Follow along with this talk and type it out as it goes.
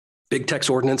Big Tex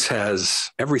Ordnance has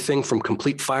everything from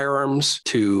complete firearms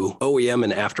to OEM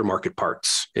and aftermarket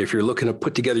parts. If you're looking to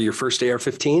put together your first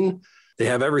AR-15, they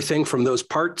have everything from those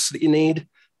parts that you need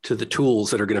to the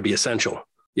tools that are going to be essential.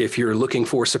 If you're looking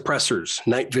for suppressors,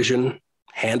 night vision,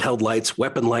 handheld lights,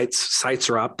 weapon lights, sights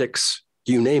or optics,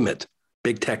 you name it,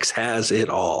 Big Tex has it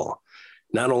all.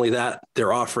 Not only that,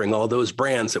 they're offering all those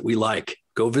brands that we like.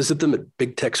 Go visit them at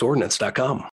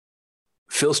bigtexordnance.com.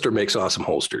 Filster makes awesome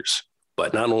holsters.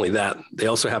 But not only that, they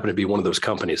also happen to be one of those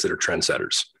companies that are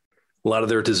trendsetters. A lot of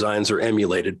their designs are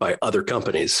emulated by other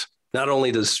companies. Not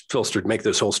only does Filster make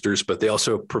those holsters, but they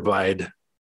also provide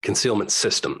concealment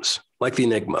systems like the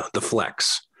Enigma, the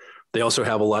Flex. They also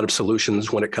have a lot of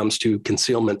solutions when it comes to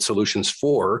concealment solutions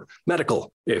for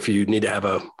medical. If you need to have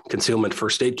a concealment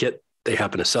first aid kit, they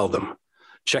happen to sell them.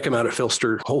 Check them out at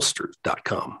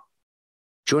filsterholsters.com.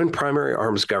 Join Primary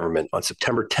Arms Government on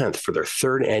September 10th for their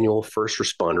third annual First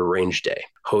Responder Range Day,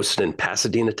 hosted in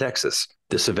Pasadena, Texas.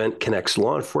 This event connects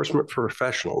law enforcement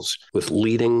professionals with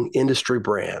leading industry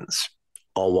brands,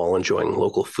 all while enjoying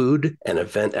local food and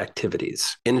event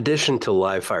activities. In addition to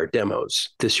live fire demos,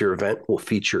 this year's event will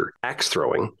feature axe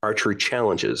throwing, archery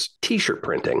challenges, t-shirt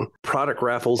printing, product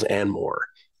raffles, and more.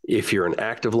 If you're an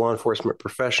active law enforcement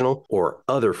professional or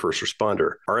other first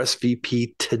responder,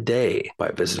 RSVP today by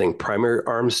visiting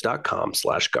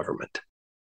primaryarms.com/government.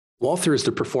 Walther is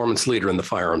the performance leader in the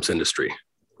firearms industry,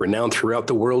 renowned throughout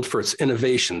the world for its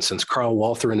innovation since Carl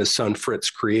Walther and his son Fritz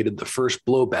created the first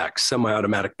blowback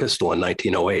semi-automatic pistol in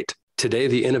 1908. Today,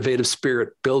 the innovative spirit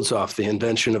builds off the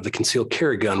invention of the concealed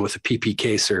carry gun with the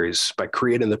PPK series by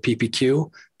creating the PPQ,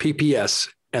 PPS,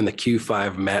 and the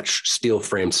Q5 match steel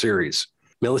frame series.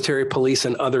 Military, police,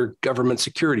 and other government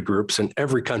security groups in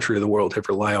every country of the world have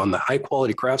relied on the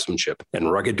high-quality craftsmanship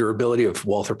and rugged durability of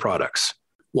Walther products.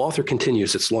 Walther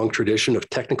continues its long tradition of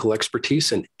technical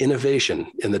expertise and innovation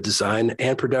in the design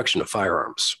and production of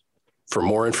firearms. For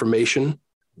more information,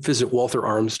 visit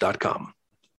waltherarms.com.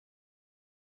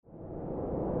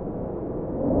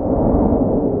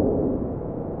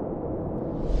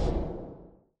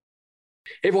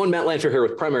 Hey everyone, Matt Lanphier here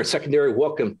with Primary and Secondary.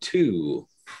 Welcome to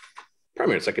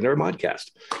Primary and Secondary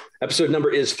Modcast. Episode number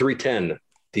is 310.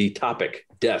 The topic,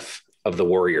 Death of the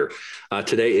Warrior.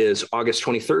 Today is August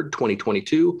 23rd,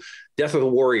 2022. Death of the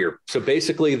Warrior. So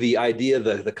basically the idea,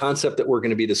 the concept that we're going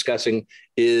to be discussing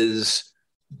is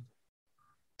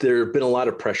there have been a lot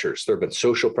of pressures. There have been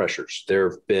social pressures. There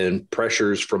have been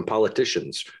pressures from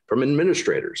politicians, from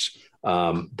administrators,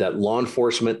 that law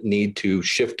enforcement need to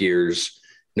shift gears.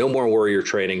 No more warrior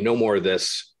training, no more of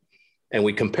this. And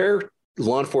we compare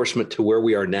law enforcement to where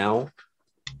we are now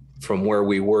from where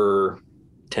we were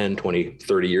 10, 20,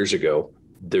 30 years ago.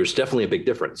 There's definitely a big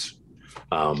difference.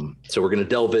 So we're going to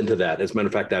delve into that. As a matter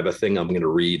of fact, I have a thing I'm going to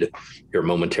read here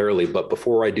momentarily. But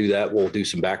before I do that, we'll do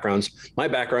some backgrounds. My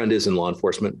background is in law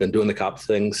enforcement, been doing the cop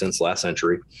thing since last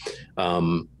century.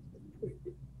 One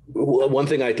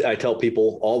thing I tell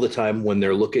people all the time when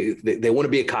they're looking, they want to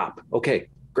be a cop. Okay,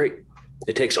 great.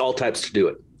 It takes all types to do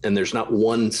it. And there's not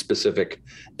one specific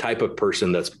type of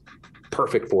person that's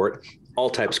perfect for it. All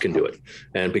types can do it.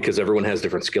 And because everyone has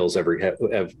different skills,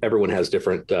 everyone has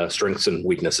different strengths and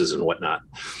weaknesses and whatnot.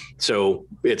 So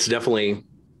it's definitely,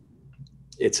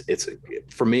 it's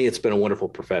for me, it's been a wonderful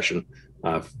profession.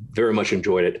 Very much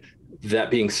enjoyed it.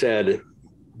 That being said,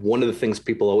 one of the things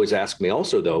people always ask me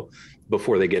also, though,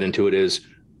 before they get into it is,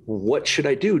 what should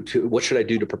I do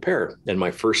to prepare? And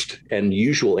my first and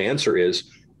usual answer is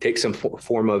take some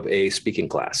form of a speaking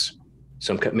class,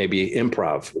 some maybe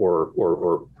improv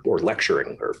or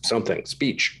lecturing or something,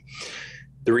 speech.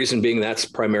 The reason being that's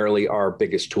primarily our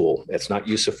biggest tool. It's not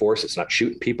use of force. It's not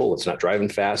shooting people. It's not driving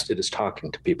fast. It is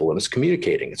talking to people and it's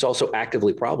communicating. It's also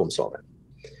actively problem solving.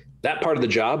 That part of the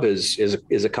job is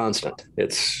a constant.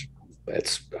 It's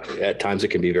at times it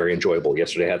can be very enjoyable.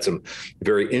 Yesterday I had some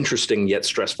very interesting yet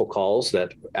stressful calls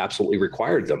that absolutely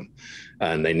required them.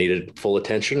 And they needed full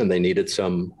attention and they needed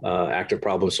some active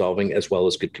problem solving as well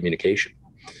as good communication.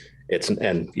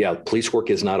 Police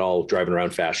work is not all driving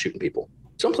around fast shooting people.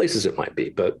 Some places it might be,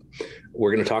 but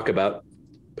we're going to talk about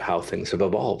how things have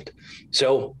evolved.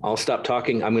 So I'll stop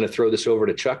talking. I'm going to throw this over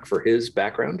to Chuck for his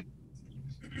background.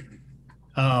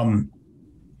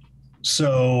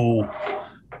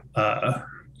 A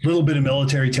little bit of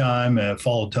military time,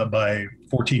 followed up by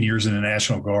 14 years in the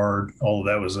National Guard. All of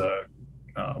that was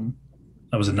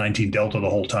I was a 19 Delta the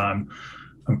whole time.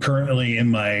 I'm currently in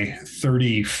my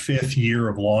 35th year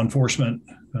of law enforcement,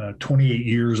 28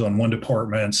 years on one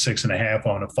department, 6.5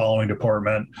 on a following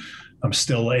department. I'm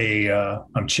still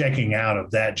I'm checking out of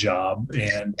that job,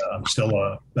 and I'm still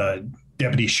a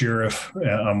deputy sheriff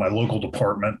on my local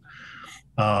department.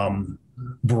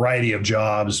 variety of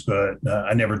jobs, but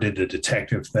I never did the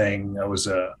detective thing. I was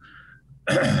a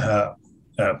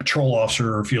patrol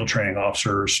officer, field training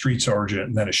officer, street sergeant,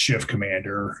 and then a shift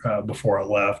commander before I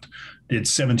left. Did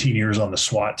 17 years on the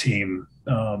SWAT team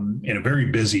in a very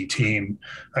busy team.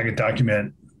 I could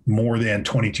document more than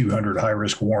 2,200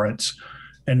 high-risk warrants.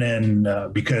 And then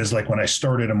because like when I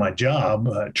started in my job,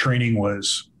 training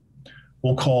was,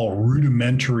 we'll call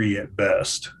rudimentary at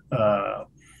best.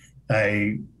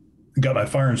 I got my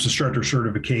firearms instructor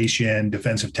certification,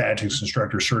 defensive tactics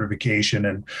instructor certification,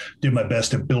 and did my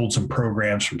best to build some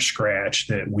programs from scratch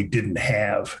that we didn't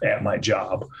have at my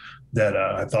job that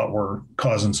I thought were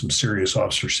causing some serious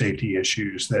officer safety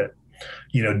issues that,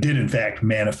 did in fact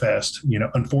manifest.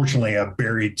 Unfortunately, I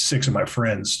buried 6 of my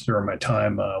friends during my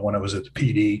time when I was at the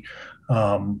PD.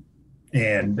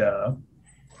 And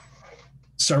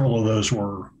several of those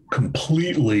were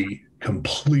completely, they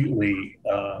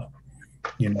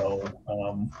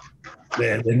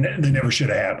never should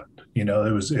have happened.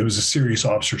 It was a serious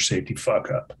officer safety fuck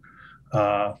up.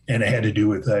 And it had to do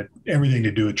with everything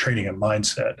to do with training and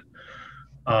mindset.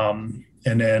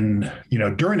 And then,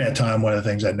 during that time, one of the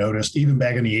things I noticed, even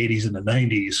back in the 80s and the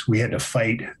 90s, we had to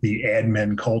fight the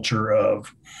admin culture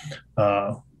of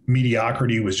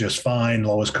mediocrity was just fine.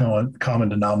 Lowest common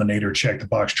denominator, check the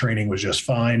box training was just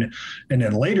fine. And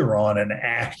then later on, an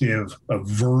active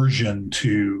aversion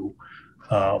to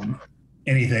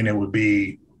anything that would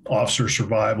be officer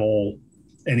survival,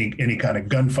 any kind of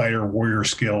gunfighter, warrior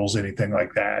skills, anything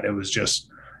like that. It was just,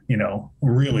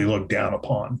 really looked down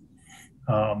upon.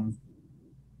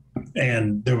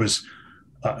 And there was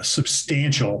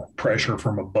substantial pressure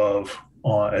from above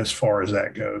as far as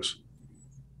that goes.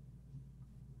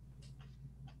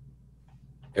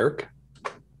 Eric?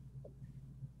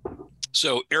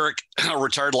 So Eric,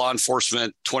 retired law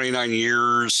enforcement, 29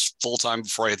 years full-time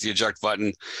before I hit the eject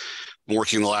button. I'm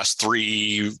working the last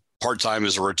 3 part-time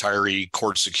as a retiree,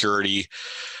 court security.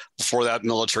 Before that,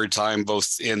 military time,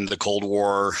 both in the Cold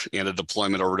War and a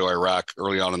deployment over to Iraq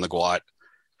early on in the GWAT.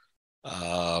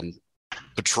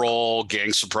 Patrol,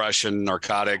 gang suppression,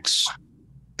 narcotics,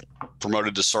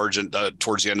 promoted to sergeant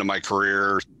towards the end of my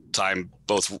career time,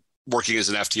 both working as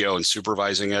an FTO and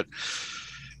supervising it.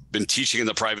 Been teaching in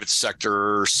the private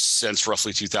sector since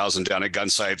roughly 2000 down at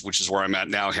Gunsight, which is where I'm at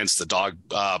now, hence the dog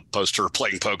poster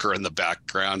playing poker in the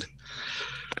background.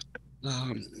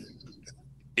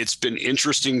 It's been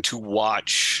interesting to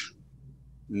watch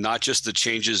not just the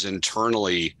changes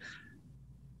internally,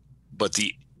 but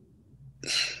the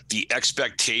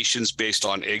expectations based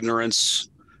on ignorance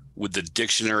with the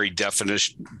dictionary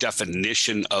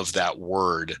definition of that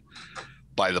word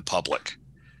by the public.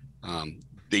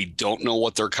 They don't know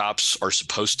what their cops are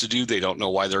supposed to do. They don't know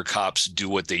why their cops do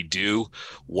what they do,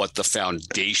 what the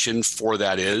foundation for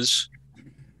that is.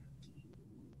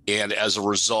 And as a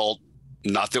result,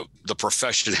 not that the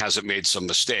profession hasn't made some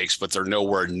mistakes, but they're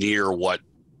nowhere near what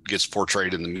gets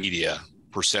portrayed in the media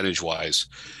percentage-wise.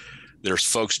 There's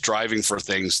folks driving for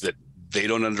things that they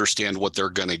don't understand what they're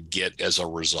going to get as a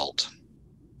result.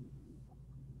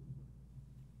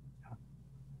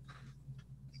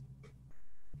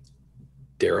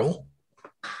 Daryl?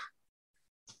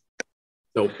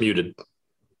 Nope, muted.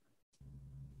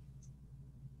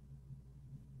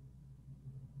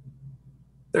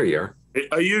 There you are.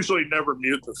 I usually never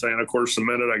mute the thing. Of course, the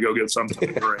minute I go get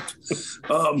something to drink.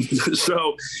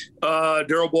 So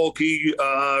Daryl Bolke,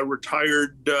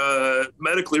 retired,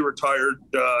 medically retired.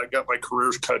 Got my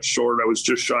careers cut short. I was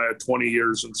just shy of 20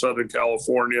 years in Southern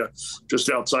California, just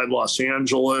outside Los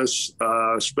Angeles.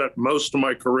 Spent most of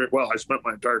my career, I spent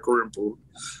my entire career in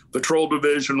patrol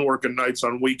division, working nights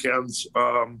on weekends.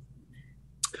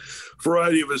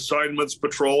 Variety of assignments,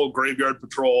 patrol, graveyard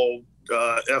patrol,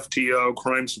 FTO,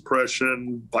 crime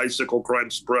suppression, bicycle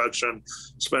crime suppression.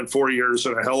 Spent 4 years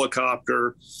in a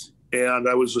helicopter, and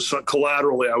I was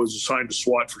collaterally assigned to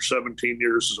SWAT for 17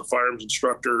 years as a firearms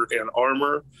instructor and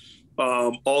armor.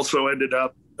 Also ended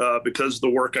up because of the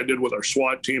work I did with our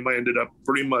SWAT team, I ended up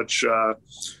pretty much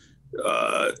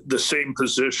the same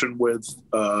position with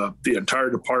the entire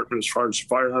department as far as the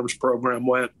firearms program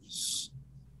went.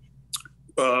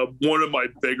 One of my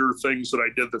bigger things that I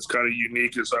did that's kind of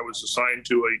unique is I was assigned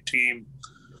to a team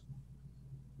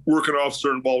working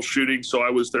officer involved shooting. So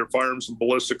I was their firearms and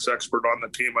ballistics expert on the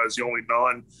team. I was the only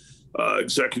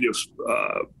non-executive,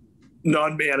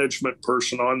 non-management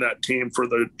person on that team for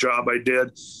the job I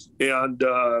did, and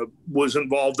was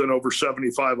involved in over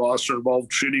 75 officer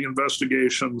involved shooting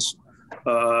investigations,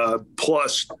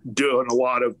 plus doing a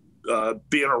lot of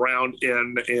being around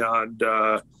in and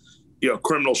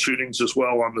criminal shootings as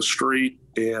well on the street.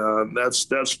 And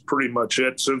that's pretty much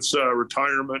it. Since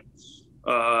retirement,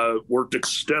 worked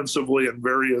extensively in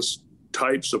various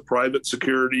types of private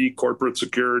security, corporate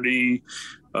security,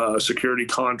 security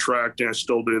contracting. I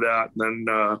still do that. And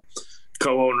then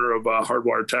co-owner of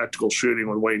Hardwire Tactical Shooting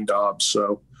with Wayne Dobbs.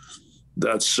 So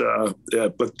that's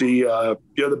it. But the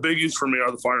biggies for me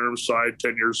are the firearms side,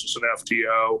 10 years as an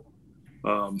FTO.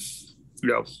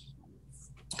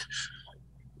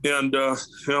 And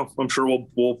I'm sure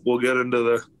we'll get into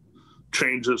the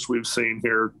changes we've seen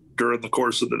here during the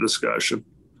course of the discussion.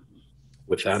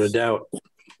 Without a doubt.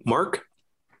 Mark?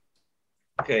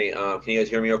 Okay, can you guys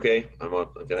hear me okay? I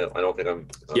don't think I'm...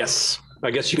 Yes. I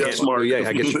guess you Yes, can't. Mark. Yeah,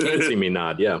 I guess you can't see me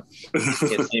nod. Yeah.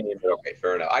 Can't see me, but okay,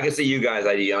 fair enough. I can see you guys.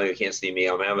 You can't see me.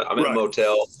 I'm in a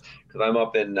motel because I'm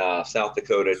up in South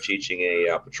Dakota teaching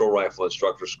a patrol rifle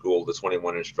instructor school to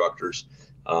 21 instructors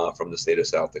from the state of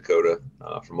South Dakota,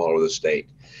 from all over the state.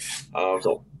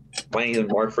 So my name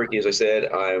is Mark Fricke. As I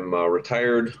said, I'm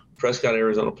retired Prescott,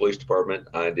 Arizona Police Department.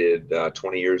 I did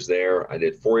 20 years there. I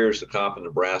did 4 years as a cop in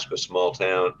Nebraska, small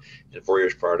town, and 4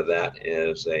 years prior to that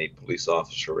as a police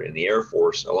officer in the Air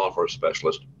Force, a law enforcement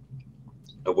specialist,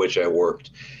 of which I worked.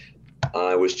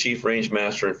 I was chief range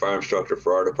master and fire instructor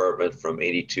for our department from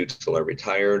 '82 till I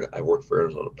retired. I worked for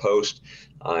Arizona Post.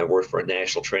 I worked for a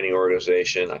national training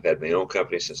organization. I've had my own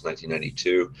company since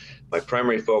 1992. My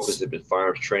primary focus has been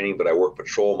firearms training, but I worked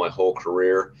patrol my whole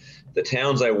career. The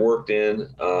towns I worked in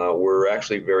were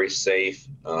actually very safe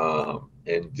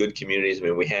and good communities. I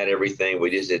mean, we had everything. We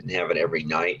just didn't have it every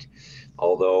night.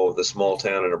 Although the small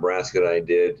town in Nebraska that I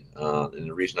did, and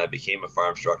the reason I became a fire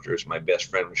instructor is my best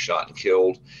friend was shot and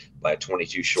killed by a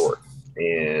 .22 short.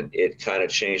 And it kind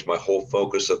of changed my whole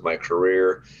focus of my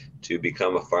career to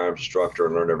become a firearms instructor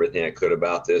and learn everything I could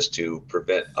about this to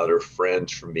prevent other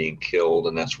friends from being killed.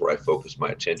 And that's where I focused my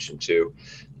attention to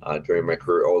during my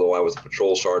career, although I was a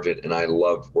patrol sergeant and I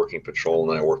loved working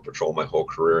patrol, and I worked patrol my whole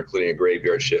career, including a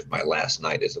graveyard shift my last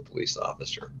night as a police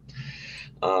officer.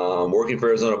 Working for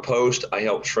Arizona Post, I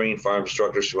helped train firearms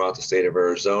instructors throughout the state of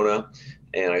Arizona.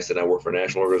 And I said I work for a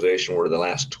national organization where the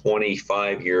last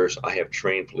 25 years I have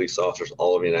trained police officers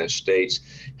all over the United States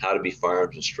how to be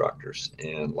firearms instructors.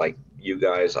 And like you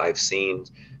guys, I've seen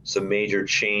some major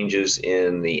changes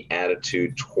in the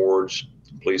attitude towards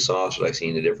police officers. I've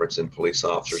seen the difference in police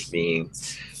officers being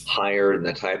hired and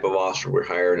the type of officer we're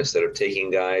hired, instead of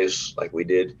taking guys like we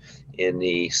did in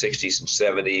the 60s and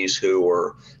 70s who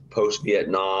were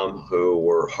post-Vietnam, who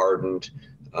were hardened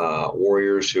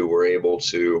warriors who were able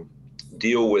to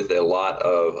deal with a lot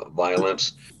of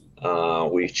violence.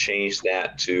 We've changed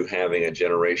that to having a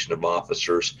generation of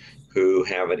officers who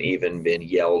haven't even been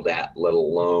yelled at, let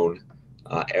alone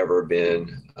ever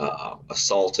been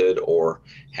assaulted or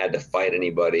had to fight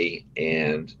anybody.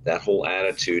 And that whole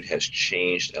attitude has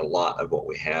changed a lot of what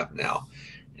we have now.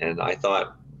 And I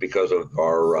thought, because of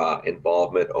our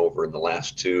involvement over in the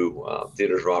last two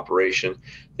theaters of operation,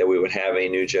 that we would have a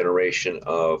new generation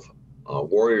of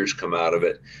warriors come out of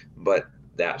it, but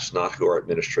that's not who our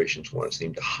administrations want to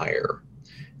seem to hire.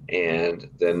 And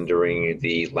then during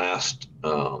the last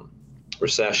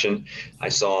recession, I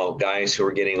saw guys who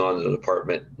were getting on the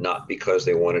department not because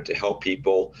they wanted to help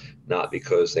people, not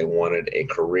because they wanted a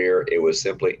career. It was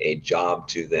simply a job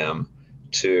to them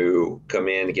to come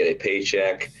in and get a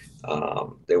paycheck.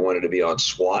 They wanted to be on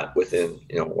SWAT within,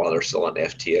 while they're still on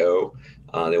FTO.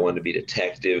 They wanted to be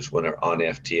detectives when they're on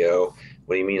FTO.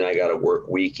 What do you mean I got to work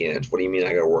weekends? What do you mean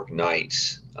I got to work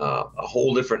nights? A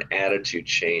whole different attitude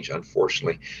change,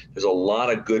 unfortunately. There's a lot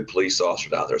of good police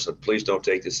officers out there, so please don't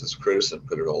take this as criticism,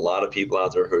 because there's a lot of people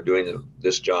out there who are doing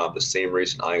this job the same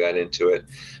reason I got into it,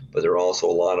 but there are also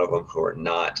a lot of them who are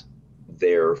not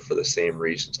there for the same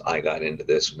reasons I got into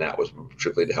this, and that was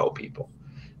particularly to help people.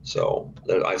 So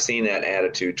I've seen that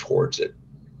attitude towards it.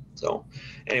 So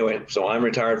anyway, so I'm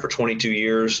retired for 22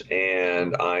 years,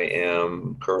 and I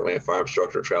am currently a fire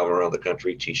instructor traveling around the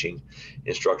country teaching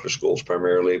instructor schools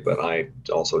primarily, but I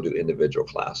also do individual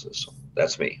classes. So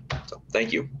that's me. So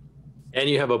thank you. And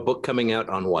you have a book coming out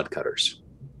on wad cutters.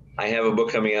 I have a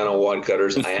book coming out on wad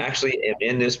cutters. I actually am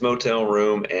in this motel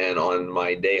room, and on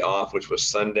my day off, which was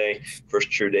Sunday, first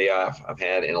true day off I've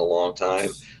had in a long time,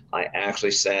 I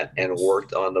actually sat and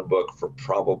worked on the book for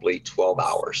probably 12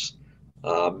 hours.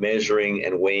 Measuring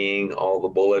and weighing all the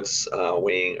bullets,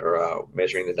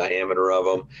 measuring the diameter of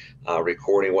them,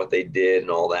 recording what they did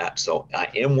and all that. So I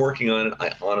am working on it.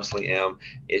 I honestly am.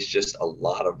 It's just a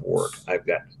lot of work. I've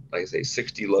got, like I say,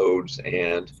 60 loads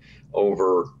and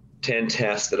over 10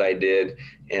 tests that I did,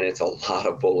 and it's a lot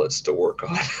of bullets to work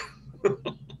on.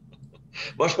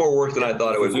 Much more work than I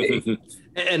thought it would be.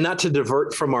 And not to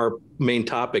divert from our main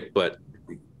topic, but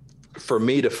for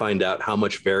me to find out how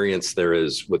much variance there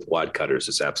is with wad cutters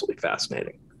is absolutely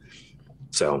fascinating.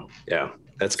 So yeah,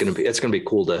 it's going to be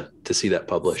cool to see that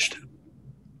published.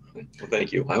 Well,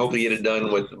 thank you. I hope to get it done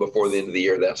before the end of the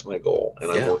year. That's my goal,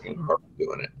 and I'm working hard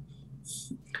doing it.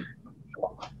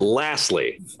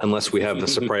 Lastly, unless we have the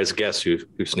surprise guest who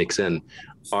sneaks in,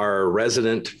 our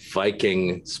resident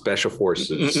Viking Special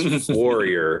Forces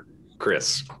warrior,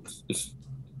 Chris.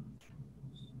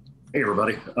 Hey,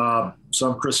 everybody.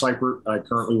 So I'm Chris Seipert. I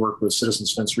currently work with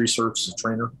Citizens Defense Research as a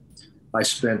trainer. I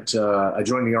joined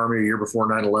the Army a year before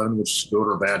 9/11, which is good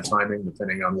or bad timing,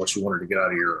 depending on what you wanted to get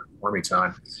out of your Army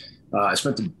time. I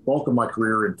spent the bulk of my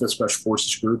career in 5th Special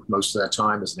Forces Group, most of that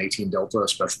time as an 18 Delta, a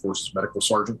Special Forces medical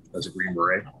sergeant as a Green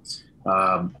Beret.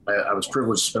 I was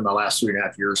privileged to spend my last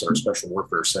 3.5 years at our Special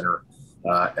Warfare Center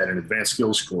at an advanced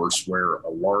skills course where a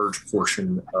large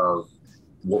portion of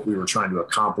what we were trying to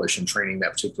accomplish in training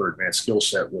that particular advanced skill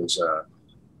set was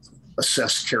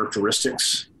assess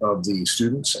characteristics of the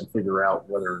students and figure out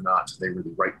whether or not they were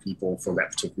the right people for that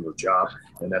particular job.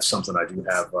 And that's something I do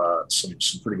have some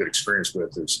pretty good experience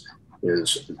with is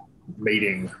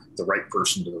mating the right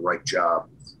person to the right job.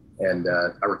 And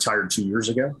I retired 2 years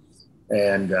ago.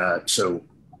 And so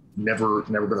never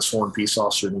been a sworn peace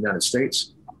officer in the United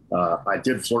States. I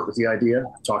did flirt with the idea,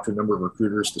 talked to a number of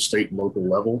recruiters at the state and local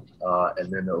level, and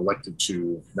then elected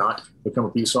to not become a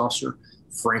peace officer,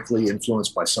 frankly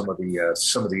influenced by some of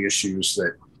the issues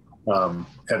that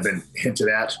have been hinted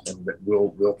at and that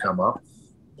will come up.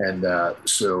 And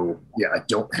so, yeah, I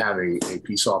don't have a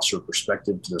peace officer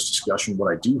perspective to this discussion.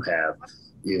 What I do have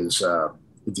is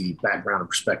the background and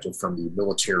perspective from the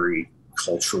military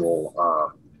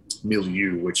cultural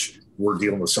milieu, which we're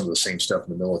dealing with some of the same stuff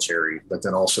in the military, but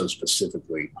then also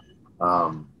specifically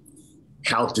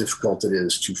how difficult it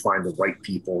is to find the right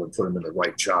people and put them in the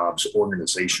right jobs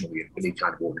organizationally in any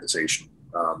kind of organization.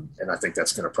 And I think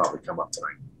that's going to probably come up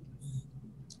tonight.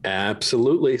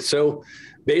 Absolutely. So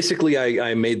basically,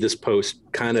 I made this post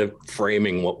kind of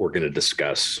framing what we're going to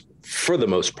discuss for the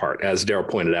most part. As Daryl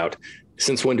pointed out,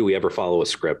 since when do we ever follow a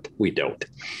script? We don't.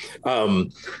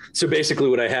 So basically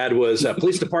what I had was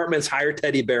police departments hire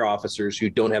teddy bear officers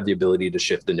who don't have the ability to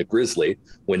shift into grizzly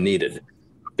when needed.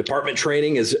 Department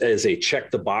training is a check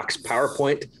the box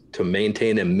PowerPoint to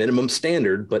maintain a minimum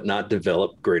standard, but not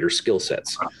develop greater skill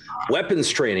sets. Weapons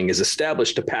training is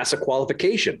established to pass a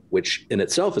qualification, which in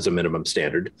itself is a minimum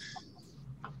standard,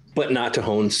 but not to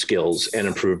hone skills and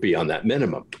improve beyond that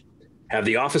minimum. Have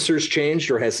the officers changed,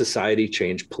 or has society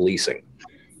changed policing?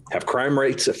 Have crime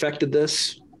rates affected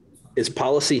this? Is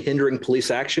policy hindering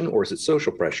police action, or is it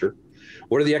social pressure?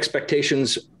 What are the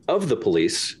expectations of the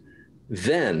police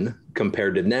then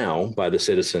compared to now by the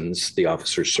citizens the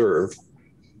officers serve?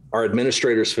 Are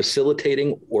administrators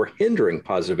facilitating or hindering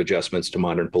positive adjustments to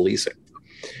modern policing?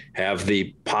 Have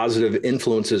the positive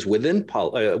influences within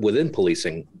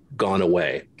policing gone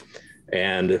away?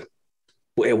 And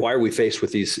why are we faced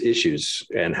with these issues,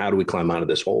 and how do we climb out of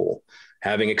this hole?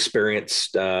 Having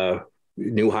experienced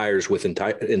new hires with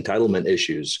entitlement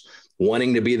issues,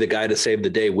 wanting to be the guy to save the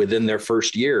day within their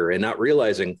first year and not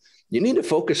realizing you need to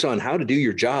focus on how to do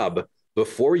your job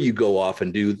before you go off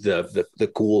and do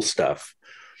the cool stuff.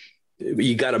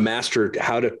 You got to master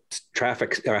how to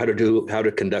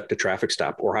conduct a traffic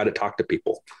stop or how to talk to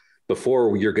people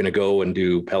before you're going to go and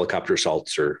do helicopter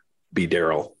assaults or be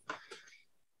Daryl.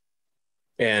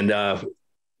 And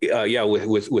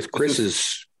with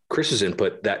Chris's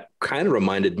input, that kind of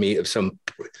reminded me of some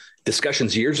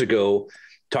discussions years ago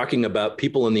talking about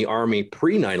people in the Army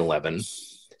pre 9/11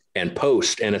 and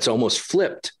post, and it's almost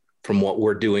flipped from what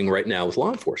we're doing right now with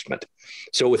law enforcement.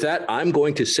 So with that, I'm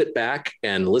going to sit back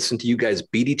and listen to you guys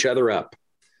beat each other up.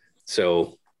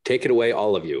 So take it away,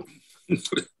 all of you.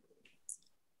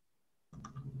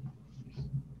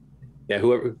 Yeah,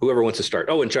 whoever wants to start.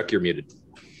 Oh, and Chuck, you're muted.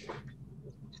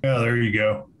 Yeah, there you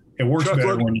go. It works Chuck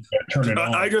better when you turn it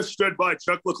on. I just stood by.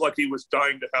 Chuck looked like he was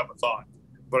dying to have a thought,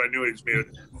 but I knew he was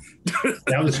muted.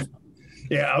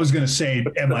 I was going to say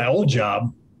at my old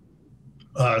job,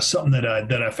 something that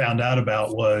I found out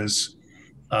about was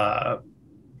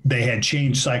they had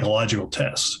changed psychological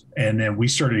tests, and then we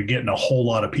started getting a whole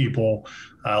lot of people.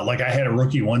 Like I had a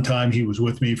rookie one time; he was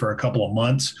with me for a couple of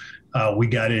months. We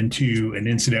got into an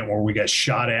incident where we got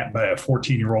shot at by a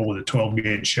 14-year-old with a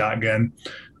 12-gauge shotgun.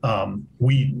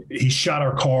 He shot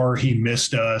our car. He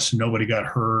missed us. Nobody got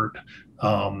hurt,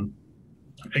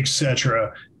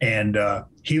 etc. And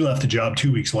he left the job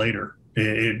 2 weeks later.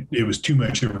 It was too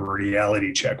much of a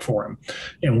reality check for him.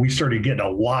 And we started getting a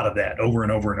lot of that over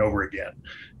and over and over again.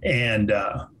 And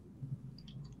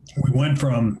we went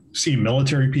from seeing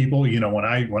military people, you know, when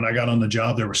I got on the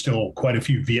job, there were still quite a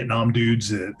few Vietnam dudes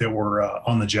that were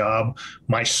on the job.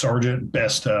 My sergeant,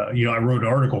 best, you know, I wrote an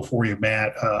article for you,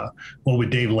 Matt. What would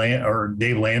Dave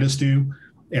Landis do?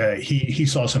 He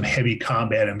saw some heavy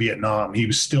combat in Vietnam. He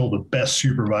was still the best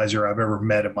supervisor I've ever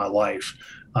met in my life.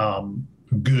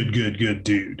 Good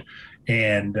dude.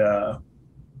 And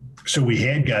so we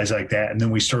had guys like that, and then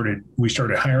we started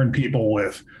hiring people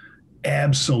with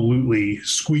absolutely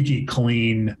squeaky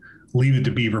clean, Leave It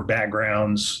to Beaver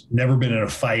backgrounds, never been in a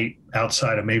fight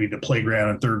outside of maybe the playground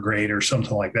in third grade or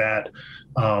something like that.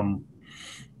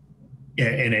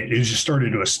 And it just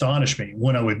started to astonish me.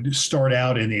 When I would start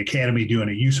out in the academy doing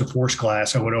a use of force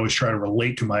class, I would always try to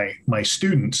relate to my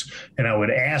students, and I would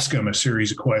ask them a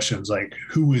series of questions like,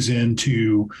 who was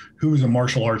a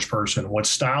martial arts person? What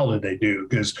style did they do?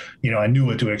 Because, you know, I knew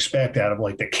what to expect out of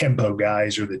like the Kempo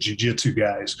guys or the jiu-jitsu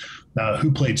guys.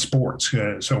 Who played sports.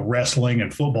 So wrestling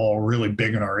and football were really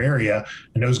big in our area,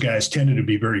 and those guys tended to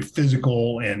be very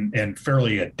physical and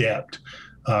fairly adept.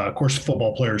 Of course,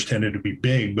 football players tended to be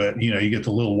big, but, you know, you get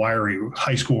the little wiry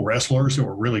high school wrestlers that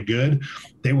were really good.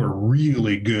 They were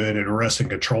really good at arrest and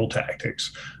control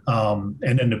tactics. And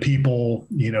then the people,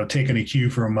 you know, taking a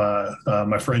cue from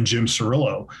my friend Jim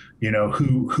Cirillo, you know,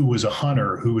 who was a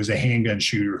hunter, who was a handgun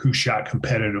shooter, who shot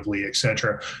competitively, et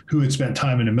cetera, who had spent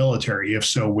time in the military, if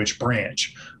so, which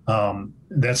branch.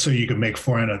 That's so you can make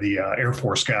fun of the Air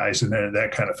Force guys and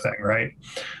that kind of thing, right?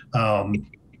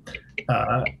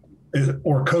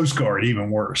 Or Coast Guard, even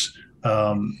worse.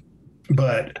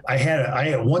 But I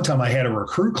had one time I had a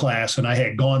recruit class, and I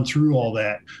had gone through all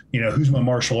that, you know, who's my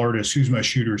martial artists, who's my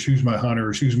shooters, who's my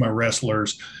hunters, who's my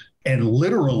wrestlers. And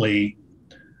literally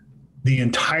the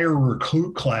entire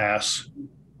recruit class,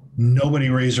 nobody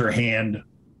raised their hand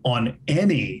on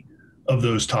any of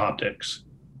those topics,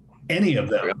 any of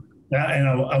them. And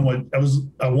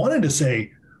I wanted to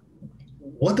say,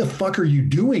 what the fuck are you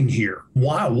doing here?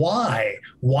 Why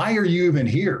are you even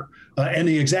here? And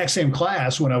the exact same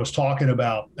class, when I was talking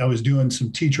about, I was doing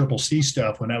some TCCC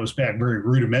stuff when I was back very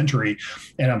rudimentary,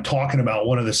 and I'm talking about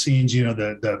one of the scenes, you know,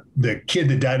 the kid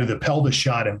that died of the pelvis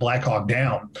shot in Black Hawk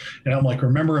Down. And I'm like,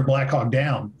 remember in Black Hawk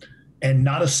Down? And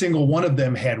not a single one of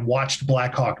them had watched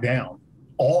Black Hawk Down.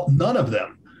 None of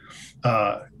them.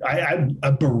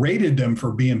 I berated them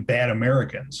for being bad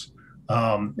Americans.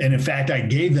 And in fact, I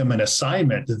gave them an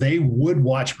assignment that they would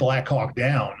watch Black Hawk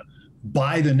Down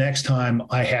by the next time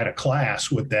I had a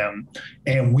class with them,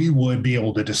 and we would be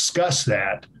able to discuss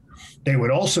that. They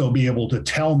would also be able to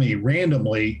tell me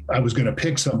randomly, I was going to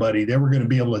pick somebody, they were going to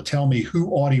be able to tell me who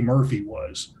Audie Murphy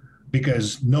was,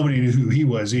 because nobody knew who he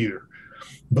was either.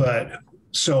 But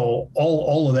so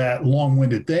all of that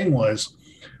long-winded thing was,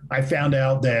 I found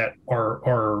out that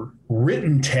our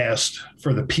written test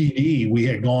for the PD, we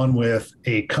had gone with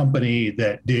a company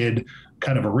that did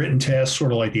kind of a written test,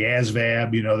 sort of like the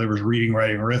ASVAB, you know, there was reading,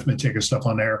 writing, arithmetic and stuff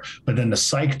on there, but then the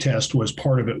psych test was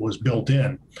part of it, was built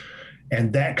in.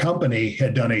 And that company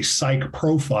had done a psych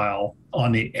profile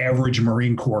on the average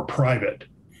Marine Corps private,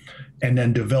 and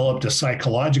then developed a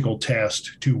psychological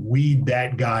test to weed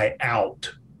that guy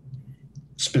out.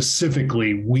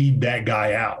 Specifically weed that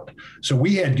guy out. So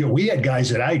we had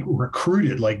guys that I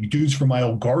recruited, like dudes from my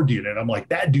old guard unit. I'm like,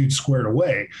 that dude's squared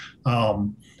away.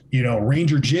 You know,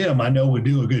 Ranger Jim, I know would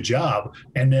do a good job.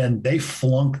 And then they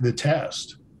flunked the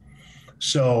test.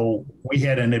 So we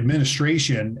had an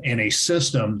administration and a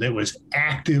system that was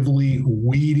actively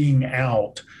weeding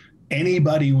out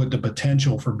anybody with the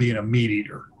potential for being a meat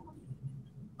eater.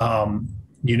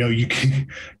 You know,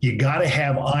 you got to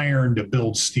have iron to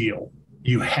build steel.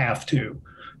 You have to.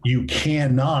 You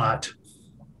cannot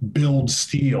build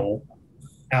steel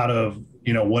out of,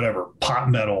 you know, whatever,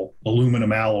 pot metal,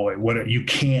 aluminum alloy, whatever. You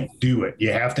can't do it.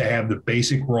 You have to have the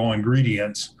basic raw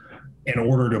ingredients in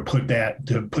order to put that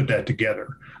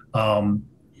together. And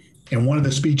one of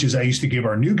the speeches I used to give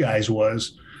our new guys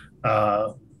was,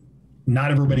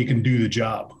 not everybody can do the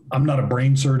job. I'm not a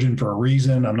brain surgeon for a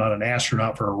reason. I'm not an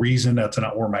astronaut for a reason. That's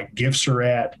not where my gifts are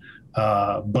at.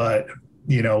 But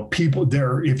you know, people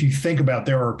there, if you think about,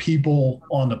 there are people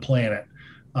on the planet,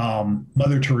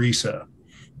 Mother Teresa,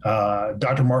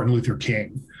 Dr. Martin Luther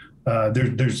King,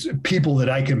 there's people that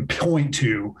I can point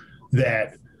to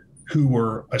who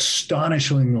were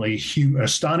astonishing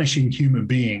human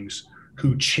beings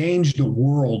who changed the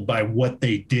world by what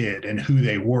they did and who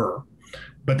they were.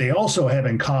 But they also have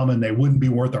in common, they wouldn't be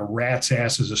worth a rat's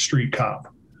ass as a street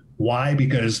cop. Why?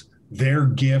 Because their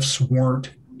gifts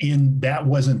that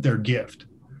wasn't their gift.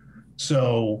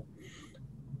 So,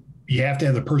 you have to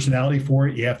have the personality for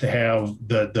it. You have to have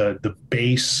the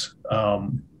base.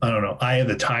 I don't know, eye of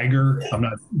the tiger. I'm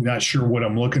not sure what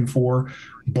I'm looking for,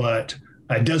 but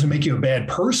it doesn't make you a bad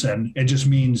person. It just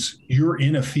means you're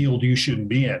in a field you shouldn't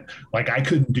be in. Like, I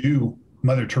couldn't do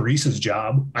Mother Teresa's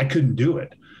job. I couldn't do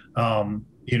it.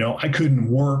 I couldn't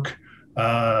work,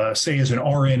 say, as an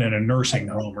RN in a nursing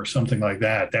home or something like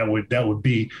that. That would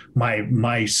be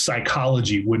my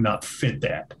psychology would not fit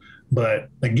that. But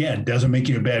again, doesn't make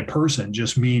you a bad person,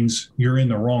 just means you're in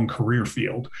the wrong career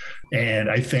field. And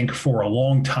I think for a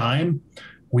long time,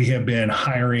 we have been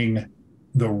hiring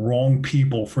the wrong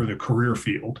people for the career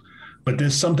field. But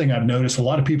there's something I've noticed. A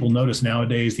lot of people notice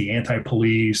nowadays, the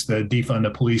anti-police, the defund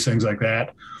the police, things like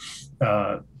that.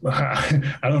 I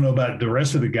don't know about the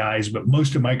rest of the guys, but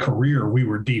most of my career, we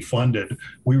were defunded.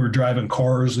 We were driving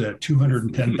cars at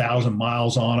 210,000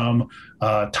 miles on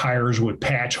them, tires with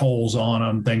patch holes on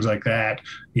them, things like that,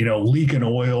 leaking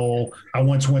oil. I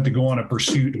once went to go on a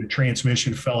pursuit and the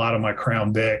transmission fell out of my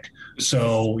Crown Vic.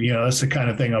 So, that's the kind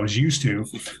of thing I was used to.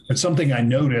 But something I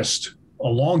noticed a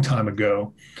long time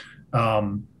ago,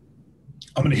 I'm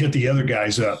going to hit the other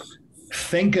guys up.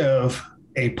 Think of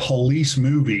a police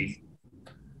movie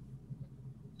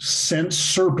since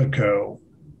Serpico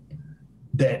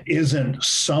that isn't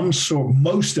some sort,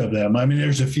 most of them. I mean,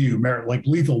 there's a few, like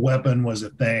Lethal Weapon was a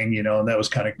thing, and that was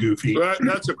kind of goofy.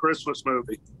 That's a Christmas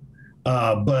movie.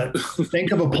 But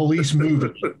think of a police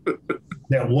movie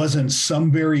that wasn't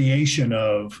some variation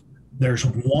of there's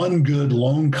one good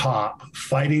lone cop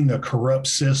fighting the corrupt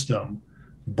system,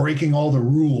 breaking all the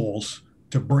rules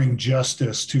to bring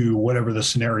justice to whatever the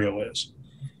scenario is.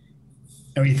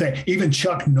 I mean, even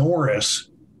Chuck Norris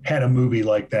had a movie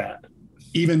like that.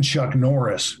 Even Chuck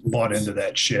Norris bought into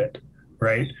that shit,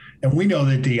 right? And we know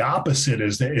that the opposite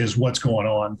is what's going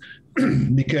on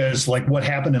because like what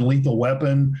happened in Lethal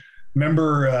Weapon,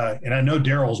 remember, and I know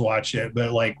Daryl's watched it,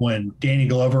 but like when Danny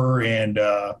Glover and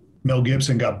Mel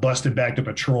Gibson got busted back to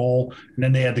patrol, and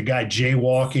then they had the guy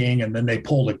jaywalking, and then they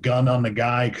pulled a gun on the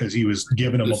guy because he was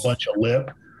giving him a bunch of lip.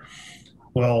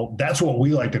 Well, that's what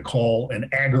we like to call an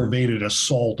aggravated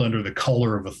assault under the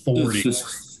color of authority.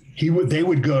 They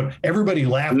would go, everybody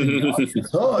laughed in the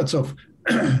audience.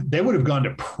 They would have gone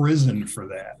to prison for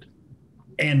that.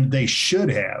 And they should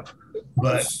have.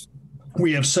 But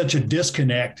we have such a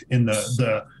disconnect in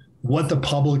the what the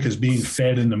public is being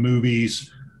fed in the movies,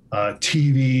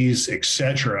 TVs,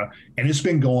 etc. And it's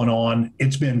been going on.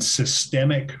 It's been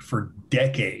systemic for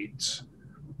decades.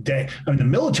 I mean, the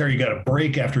military got a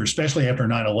break especially after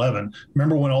 9/11.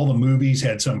 Remember when all the movies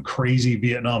had some crazy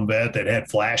Vietnam vet that had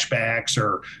flashbacks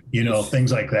or,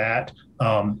 things like that?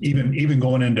 Even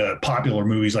going into popular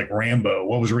movies like Rambo.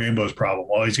 What was Rambo's problem?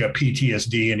 Well, he's got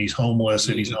PTSD and he's homeless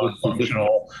and he's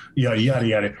non-functional, yada,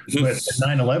 yada. But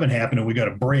 9/11 happened and we got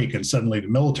a break, and suddenly the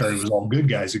military was all good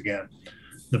guys again.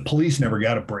 The police never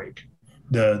got a break.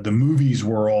 The movies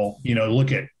were all,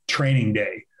 look at Training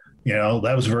Day.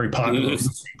 That was very popular.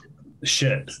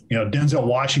 Shit. Denzel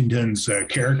Washington's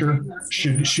character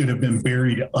should have been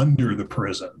buried under the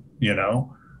prison,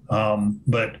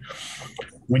 But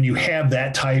when you have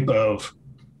that type of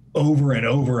over and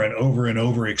over and over and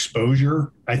over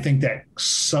exposure, I think that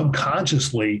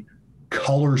subconsciously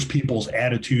colors people's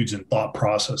attitudes and thought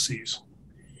processes.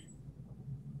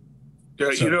 Yeah,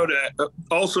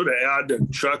 also to add to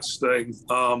Chuck's thing,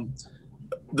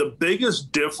 the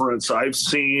biggest difference I've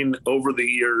seen over the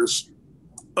years,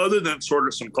 other than sort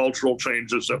of some cultural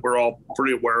changes that we're all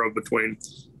pretty aware of between,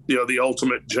 the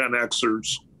ultimate Gen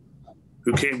Xers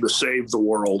who came to save the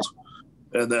world,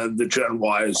 and then the Gen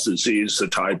Ys, the Zs, the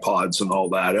Tide Pods, and all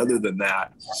that. Other than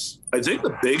that, I think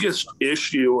the biggest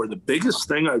issue or the biggest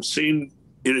thing I've seen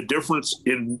in a difference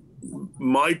in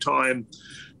my time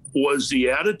was the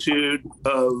attitude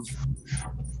of,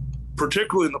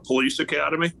 particularly in the police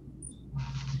academy.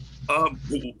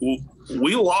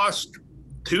 We lost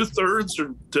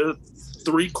 2/3 to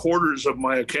 3/4 of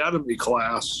my academy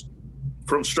class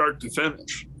from start to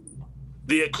finish.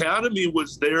 The academy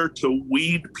was there to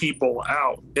weed people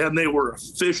out, and they were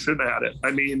efficient at it.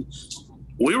 I mean,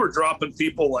 we were dropping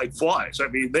people like flies. I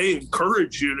mean, they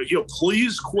encourage you to,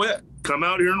 please quit. Come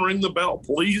out here and ring the bell.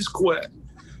 Please quit.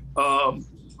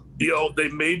 They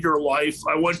made your life.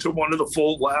 I went to one of the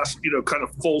kind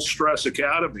of full stress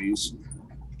academies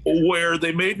where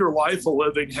they made your life a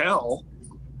living hell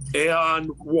and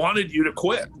wanted you to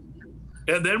quit.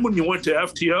 And then when you went to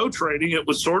FTO training, it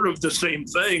was sort of the same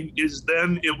thing, is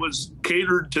then it was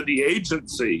catered to the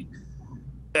agency.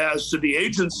 As to the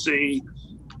agency,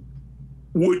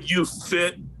 would you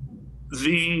fit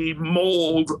the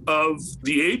mold of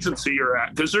the agency you're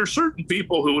at? Because there are certain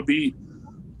people who would be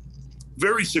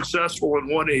very successful in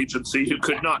one agency who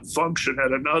could not function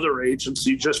at another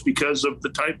agency just because of the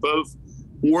type of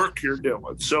work you're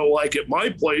doing. So like at my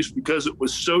place, because it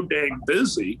was so dang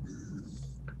busy,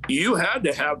 you had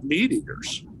to have meat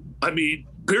eaters. I mean,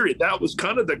 period. That was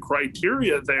kind of the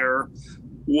criteria there,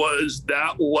 was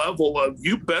that level of,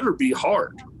 you better be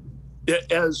hard.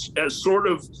 As sort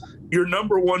of your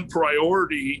number one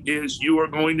priority is, you are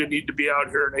going to need to be out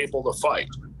here and able to fight.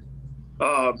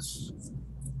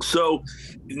 So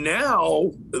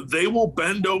now they will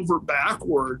bend over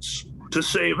backwards to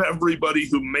save everybody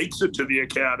who makes it to the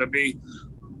academy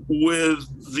with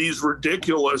these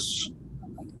ridiculous.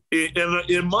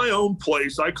 In my own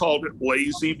place, I called it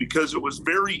lazy because it was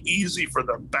very easy for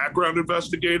the background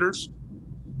investigators.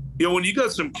 You know, when you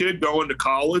got some kid going to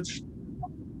college,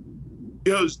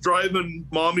 you know, is driving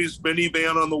mommy's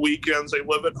minivan on the weekends, they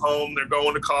live at home, they're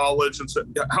going to college, and so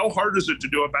how hard is it to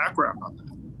do a background on that?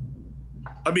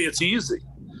 I mean, it's easy.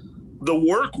 The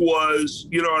work was,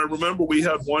 you know, I remember we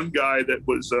had one guy that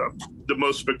was the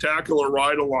most spectacular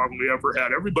ride along we ever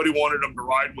had. Everybody wanted him to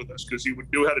ride with us because he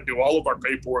knew how to do all of our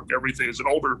paperwork, everything. He's an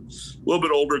little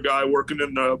bit older guy working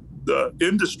in the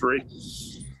industry.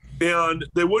 And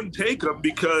they wouldn't take him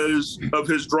because of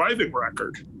his driving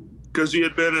record, because he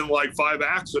had been in like 5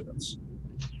 accidents.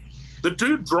 The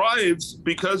dude drives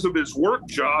because of his work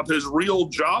job, his real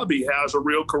job. He has a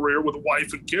real career with a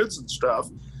wife and kids and stuff.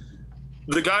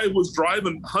 The guy was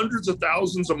driving hundreds of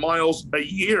thousands of miles a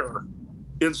year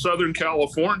in Southern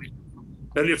California.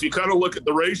 And if you kind of look at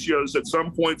the ratios, at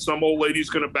some point, some old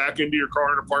lady's going to back into your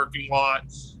car in a parking lot.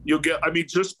 You'll get, I mean,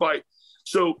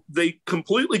 so they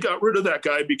completely got rid of that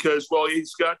guy because, well,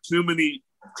 he's got too many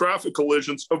traffic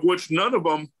collisions, of which none of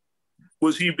them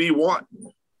was he B1.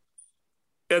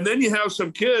 And then you have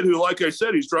some kid who, like I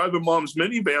said, he's driving mom's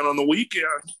minivan on the weekend,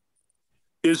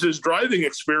 is his driving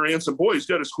experience. And boy, he's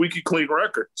got a squeaky clean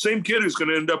record. Same kid who's going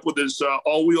to end up with his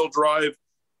all-wheel drive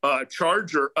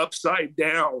Charger upside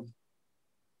down.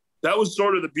 That was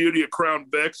sort of the beauty of Crown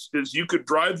Vics, is you could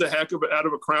drive the heck of it out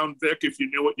of a Crown Vic if you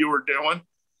knew what you were doing.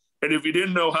 And if you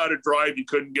didn't know how to drive, you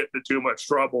couldn't get into too much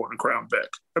trouble in a Crown Vic.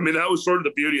 I mean, that was sort of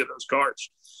the beauty of those cars.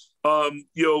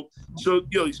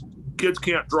 These kids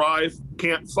can't drive,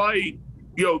 can't fight.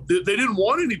 You know, they didn't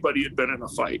want anybody who'd been in a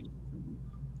fight.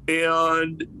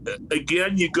 And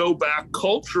again, you go back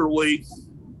culturally.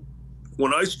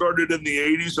 When I started in the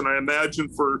 80s, and I imagine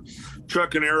for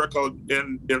Chuck and Erica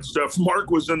and stuff,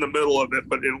 Mark was in the middle of it,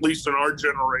 but at least in our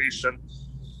generation,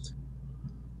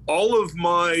 all of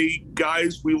my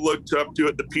guys we looked up to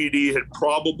at the PD had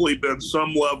probably been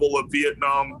some level of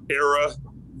Vietnam era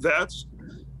vets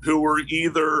who were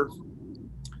either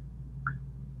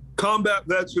combat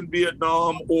vets in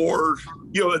Vietnam or,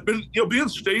 had been, being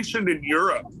stationed in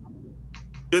Europe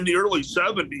in the early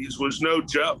 70s was no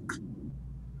joke.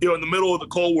 In the middle of the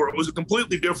Cold War, it was a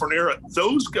completely different era.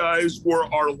 Those guys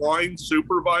were our line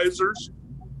supervisors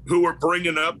who were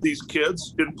bringing up these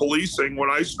kids in policing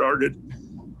when I started.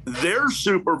 Their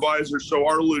supervisors, so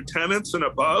our lieutenants and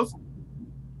above,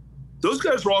 those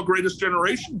guys were all greatest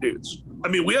generation dudes. I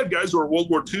mean, we had guys who were World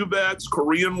War II vets,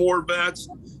 Korean War vets,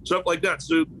 stuff like that.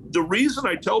 So the reason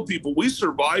I tell people we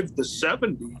survived the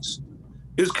 70s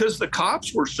is because the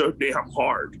cops were so damn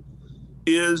hard.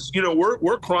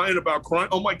 We're crying about crime.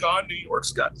 Oh my God, New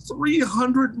York's got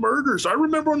 300 murders. I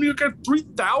remember when New York had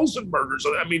 3,000 murders.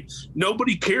 I mean,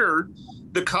 nobody cared.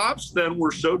 The cops then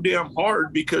were so damn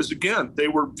hard because, again, they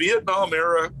were Vietnam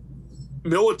era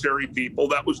military people.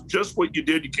 That was just what you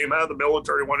did. You came out of the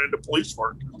military, went into police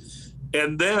work.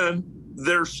 And then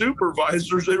their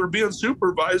supervisors, they were being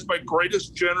supervised by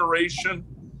greatest generation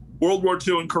World War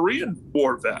II and Korean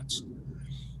War vets.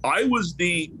 I was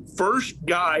the first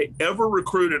guy ever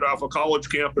recruited off a college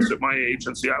campus at my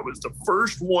agency. I was the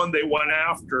first one they went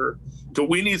after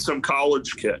we need some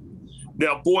college kid.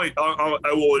 Now, boy,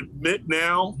 I will admit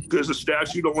now, because the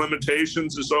statute of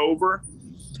limitations is over,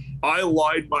 I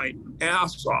lied my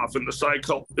ass off in the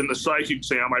psych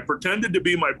exam. I pretended to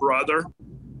be my brother.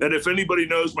 And if anybody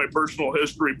knows my personal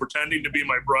history, pretending to be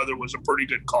my brother was a pretty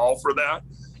good call for that.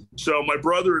 So my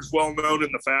brother is well known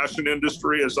in the fashion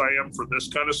industry as I am for this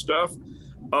kind of stuff.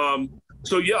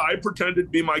 I pretended to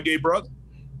be my gay brother.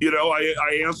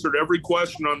 I answered every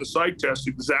question on the psych test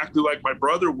exactly like my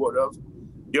brother would have.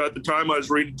 At the time I was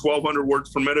reading 1,200 words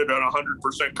per minute at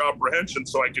 100% comprehension,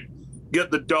 so I could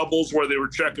get the doubles where they were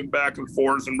checking back and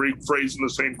forth and rephrasing the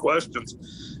same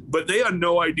questions. But they had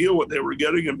no idea what they were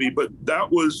getting at me. But that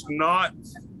was not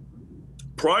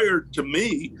prior to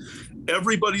me.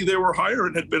 Everybody they were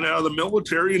hiring had been out of the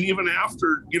military. And even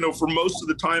after, for most of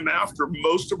the time after,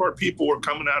 most of our people were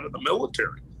coming out of the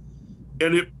military.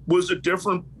 And it was a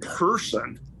different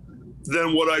person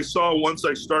than what I saw once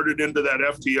I started into that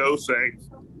FTO thing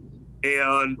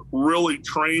and really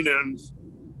training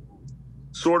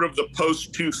sort of the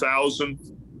post 2000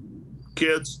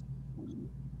 kids,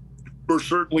 or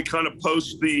certainly kind of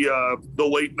post the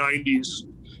late 90s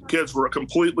kids, were a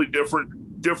completely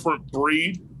different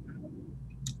breed.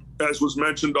 As was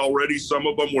mentioned already, some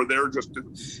of them were there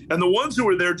and the ones who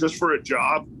were there just for a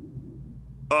job,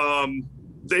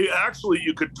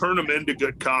 you could turn them into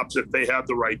good cops if they had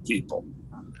the right people.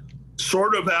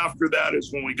 Sort of after that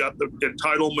is when we got the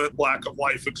entitlement, lack of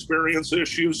life experience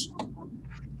issues.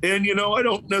 And, I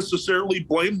don't necessarily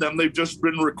blame them. They've just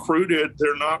been recruited.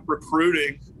 They're not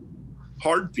recruiting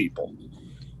hard people.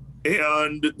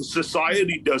 And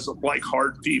society doesn't like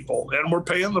hard people. And we're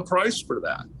paying the price for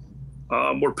that.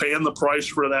 We're paying the price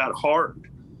for that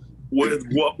hard with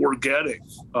what we're getting.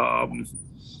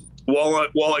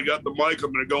 While I got the mic,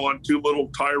 I'm going to go on two little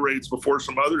tirades before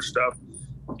some other stuff.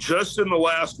 Just in the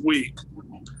last week,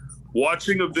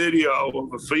 watching a video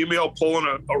of a female pulling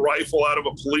a rifle out of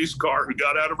a police car who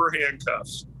got out of her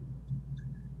handcuffs.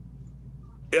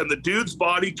 And the dude's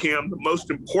body cam, the most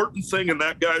important thing in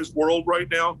that guy's world right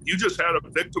now, you just had a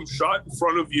victim shot in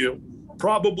front of you,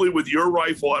 probably with your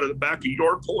rifle out of the back of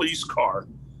your police car.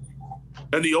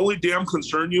 And the only damn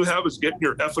concern you have is getting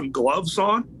your effing gloves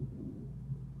on.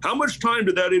 How much time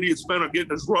did that idiot spend on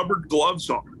getting his rubber gloves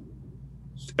on?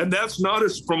 And that's not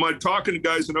from my talking to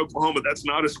guys in Oklahoma, that's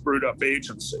not a screwed up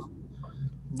agency.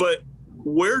 But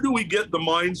where do we get the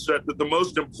mindset that the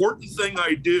most important thing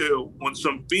I do when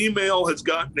some female has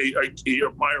gotten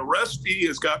my arrestee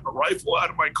has gotten a rifle out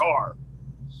of my car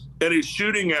and is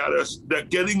shooting at us, that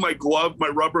getting my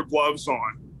rubber gloves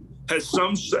on has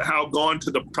somehow gone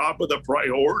to the top of the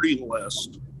priority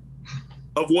list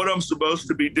of what I'm supposed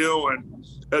to be doing,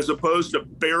 as opposed to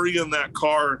burying that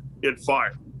car in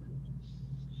fire.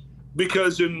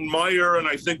 Because in my era, and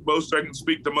I think I can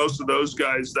speak to most of those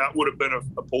guys, that would have been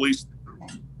a police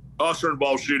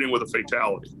officer-involved shooting with a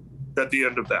fatality at the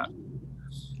end of that.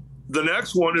 The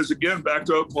next one is, again, back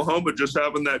to Oklahoma, just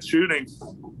having that shooting.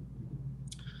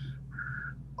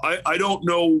 I don't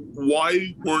know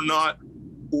why we're not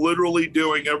literally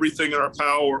doing everything in our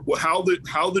power. How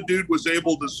the dude was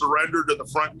able to surrender to the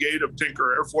front gate of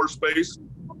Tinker Air Force Base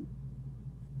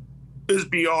is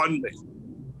beyond me.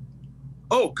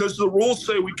 Oh, because the rules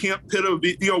say we can't pit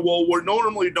we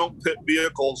normally don't pit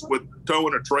vehicles with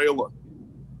towing a trailer.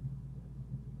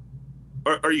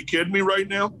 Are you kidding me right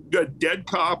now? You got a dead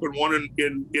cop and one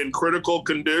in critical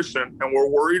condition, and we're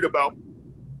worried about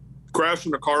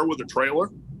crashing a car with a trailer?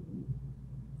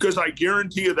 Because I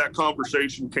guarantee you that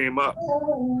conversation came up.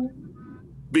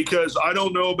 Because I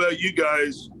don't know about you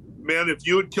guys, man, if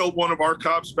you had killed one of our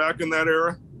cops back in that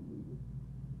era,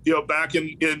 back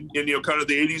in kind of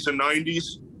the 80s and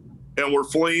 90s, and we're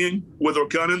fleeing with a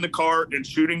gun in the car and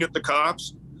shooting at the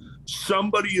cops,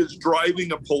 somebody is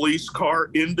driving a police car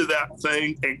into that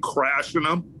thing and crashing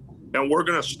them, and we're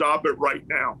going to stop it right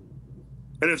now.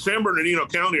 And in San Bernardino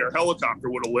County, our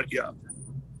helicopter would have lit you up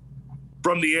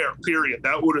from the air, period.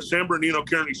 San Bernardino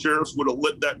County sheriffs would have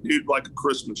lit that dude like a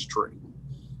Christmas tree.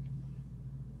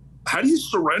 How do you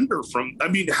surrender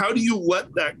how do you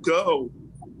let that go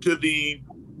to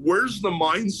where's the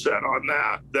mindset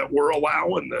on that we're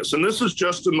allowing this? And this is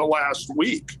just in the last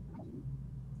week.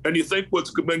 And you think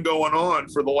what's been going on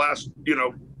for the last,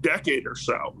 decade or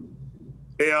so.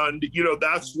 And,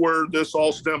 that's where this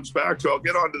all stems back to. I'll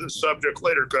get onto this subject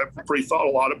later because I've thought a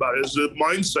lot about it, is the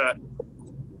mindset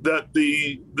that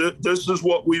this is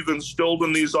what we've instilled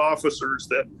in these officers,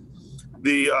 that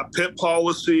the pit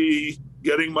policy,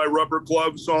 getting my rubber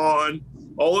gloves on,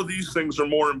 all of these things are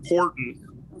more important.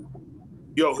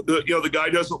 The guy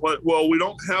doesn't we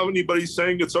don't have anybody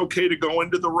saying it's okay to go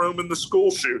into the room in the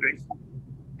school shooting.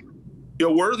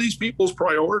 Where are these people's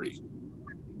priority?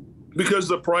 Because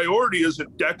the priority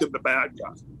isn't decking the bad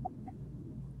guy.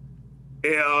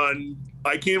 And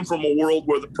I came from a world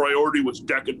where the priority was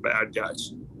decking bad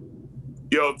guys.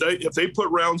 If they put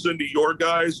rounds into your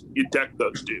guys, you deck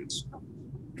those dudes,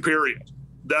 period.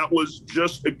 That was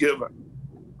just a given.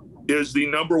 Is the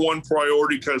number one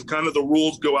priority, because kind of the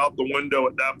rules go out the window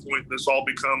at that point. This all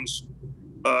becomes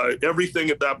everything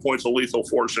at that point is a lethal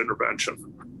force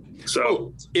intervention.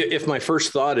 So if my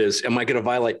first thought is, am I going to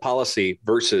violate policy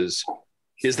versus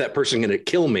is that person going to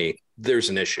kill me? There's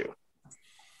an issue.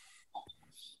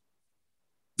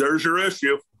 There's your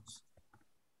issue.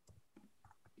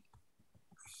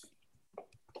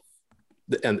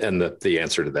 And the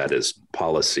answer to that is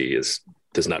policy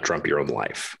does not trump your own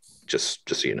life. Just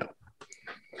so you know.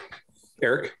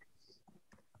 Eric?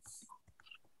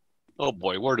 Oh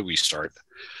boy, where do we start?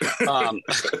 Well,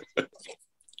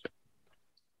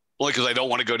 because I don't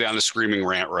want to go down the screaming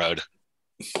rant road.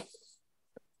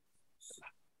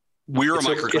 It's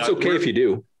okay if you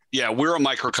do. Yeah, we're a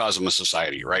microcosm of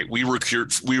society, right? We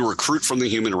recruit from the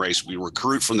human race. We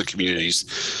recruit from the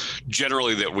communities,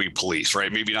 generally that we police,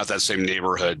 right? Maybe not that same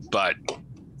neighborhood, but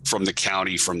from the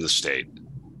county, from the state.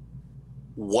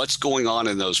 What's going on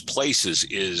in those places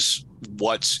is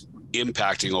what's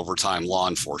impacting over time law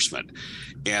enforcement.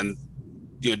 And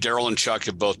Daryl and Chuck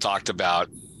have both talked about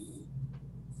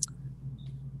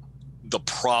the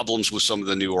problems with some of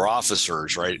the newer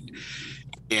officers, right?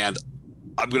 And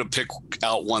I'm going to pick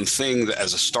out one thing that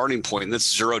as a starting point, and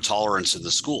that's zero tolerance in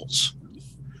the schools.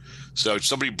 So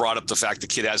somebody brought up the fact the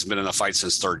kid hasn't been in a fight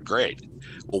since third grade.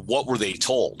 Well, what were they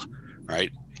told, right?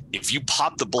 If you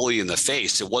pop the bully in the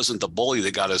face, it wasn't the bully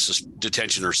that got a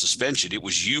detention or suspension. It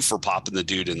was you for popping the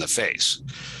dude in the face.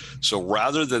 So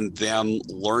rather than them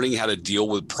learning how to deal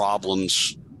with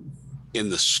problems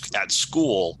at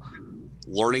school,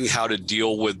 learning how to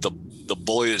deal with the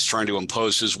bully that's trying to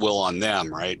impose his will on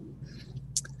them, right?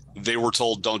 They were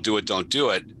told, don't do it, don't do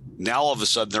it. Now, all of a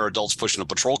sudden, they're adults pushing a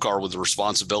patrol car with the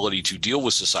responsibility to deal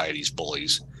with society's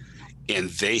bullies, and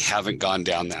they haven't gone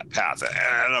down that path.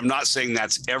 And I'm not saying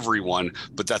that's everyone,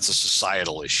 but that's a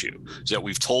societal issue, is that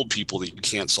we've told people that you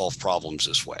can't solve problems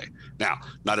this way. Now,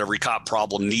 not every cop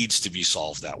problem needs to be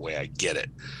solved that way. I get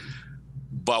it.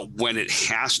 But when it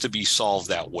has to be solved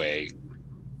that way,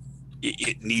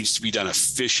 it needs to be done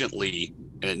efficiently,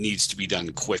 and it needs to be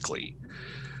done quickly.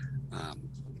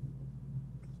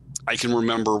 I can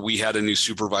remember we had a new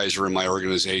supervisor in my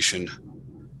organization,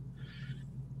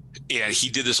 and he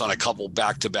did this on a couple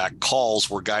back-to-back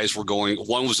calls where guys were going.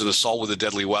 One was an assault with a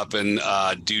deadly weapon,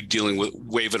 dude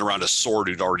waving around a sword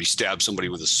who'd already stabbed somebody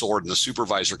with a sword, and the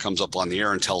supervisor comes up on the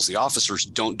air and tells the officers,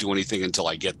 don't do anything until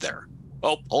I get there.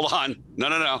 Oh, hold on.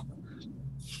 No.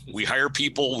 We hire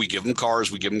people, we give them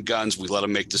cars, we give them guns, we let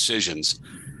them make decisions.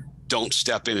 Don't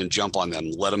step in and jump on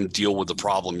them. Let them deal with the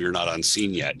problem. You're not on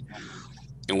scene yet.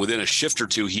 And within a shift or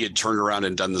two, he had turned around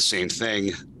and done the same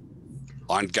thing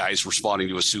on guys responding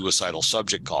to a suicidal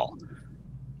subject call.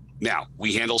 Now,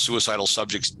 we handle suicidal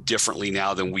subjects differently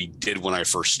now than we did when I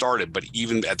first started. But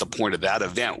even at the point of that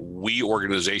event, we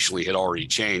organizationally had already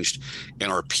changed,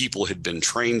 and our people had been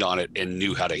trained on it and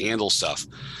knew how to handle stuff.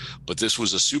 But this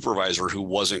was a supervisor who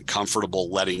wasn't comfortable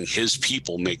letting his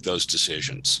people make those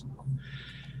decisions.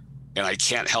 And I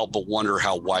can't help but wonder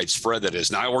how widespread that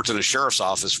is. Now, I worked in a sheriff's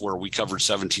office where we covered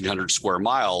 1,700 square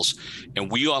miles,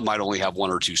 and we might only have one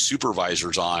or two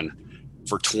supervisors on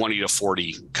for 20 to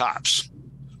 40 cops.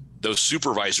 Those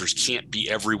supervisors can't be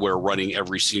everywhere, running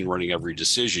every scene, running every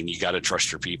decision. You got to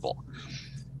trust your people.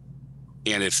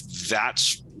 And if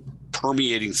that's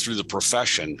permeating through the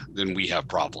profession, then we have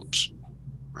problems,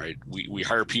 right? We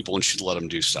hire people and should let them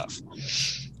do stuff.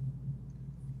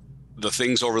 The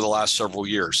things over the last several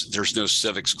years, there's no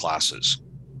civics classes.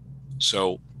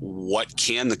 So what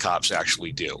can the cops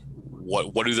actually do?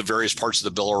 What do the various parts of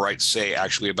the Bill of Rights say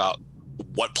actually about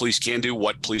what police can do,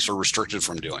 what police are restricted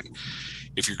from doing?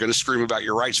 If you're going to scream about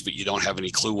your rights, but you don't have any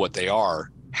clue what they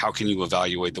are, how can you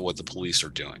evaluate what the police are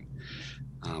doing?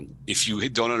 If you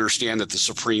don't understand that the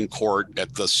Supreme Court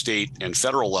at the state and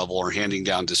federal level are handing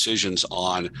down decisions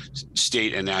on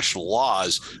state and national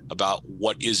laws about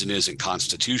what is and isn't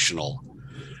constitutional,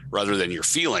 rather than your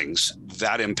feelings,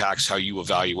 that impacts how you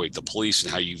evaluate the police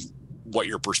and what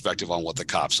your perspective on what the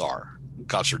cops are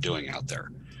doing out there.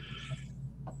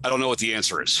 I don't know what the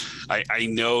answer is. I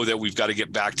know that we've got to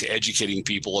get back to educating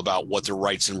people about what their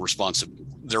rights and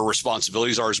their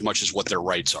responsibilities are as much as what their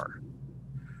rights are.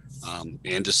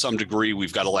 And to some degree,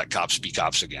 we've got to let cops be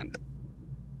cops again.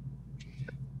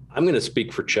 I'm going to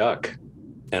speak for Chuck,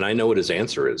 and I know what his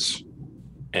answer is.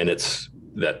 And it's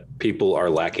that people are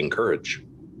lacking courage.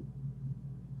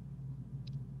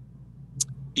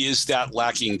 Is that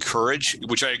lacking courage?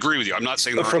 Which I agree with you. I'm not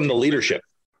saying from the leadership.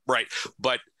 Right.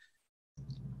 But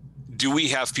do we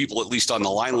have people, at least on the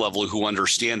line level, who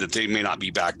understand that they may not be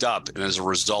backed up? And as a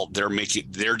result, their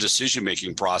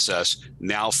decision-making process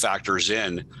now factors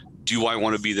in, do I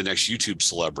want to be the next YouTube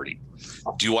celebrity?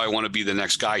 Do I want to be the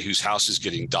next guy whose house is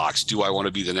getting doxxed? Do I want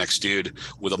to be the next dude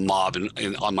with a mob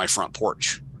on my front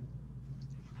porch?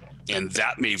 And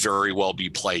that may very well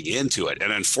be playing into it.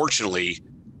 And unfortunately,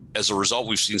 as a result,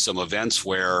 we've seen some events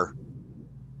where,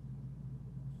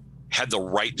 had the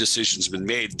right decisions been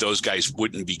made, those guys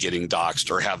wouldn't be getting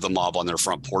doxxed or have the mob on their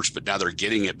front porch, but now they're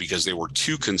getting it because they were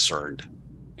too concerned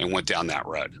and went down that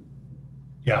road.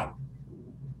 Yeah.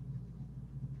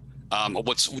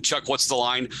 Chuck, what's the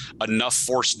line? Enough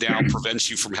force now prevents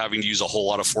you from having to use a whole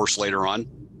lot of force later on?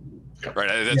 Right.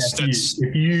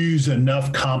 If you use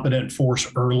enough competent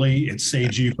force early, it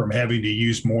saves you from having to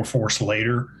use more force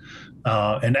later.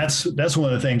 And that's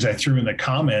one of the things I threw in the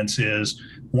comments is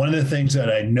one of the things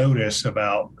that I notice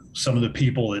about some of the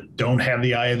people that don't have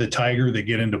the eye of the tiger that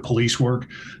get into police work.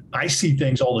 I see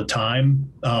things all the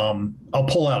time. I'll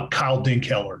pull out Kyle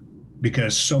Dinkheller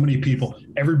because so many people,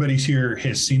 everybody's here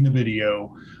has seen the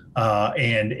video,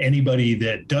 and anybody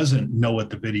that doesn't know what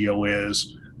the video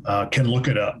is, can look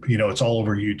it up. It's all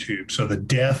over YouTube. So the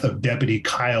death of Deputy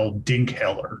Kyle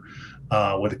Dinkheller,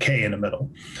 with a K in the middle.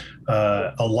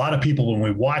 A lot of people, when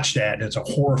we watch that, it's a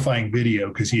horrifying video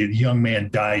because a young man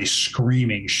dies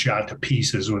screaming, shot to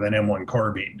pieces with an M1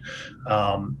 carbine.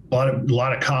 A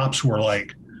lot of cops were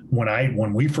like,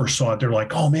 when we first saw it, they're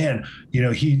like, oh man,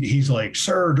 he's like,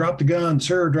 sir, drop the gun,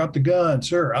 sir, drop the gun,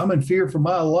 sir. I'm in fear for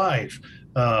my life.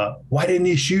 Why didn't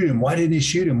he shoot him? Why didn't he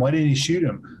shoot him? Why didn't he shoot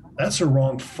him? That's the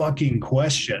wrong fucking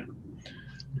question.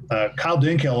 Kyle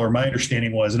Dinkheller, my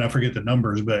understanding was, and I forget the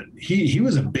numbers, but he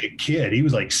was a big kid. He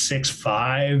was like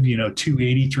 6'5",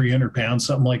 280, 300 pounds,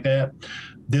 something like that.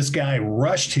 This guy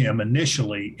rushed him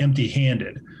initially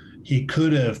empty-handed. He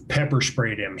could have pepper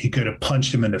sprayed him. He could have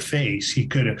punched him in the face. He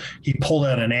pulled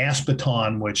out an ass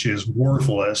baton, which is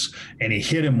worthless, and he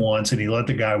hit him once, and he let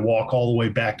the guy walk all the way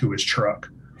back to his truck,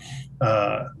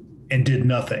 and did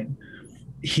nothing.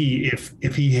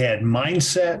 If he had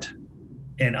mindset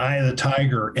and eye of the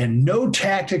tiger and no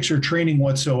tactics or training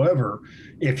whatsoever,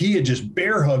 if he had just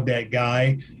bear hugged that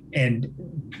guy and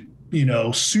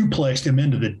suplexed him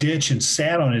into the ditch and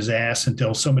sat on his ass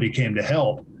until somebody came to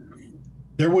help,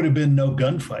 there would have been no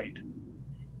gunfight.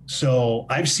 So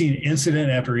I've seen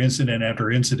incident after incident after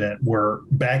incident where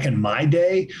back in my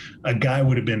day, a guy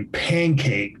would have been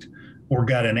pancaked or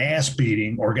got an ass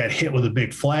beating or got hit with a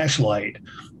big flashlight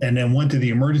and then went to the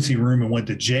emergency room and went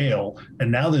to jail.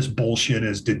 And now this bullshit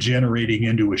is degenerating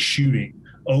into a shooting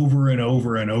over and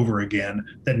over and over again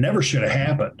that never should have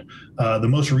happened. The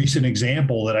most recent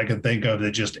example that I can think of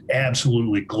that just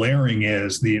absolutely glaring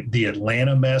is the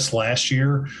Atlanta mess last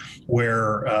year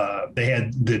where they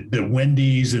had the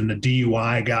Wendy's and the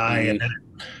DUI guy. And then,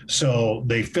 so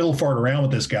they fiddle fart around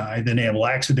with this guy. Then they have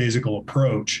lackadaisical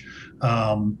approach.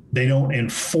 They don't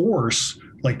enforce.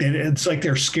 It's like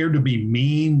they're scared to be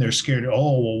mean. They're scared.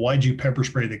 Oh, well, why'd you pepper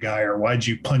spray the guy or why'd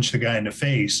you punch the guy in the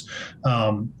face?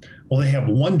 Well, they have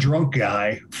one drunk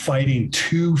guy fighting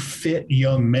two fit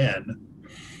young men.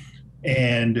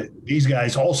 And these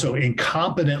guys also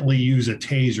incompetently use a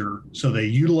taser. So they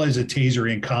utilize a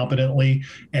taser incompetently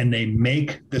and they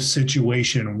make the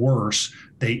situation worse.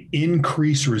 They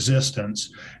increase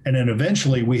resistance. And then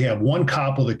eventually we have one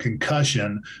cop with a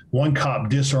concussion, one cop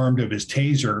disarmed of his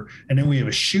taser. And then we have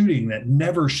a shooting that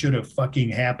never should have fucking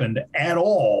happened at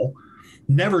all.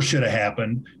 Never should have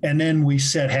happened. And then we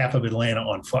set half of Atlanta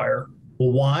on fire.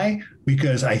 Well, why?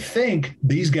 Because I think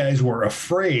these guys were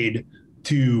afraid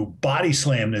to body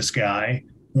slam this guy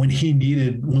when he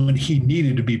needed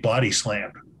to be body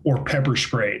slammed or pepper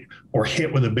sprayed or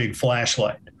hit with a big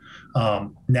flashlight.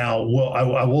 Now,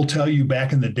 I will tell you,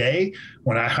 back in the day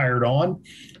when I hired on,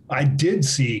 I did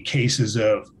see cases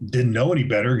of didn't know any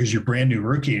better because you're brand new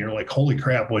rookie and you're like, holy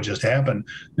crap, what just happened?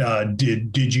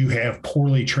 Did you have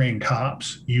poorly trained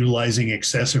cops utilizing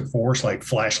excessive force like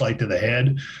flashlight to the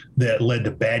head that led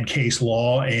to bad case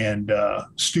law and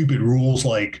stupid rules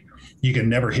like you can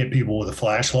never hit people with a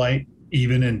flashlight,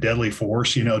 even in deadly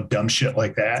force, dumb shit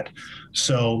like that.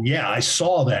 So yeah, I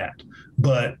saw that,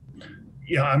 but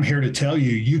I'm here to tell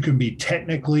you, you can be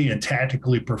technically and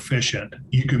tactically proficient.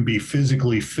 You can be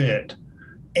physically fit,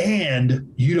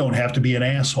 and you don't have to be an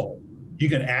asshole. You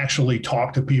can actually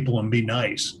talk to people and be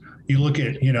nice. You look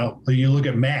at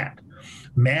Matt.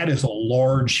 Matt is a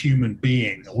large human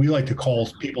being. We like to call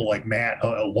people like Matt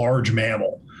a large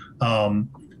mammal.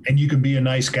 And you can be a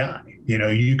nice guy.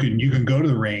 You can go to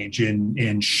the range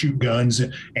and shoot guns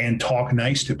and talk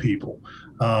nice to people.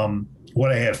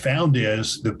 What I have found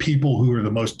is the people who are the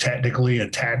most technically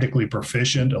and tactically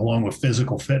proficient, along with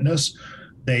physical fitness,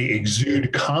 they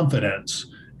exude confidence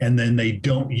and then they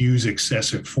don't use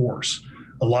excessive force.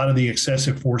 A lot of the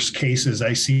excessive force cases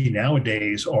I see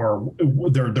nowadays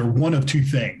they're one of two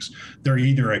things. They're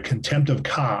either a contempt of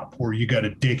cop where you got a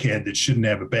dickhead that shouldn't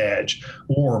have a badge,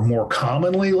 or more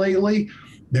commonly lately,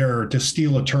 they're, to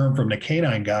steal a term from the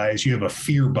canine guys, you have a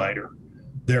fear biter.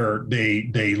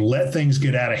 They let things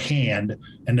get out of hand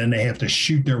and then they have to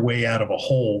shoot their way out of a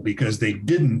hole because they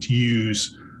didn't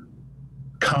use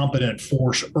competent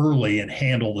force early and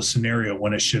handle the scenario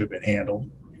when it should have been handled.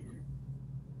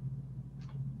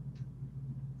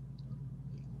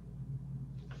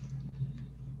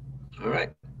 All right.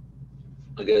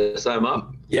 I guess I'm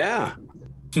up. Yeah.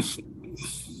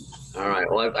 All right.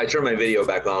 Well, I turned my video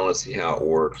back on. Let's see how it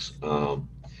works.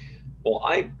 Well,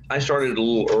 I started a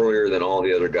little earlier than all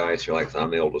the other guys here. Like, I'm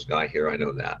the oldest guy here. I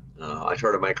know that. I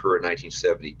started my career in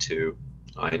 1972.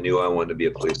 I knew I wanted to be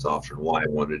a police officer and why I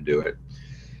wanted to do it.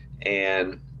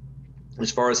 And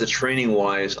as far as the training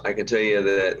wise, I can tell you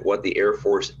that what the Air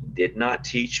Force did not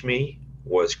teach me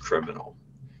was criminal.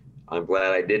 I'm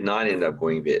glad I did not end up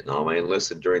going to Vietnam. I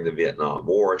enlisted during the Vietnam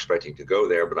War expecting to go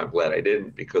there, but I'm glad I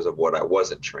didn't because of what I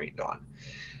wasn't trained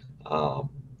on.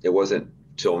 It wasn't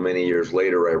till many years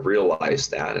later I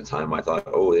realized that. At the time I thought,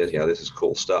 oh, yeah, this is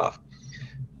cool stuff.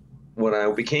 When I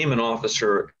became an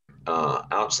officer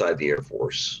outside the Air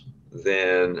Force,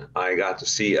 then I got to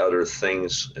see other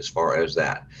things as far as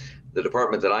that. The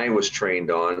department that I was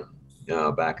trained on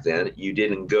back then, you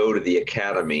didn't go to the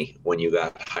academy when you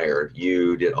got hired.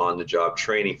 You did on-the-job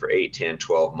training for 8, 10,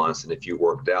 12 months, and if you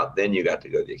worked out, then you got to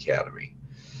go to the academy.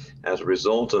 As a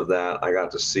result of that, I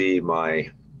got to see my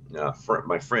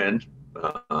friend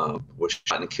was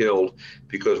shot and killed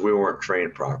because we weren't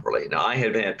trained properly. Now, I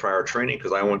had had prior training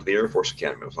because I went to the Air Force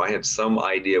Academy, so I had some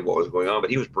idea of what was going on, but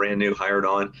he was brand new, hired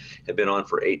on, had been on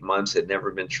for 8 months, had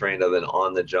never been trained other than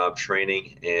on-the-job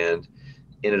training, and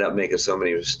ended up making so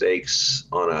many mistakes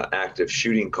on an active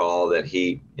shooting call that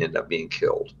he ended up being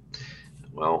killed.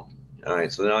 Well, all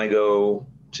right, so then I go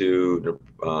to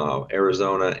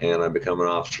Arizona and I become an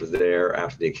officer there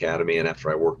after the academy and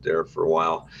after I worked there for a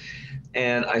while.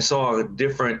 And I saw a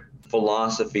different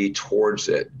philosophy towards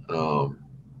it,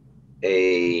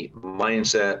 a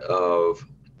mindset of,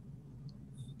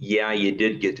 yeah, you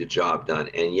did get the job done,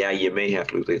 and yeah, you may have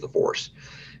to use lethal force.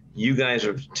 You guys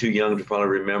are too young to probably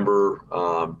remember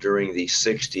during the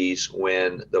 60s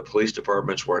when the police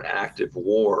departments were in active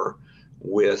war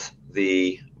with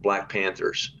the Black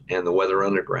Panthers and the Weather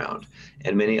Underground,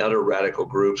 and many other radical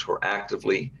groups were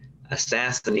actively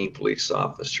assassinating police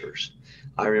officers.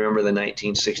 I remember the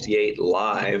 1968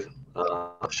 live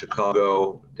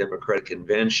Chicago Democratic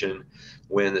Convention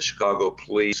when the Chicago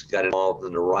police got involved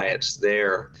in the riots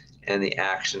there and the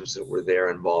actions that were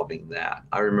there involving that.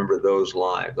 I remember those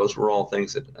live. Those were all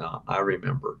things that I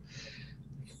remember.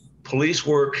 Police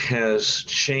work has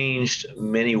changed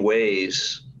many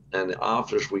ways, and the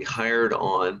officers we hired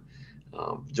on,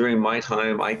 during my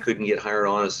time, I couldn't get hired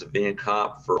on as a civilian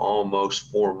cop for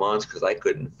almost 4 months because I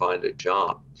couldn't find a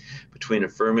job. Between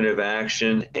affirmative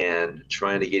action and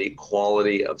trying to get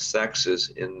equality of sexes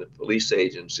in the police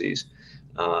agencies,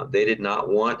 they did not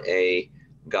want a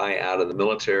guy out of the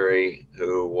military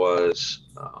who was,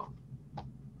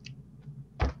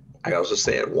 I also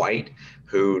say it, white,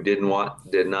 who did not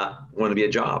want to be a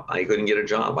job. I couldn't get a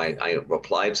job. I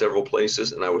applied several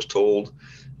places and I was told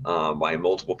by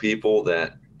multiple people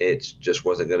that it just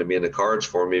wasn't going to be in the cards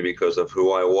for me because of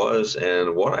who I was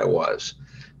and what I was.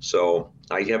 So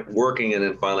I kept working and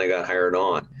then finally got hired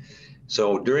on.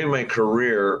 So during my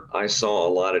career, I saw a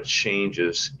lot of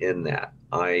changes in that.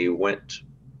 I went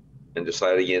and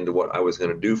decided again to what I was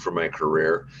going to do for my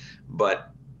career.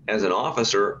 But as an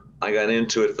officer, I got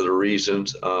into it for the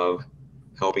reasons of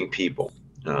helping people.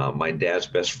 My dad's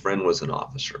best friend was an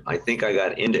officer. I think I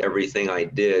got into everything I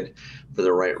did for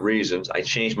the right reasons. I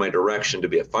changed my direction to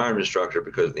be a firearms instructor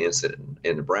because of the incident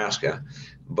in Nebraska,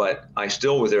 but I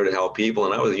still was there to help people,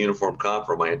 and I was a uniformed cop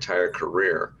for my entire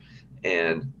career.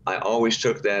 And I always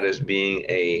took that as being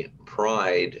a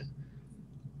pride.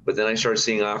 But then I started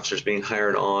seeing officers being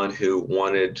hired on who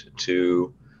wanted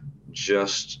to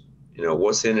just,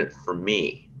 what's in it for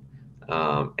me?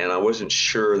 And I wasn't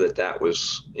sure that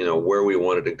was, where we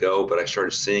wanted to go, but I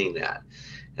started seeing that.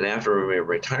 And after my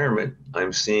retirement,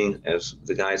 I'm seeing, as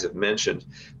the guys have mentioned,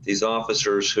 these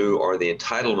officers who are the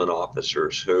entitlement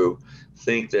officers who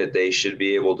think that they should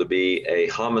be able to be a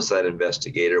homicide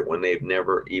investigator when they've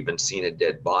never even seen a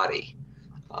dead body.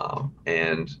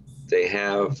 And they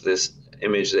have this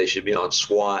image they should be on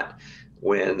SWAT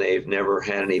when they've never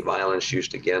had any violence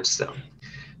used against them.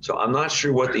 So I'm not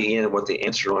sure what the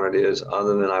answer on it is,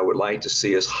 other than I would like to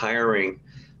see us hiring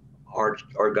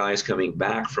our guys coming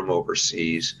back from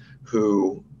overseas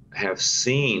who have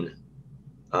seen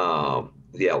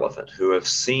the elephant, who have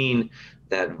seen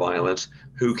that violence,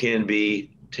 who can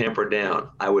be tempered down.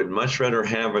 I would much rather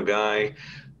have a guy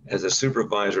as a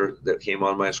supervisor that came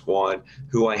on my squad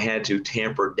who I had to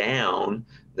tamper down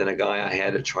than a guy I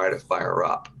had to try to fire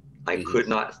up. I could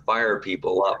not fire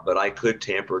people up, but I could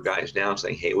tamper guys down,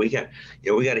 saying, "Hey, we got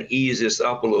to ease this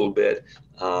up a little bit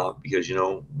because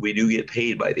we do get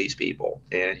paid by these people,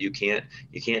 and you can't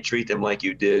treat them like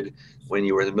you did when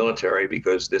you were in the military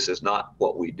because this is not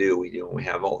what we do. We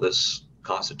have all this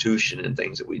constitution and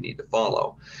things that we need to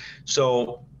follow."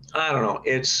 So I don't know.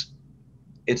 It's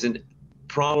a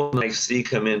problem I see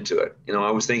come into it.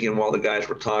 I was thinking while the guys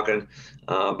were talking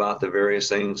about the various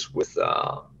things with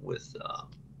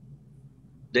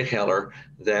Dick Heller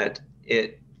that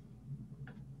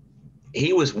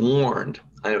he was warned.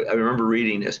 I remember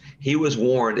reading this. He was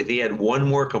warned if he had one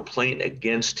more complaint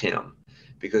against him,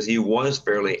 because he was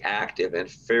fairly active and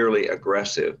fairly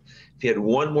aggressive. If he had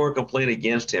one more complaint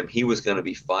against him, he was going to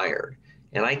be fired.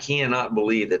 And I cannot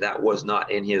believe that was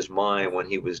not in his mind when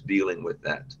he was dealing with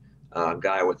that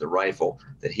guy with the rifle,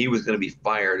 that he was going to be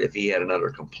fired if he had another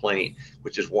complaint,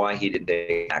 which is why he didn't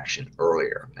take action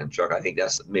earlier. And Chuck, I think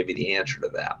that's maybe the answer to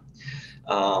that.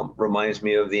 Reminds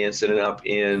me of the incident up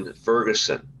in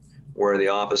Ferguson, where the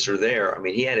officer there,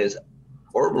 he had his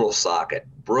orbital socket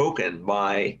broken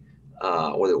by,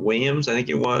 was it Williams, I think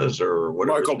it was, or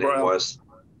whatever Michael his name Brown. was.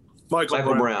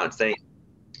 Michael Brown.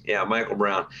 Michael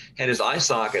Brown had his eye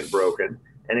socket broken,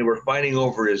 and they were fighting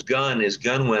over his gun. His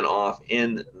gun went off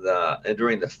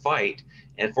during the fight,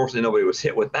 and fortunately nobody was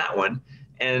hit with that one.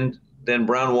 And then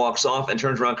Brown walks off and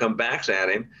turns around, comes back at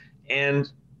him,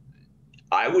 and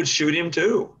I would shoot him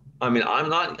too. I'm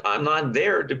not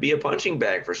there to be a punching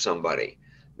bag for somebody.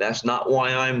 That's not why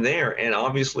I'm there. And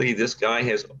obviously this guy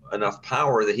has enough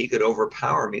power that he could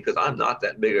overpower me, because I'm not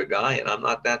that big a guy and I'm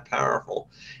not that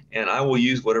powerful. And I will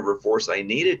use whatever force I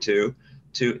needed to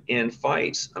end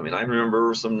fights. I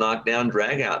remember some knockdown,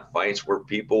 drag out fights where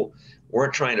people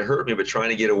weren't trying to hurt me, but trying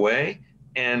to get away.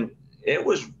 And it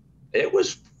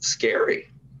was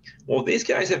scary. Well, these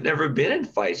guys have never been in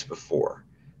fights before.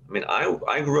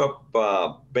 I grew up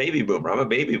baby boomer. I'm a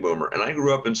baby boomer, and I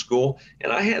grew up in school,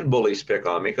 and I had bullies pick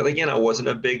on me because, again, I wasn't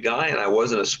a big guy and I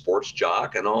wasn't a sports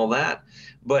jock and all that.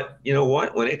 But you know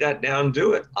what? When it got down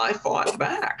to it, I fought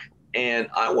back, and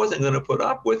I wasn't going to put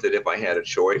up with it if I had a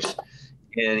choice.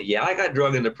 And yeah, I got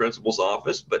drug in the principal's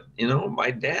office, but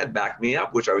my dad backed me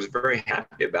up, which I was very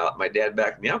happy about. My dad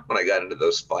backed me up when I got into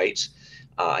those fights.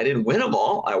 I didn't win them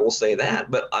all, I will say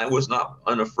that, but I was not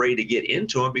unafraid to get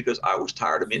into them because I was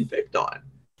tired of being picked on.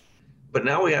 But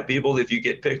now we have people, if you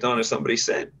get picked on, as somebody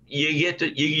said,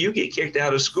 you get kicked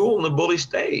out of school and the bully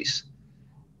stays.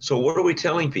 So what are we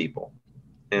telling people?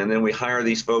 And then we hire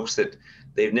these folks that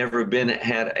they've never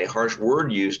had a harsh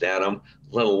word used at them,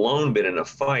 let alone been in a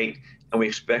fight, and we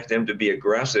expect them to be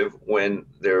aggressive when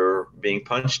they're being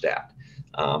punched at.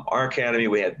 Our academy,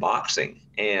 we had boxing,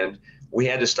 and we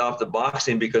had to stop the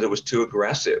boxing because it was too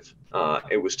aggressive.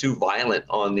 It was too violent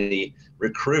on the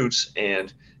recruits,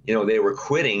 and they were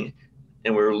quitting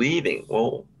and we were leaving.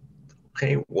 Well,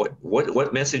 okay,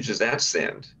 what message does that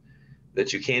send?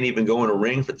 That you can't even go in a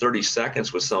ring for 30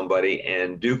 seconds with somebody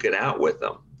and duke it out with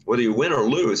them. Whether you win or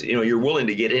lose, you're willing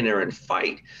to get in there and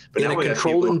fight. But in a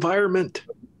controlled environment.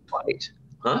 Fight,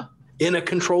 huh? In a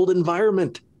controlled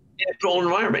environment. In a controlled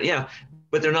environment, yeah.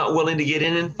 But they're not willing to get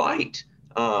in and fight.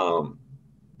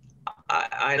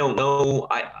 I don't know.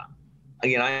 I've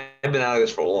been out of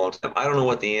this for a long time. I don't know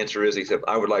what the answer is, except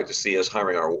I would like to see us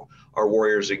hiring our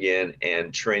warriors again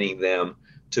and training them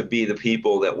to be the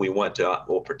people that we want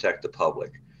will protect the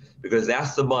public, because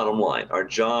that's the bottom line. Our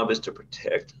job is to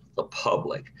protect the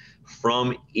public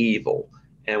from evil.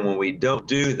 And when we don't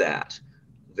do that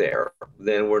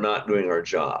then we're not doing our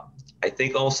job. I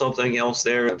think also something else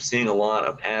there, I'm seeing a lot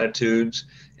of attitudes,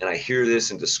 and I hear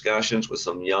this in discussions with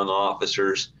some young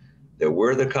officers, that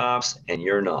we're the cops and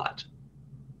you're not.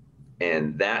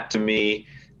 And that to me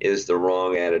is the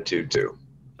wrong attitude too,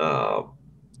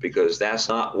 because that's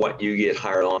not what you get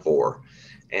hired on for.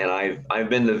 And I've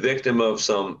been the victim of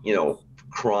some,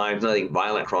 crimes, nothing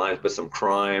violent crimes, but some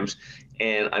crimes.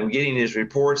 And I'm getting these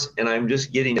reports and I'm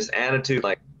just getting this attitude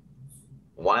like,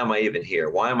 why am I even here?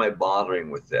 Why am I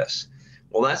bothering with this?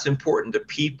 Well, that's important to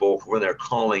people when they're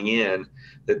calling in,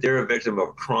 that they're a victim of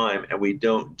a crime and we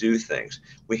don't do things.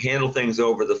 We handle things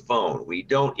over the phone. We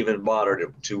don't even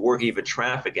bother to work even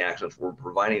traffic accidents. We're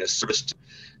providing a service to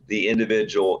the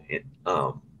individual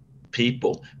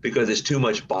people because it's too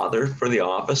much bother for the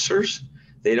officers.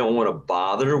 They don't want to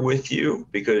bother with you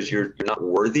because you're not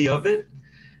worthy of it.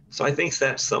 So I think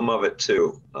that's some of it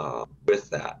too with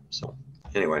that. So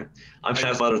anyway, I'm sure I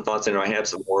have some other thoughts in there. I had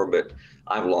some more, but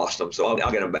I've lost them, so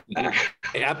I'll get them back.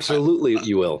 Absolutely,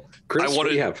 you will. Chris, what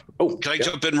do you have? Oh, can I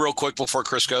jump in real quick before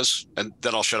Chris goes, and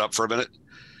then I'll shut up for a minute?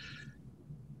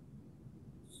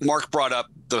 Mark brought up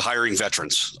the hiring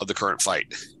veterans of the current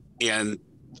fight, and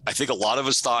I think a lot of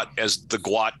us thought as the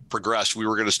GWOT progressed, we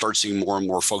were going to start seeing more and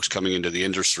more folks coming into the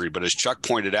industry. But as Chuck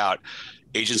pointed out,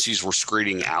 agencies were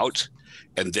screening out.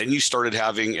 And then you started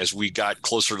having, as we got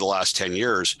closer to the last 10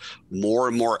 years, more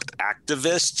and more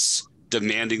activists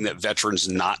demanding that veterans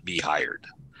not be hired.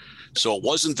 So it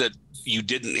wasn't that you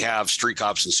didn't have street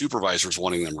cops and supervisors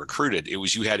wanting them recruited. It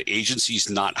was you had agencies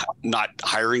not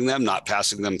hiring them, not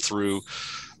passing them through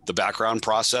the background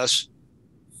process,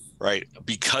 right?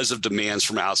 Because of demands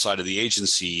from outside of the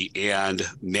agency and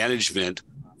management,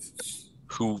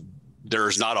 who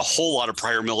there's not a whole lot of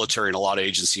prior military and a lot of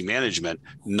agency management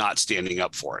not standing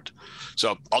up for it.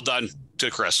 So all done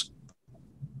to Chris.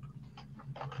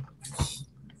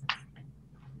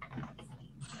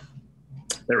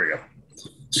 There we go.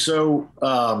 So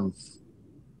a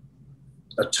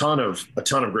ton of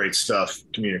great stuff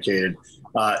communicated.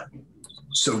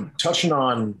 So touching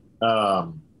on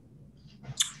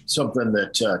something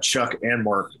that Chuck and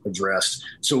Mark addressed.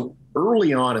 So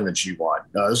early on in the GWOT,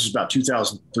 this is about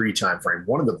 2003 timeframe,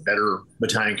 one of the better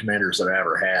battalion commanders that I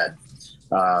ever had,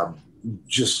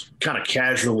 just kind of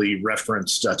casually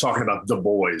referenced talking about the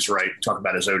boys, right? Talking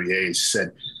about his ODAs.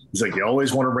 He's like, you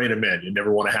always want to rein them in. You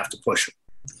never want to have to push them.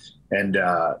 And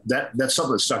that's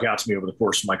something that stuck out to me over the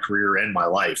course of my career and my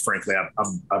life. Frankly,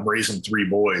 I'm raising 3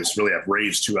 boys. Really, I've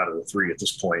raised 2 out of the 3 at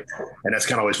this point. And that's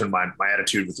kind of always been my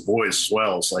attitude with the boys as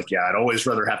well. It's like, yeah, I'd always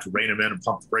rather have to rein them in and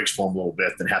pump the brakes for them a little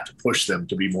bit than have to push them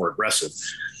to be more aggressive.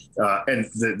 And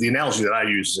the analogy that I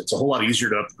use is it's a whole lot easier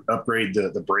to upgrade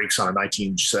the brakes on a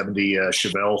 1970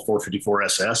 Chevelle 454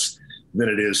 SS than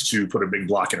it is to put a big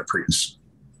block in a Prius.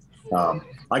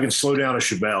 I can slow down a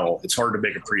Chevelle. It's hard to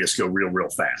make a Prius go real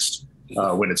fast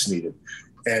when it's needed.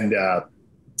 And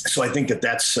so I think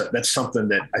that's something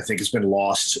that I think has been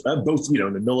lost, both,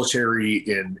 in the military,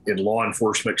 in law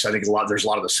enforcement, because I think there's a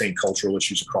lot of the same cultural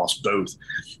issues across both.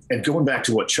 And going back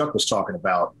to what Chuck was talking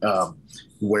about,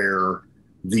 where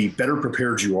the better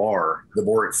prepared you are, the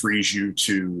more it frees you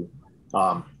to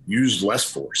use less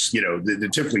force.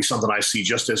 Typically something I see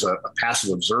just as a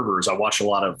passive observer is I watch a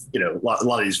lot of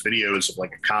these videos of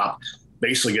like a cop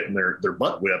basically getting their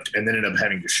butt whipped and then end up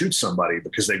having to shoot somebody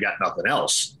because they've got nothing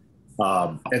else.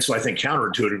 And so I think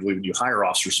counterintuitively, when you hire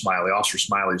Officer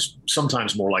Smiley's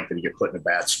sometimes more likely to get put in a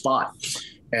bad spot.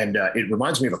 And it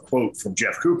reminds me of a quote from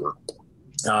Jeff Cooper.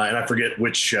 And I forget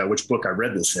which book I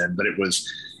read this in, but he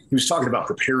was talking about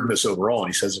preparedness overall. And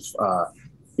he says,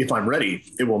 if I'm ready,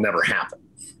 it will never happen.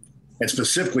 And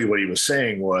specifically what he was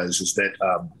saying is that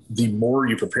the more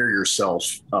you prepare yourself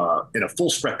in a full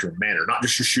spectrum manner, not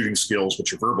just your shooting skills, but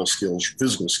your verbal skills, your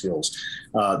physical skills,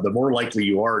 the more likely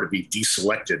you are to be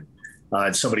deselected.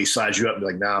 And somebody size you up and be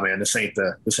like, nah, man, this ain't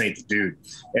the dude.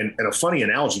 And a funny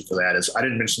analogy for that is, I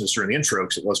didn't mention this during the intro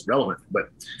because it wasn't relevant, but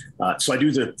so I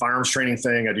do the firearms training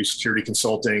thing. I do security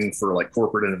consulting for like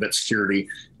corporate and event security.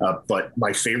 But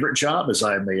my favorite job is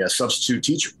I'm a substitute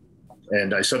teacher.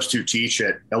 And I substitute teach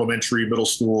at elementary, middle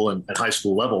school, and high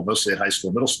school level, mostly at high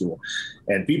school, middle school.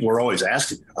 And people are always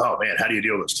asking, oh, man, how do you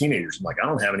deal with those teenagers? I'm like, I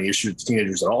don't have any issue with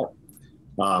teenagers at all.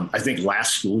 I think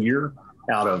last school year,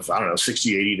 out of,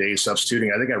 60, 80 days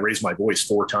substituting, I think I raised my voice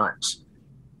 4 times.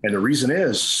 And the reason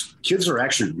is kids are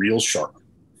actually real sharp.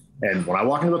 And when I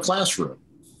walk into a classroom,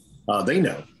 they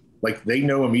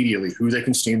know immediately who they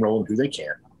can steamroll and who they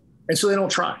can't. And so they don't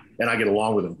try. And I get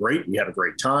along with them great. We have a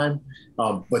great time.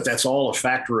 But that's all a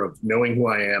factor of knowing who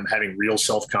I am, having real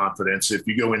self-confidence. If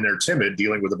you go in there timid,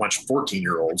 dealing with a bunch of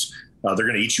 14-year-olds, they're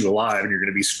going to eat you alive and you're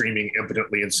going to be screaming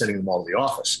impotently and sending them all to the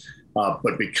office.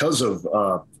 But because of,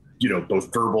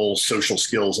 both verbal, social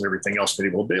skills and everything else been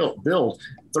able to build,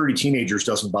 30 teenagers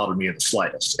doesn't bother me in the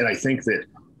slightest. And I think that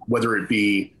whether it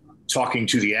be talking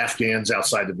to the Afghans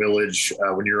outside the village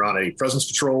when you're on a presence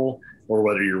patrol, or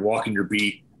whether you're walking your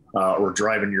beat, or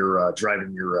driving your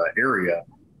area,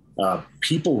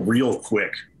 people real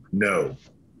quick know,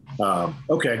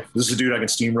 okay, this is a dude I can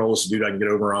steamroll, this is a dude I can get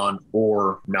over on,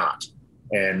 or not.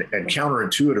 And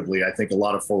counterintuitively, I think a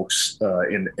lot of folks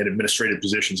in administrative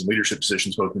positions and leadership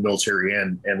positions, both in the military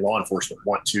and law enforcement,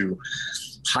 want to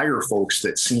hire folks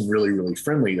that seem really, really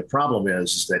friendly. The problem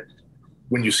is that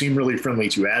when you seem really friendly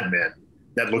to admin,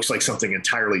 that looks like something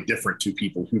entirely different to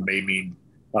people who may mean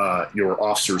your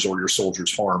officers or your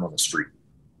soldiers harm on the street.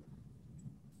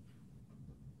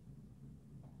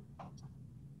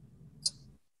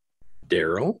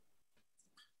 Daryl?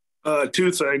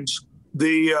 2 things.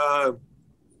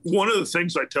 One of the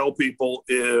things I tell people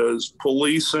is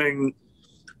police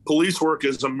work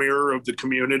is a mirror of the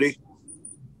community.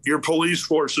 Your police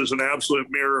force is an absolute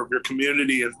mirror of your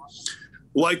community. And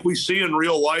like we see in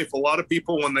real life, a lot of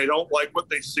people, when they don't like what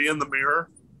they see in the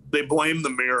mirror, they blame the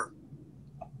mirror.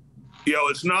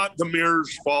 It's not the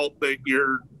mirror's fault that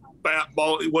you're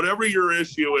whatever your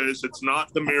issue is, it's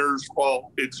not the mirror's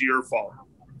fault, it's your fault.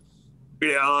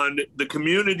 And the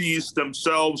communities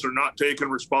themselves are not taking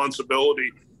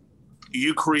responsibility.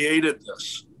 You created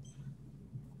this.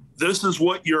 This is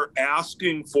what you're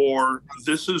asking for.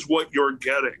 This is what you're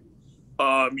getting.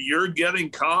 You're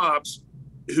getting cops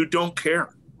who don't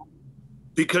care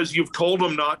because you've told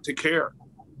them not to care.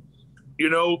 You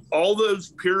know, all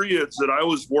those periods that I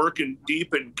was working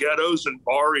deep in ghettos and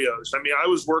barrios, I mean, I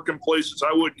was working places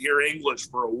I wouldn't hear English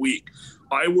for a week.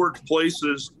 I worked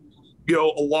places, you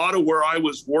know, a lot of where I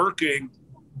was working,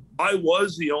 I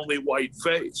was the only white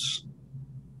face.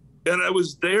 And I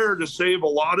was there to save a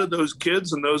lot of those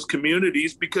kids in those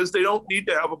communities because they don't need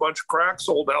to have a bunch of crack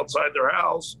sold outside their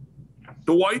house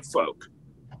to white folk.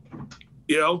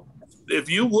 You know, if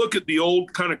you look at the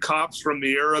old kind of cops from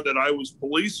the era that I was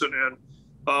policing in,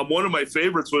 one of my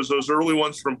favorites was those early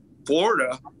ones from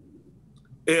Florida.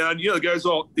 And, you know, the guys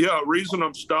all, yeah, reason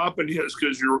I'm stopping you is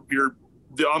because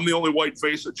I'm the only white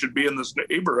face that should be in this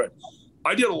neighborhood.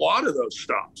 I did a lot of those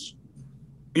stops.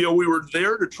 You know, we were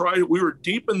there to we were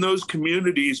deep in those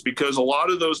communities because a lot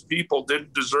of those people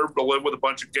didn't deserve to live with a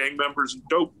bunch of gang members and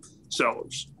dope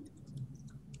sellers.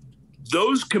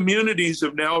 Those communities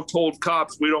have now told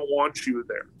cops, we don't want you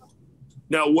there.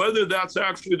 Now, whether that's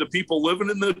actually the people living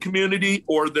in the community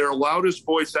or their loudest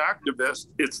voice activists,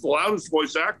 it's the loudest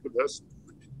voice activists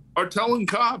are telling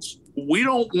cops, we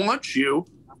don't want you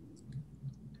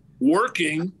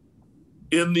working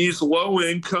in these low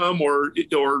income or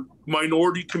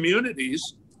minority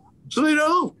communities. So they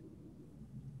don't.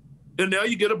 And now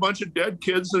you get a bunch of dead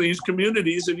kids in these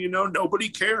communities and, you know, nobody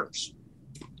cares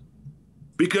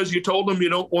because you told them you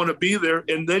don't want to be there.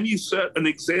 And then you set an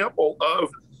example of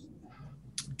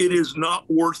it is not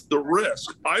worth the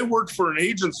risk. I worked for an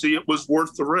agency, it was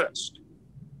worth the risk.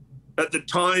 At the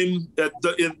time,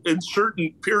 in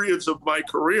certain periods of my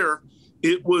career,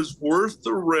 it was worth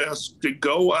the risk to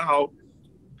go out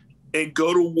and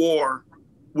go to war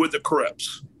with the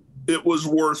Crips. It was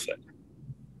worth it.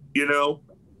 You know,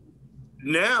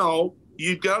 now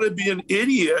you've got to be an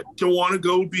idiot to want to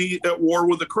go be at war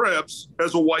with the Crips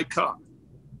as a white cop.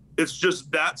 It's just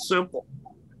that simple,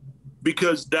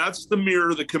 because that's the mirror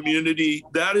of the community.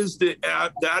 That is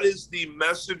the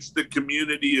message the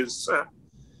community is sent.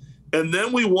 And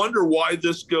then we wonder why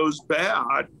this goes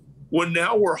bad when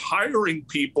now we're hiring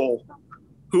people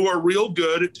who are real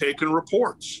good at taking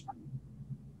reports,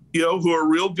 you know, who are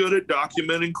real good at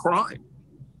documenting crime.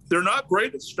 They're not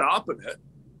great at stopping it.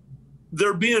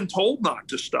 They're being told not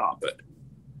to stop it.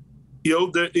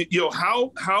 You know,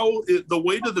 how the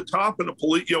way to the top in a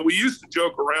police, you know, we used to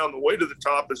joke around, the way to the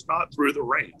top is not through the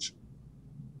range.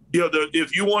 You know,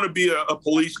 if you want to be a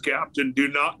police captain, do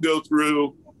not go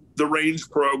through the range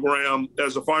program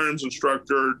as a firearms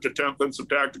instructor to defensive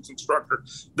tactics instructor.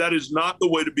 That is not the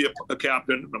way to be a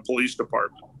captain in a police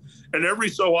department. And every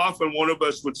so often, one of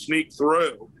us would sneak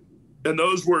through, and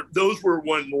those were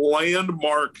when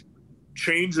landmark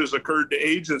changes occurred to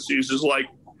agencies. Is like,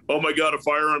 oh my God, a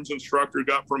firearms instructor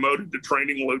got promoted to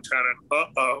training lieutenant.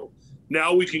 Uh-oh,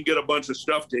 now we can get a bunch of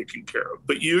stuff taken care of.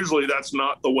 But usually that's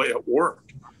not the way it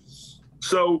worked.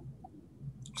 So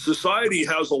society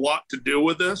has a lot to do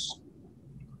with this,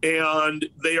 and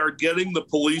they are getting the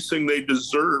policing they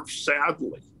deserve,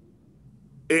 sadly.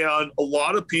 And a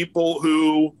lot of people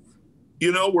who,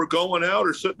 you know, were going out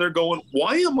or sitting there going,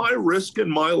 why am I risking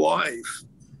my life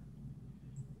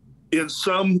in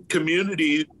some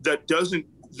community that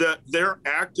their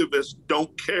activists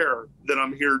don't care that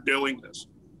I'm here doing this?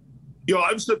 You know,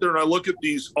 I'm sitting there and I look at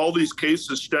all these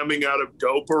cases stemming out of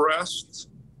dope arrests.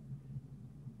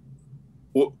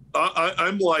 Well,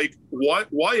 I'm like,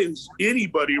 why is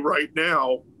anybody right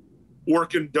now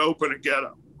working dope in a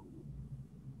ghetto?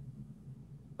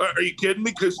 Are you kidding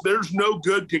me? Because there's no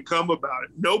good can come about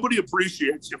it. Nobody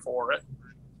appreciates you for it.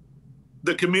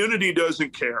 The community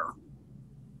doesn't care.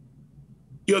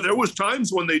 You know, there was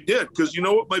times when they did, because you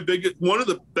know what, one of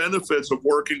the benefits of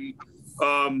working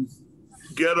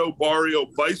ghetto barrio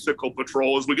bicycle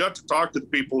patrol is we got to talk to the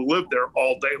people who live there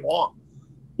all day long.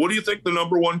 What do you think the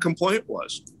number one complaint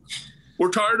was?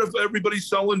 We're tired of everybody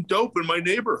selling dope in my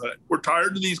neighborhood. We're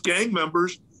tired of these gang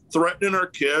members threatening our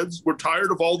kids. We're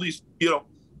tired of all these, you know,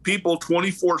 people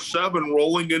 24/7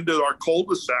 rolling into our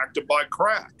cul-de-sac to buy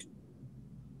crack.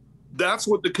 That's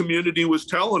what the community was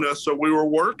telling us, so we were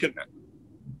working it.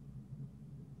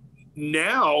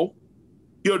 Now,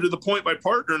 you know, to the point my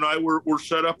partner and I were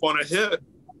set up on a hit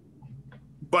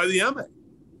by the MA,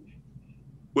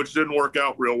 which didn't work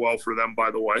out real well for them, by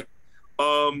the way.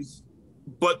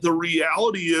 But the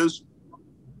reality is,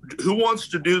 who wants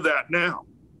to do that now?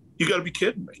 You got to be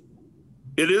kidding me.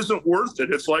 It isn't worth it.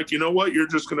 It's like, you know what? You're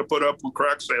just going to put up with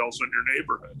crack sales in your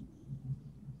neighborhood.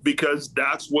 because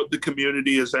that's what the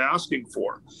community is asking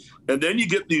for. And then you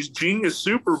get these genius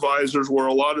supervisors where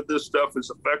a lot of this stuff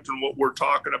is affecting what we're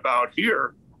talking about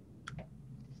here.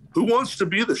 Who wants to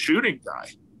be the shooting guy?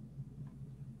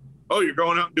 Oh, you're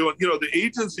going out and doing, the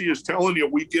agency is telling you,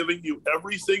 we're giving you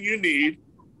everything you need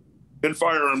in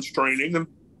firearms training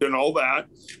and all that.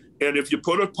 And if you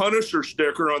put a Punisher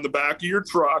sticker on the back of your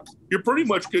truck, you're pretty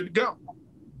much good to go.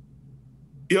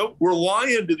 We're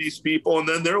lying to these people, and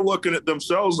then they're looking at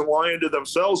themselves and lying to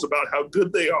themselves about how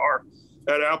good they are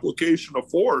at application of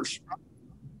force,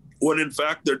 when in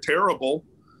fact they're terrible.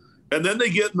 And then they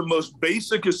get in the most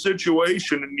basic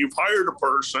situation, and you've hired a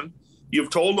person, you've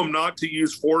told them not to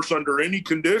use force under any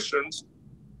conditions,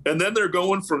 and then they're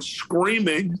going from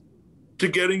screaming to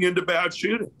getting into bad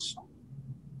shootings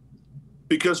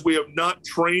because we have not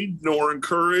trained nor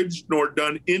encouraged nor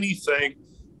done anything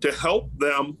to help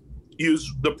them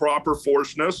use the proper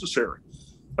force necessary.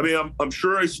 I mean, I'm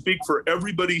sure I speak for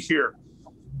everybody here.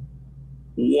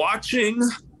 Watching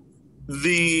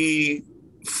the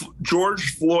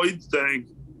George Floyd thing,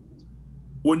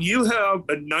 when you have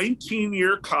a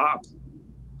 19-year cop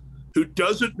who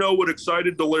doesn't know what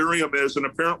excited delirium is, and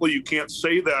apparently you can't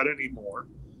say that anymore,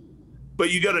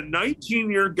 but you got a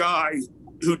 19-year guy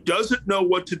who doesn't know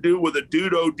what to do with a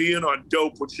dude ODing on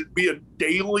dope, which should be a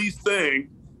daily thing,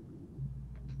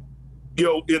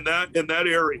 in that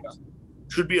area.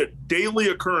 Should be a daily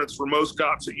occurrence for most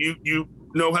cops that you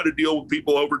know how to deal with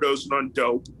people overdosing on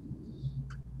dope.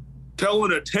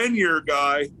 Telling a 10-year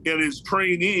guy and his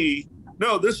trainee,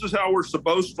 no, this is how we're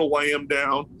supposed to lay him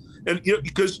down. And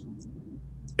because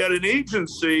at an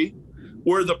agency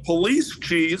where the police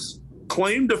chiefs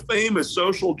claim to fame as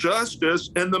social justice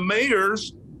and the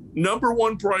mayor's number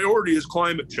one priority is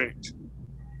climate change.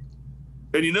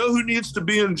 And you know who needs to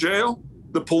be in jail?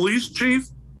 The police chief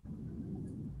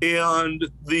and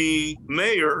the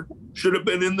mayor should have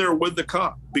been in there with the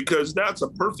cop, because that's a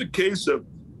perfect case of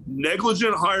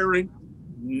negligent hiring,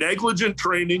 negligent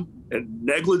training, and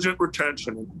negligent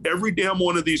retention. In every damn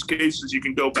one of these cases, you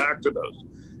can go back to those.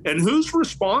 And who's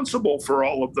responsible for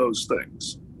all of those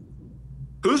things?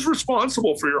 Who's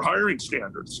responsible for your hiring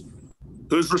standards?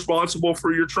 Who's responsible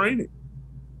for your training?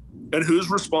 And who's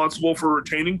responsible for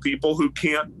retaining people who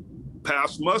can't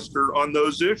pass muster on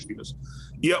those issues?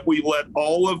 Yet we let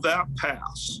all of that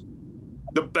pass.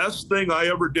 The best thing I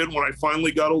ever did when I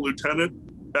finally got a lieutenant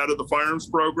out of the firearms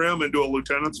program into a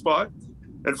lieutenant spot,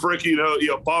 and Frick, when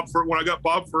I got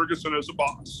Bob Ferguson as a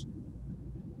boss,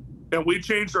 and we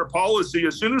changed our policy.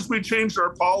 As soon as we changed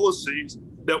our policies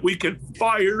that we can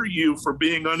fire you for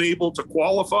being unable to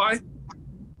qualify,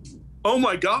 oh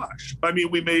my gosh. I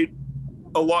mean, we made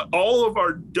all of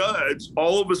our duds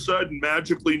all of a sudden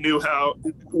magically knew how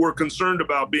we're concerned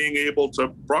about being able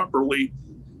to properly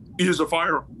use a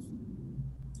firearm.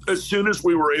 As soon as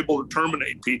we were able to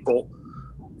terminate people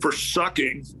for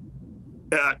sucking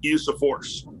at use of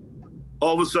force,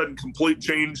 all of a sudden complete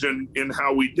change in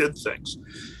how we did things.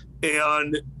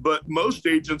 But most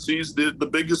agencies, the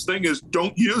biggest thing is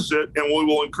don't use it, and we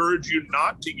will encourage you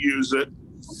not to use it.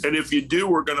 And if you do,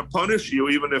 we're going to punish you,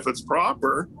 even if it's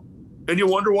proper. And you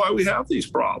wonder why we have these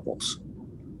problems.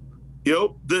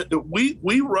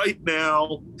 We right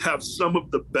now have some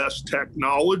of the best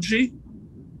technology.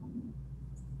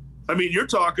 I mean, you're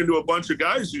talking to a bunch of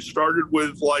guys who started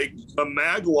with like a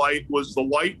mag light was the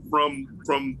light from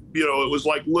it was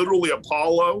like literally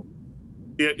Apollo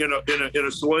in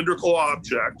a cylindrical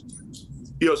object.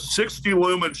 60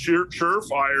 lumen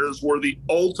Surefires were the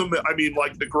ultimate. I mean,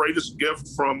 like the greatest gift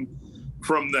from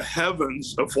the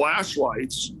heavens of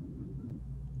flashlights.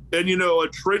 And, a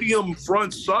tritium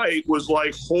front sight was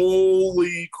like,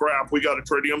 holy crap, we got a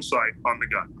tritium sight on the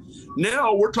gun.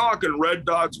 Now we're talking red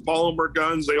dots, polymer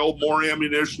guns. They hold more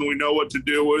ammunition. We know what to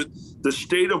do with. The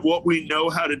state of what we know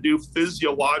how to do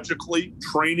physiologically,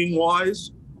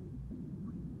 training-wise,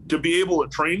 to be able to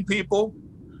train people.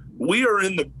 We are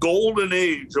in the golden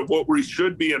age of what we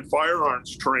should be in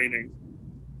firearms training.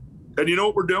 And you know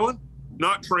what we're doing?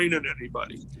 Not training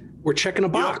anybody. We're checking a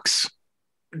box.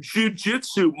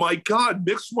 Jiu-jitsu, my God,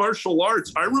 mixed martial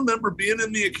arts. I remember being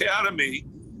in the academy,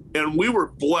 and we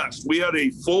were blessed. We had a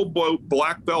full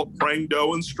black belt Prang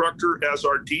Do instructor as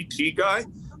our DT guy.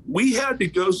 We had to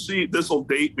go see, this will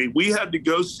date me, we had to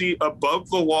go see Above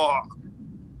the Law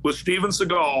with Steven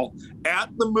Seagal at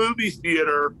the movie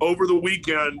theater over the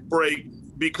weekend break,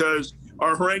 because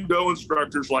our Prang Do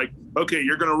instructor's like, okay,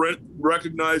 you're going to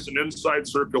recognize an inside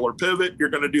circular pivot. You're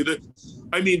going to do this.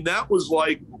 I mean, that was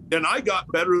like, and I got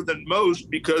better than most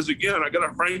because, again, I got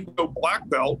a Prang Do black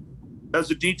belt as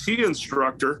a DT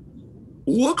instructor.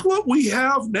 Look what we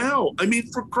have now. I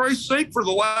mean, for Christ's sake, for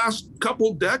the last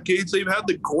couple decades, they've had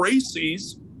the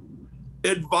Gracies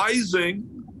advising,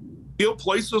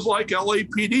 places like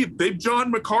LAPD. Big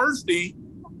John McCarthy,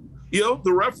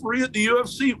 the referee at the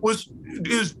UFC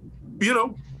is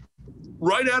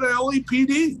right out of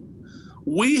LAPD.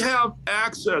 We have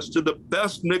access to the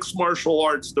best mixed martial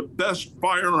arts, the best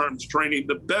firearms training,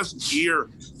 the best gear,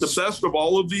 the best of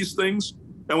all of these things.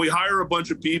 And we hire a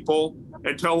bunch of people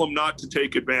and tell them not to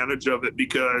take advantage of it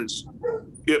because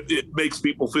it makes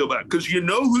people feel bad. Because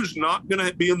who's not going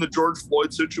to be in the George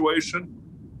Floyd situation?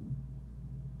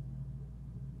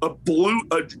 A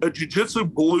jiu-jitsu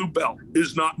blue belt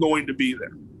is not going to be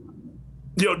there.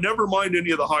 Never mind any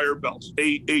of the higher belts.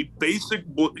 A basic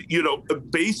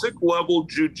level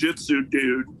jiu-jitsu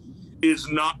dude is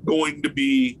not going to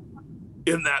be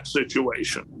in that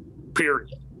situation,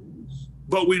 period.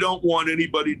 But we don't want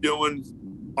anybody doing.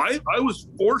 I was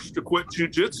forced to quit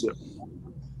jiu-jitsu.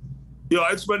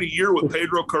 I'd spent a year with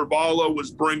Pedro Carvalho,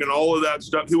 was bringing all of that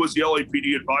stuff. He was the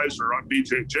LAPD advisor on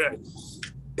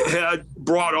BJJ. Had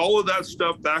brought all of that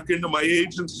stuff back into my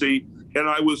agency, and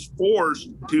I was forced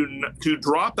to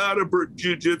drop out of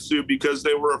jiu-jitsu because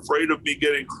they were afraid of me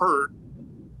getting hurt,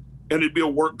 and it'd be a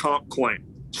work comp claim.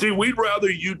 See, we'd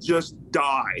rather you just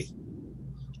die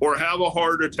or have a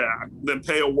heart attack than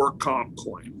pay a work comp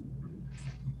claim.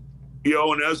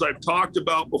 And as I've talked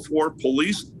about before,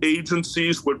 police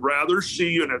agencies would rather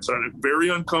see, and it's a very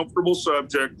uncomfortable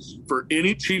subject for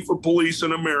any chief of police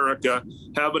in America,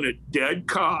 having a dead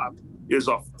cop is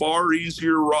a far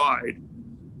easier ride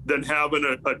than having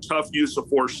a tough use of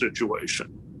force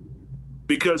situation.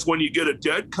 Because when you get a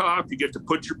dead cop, you get to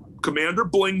put your Commander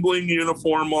Bling Bling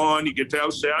uniform on. You get to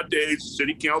have sad days. The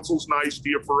city council's nice to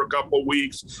you for a couple of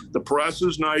weeks. The press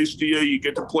is nice to you. You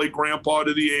get to play grandpa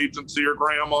to the agency or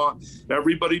grandma.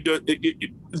 Everybody does.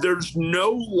 There's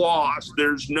no loss.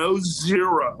 There's no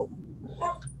zero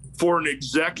for an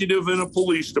executive in a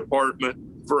police department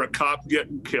for a cop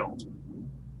getting killed.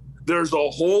 There's a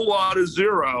whole lot of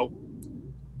zero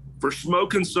for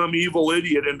smoking some evil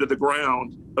idiot into the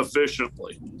ground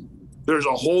efficiently. There's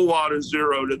a whole lot of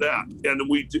zero to that. And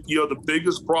the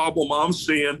biggest problem I'm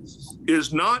seeing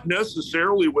is not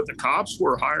necessarily with the cops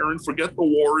we're hiring, forget the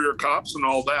warrior cops and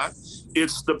all that.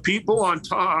 It's the people on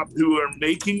top who are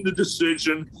making the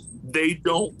decision. They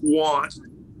don't want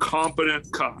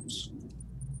competent cops.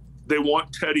 They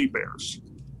want teddy bears.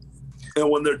 And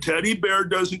when their teddy bear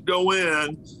doesn't go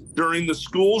in during the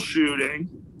school shooting,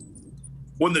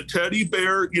 when the teddy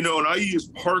bear, and I use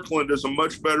Parkland as a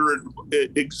much better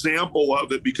example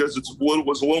of it because it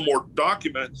was a little more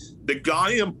documented. The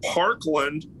guy in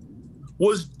Parkland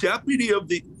was deputy of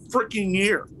the freaking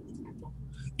year.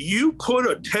 You put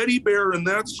a teddy bear in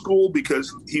that school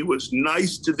because he was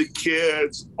nice to the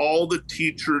kids. All the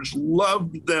teachers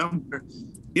loved them.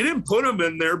 You didn't put him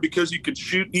in there because you could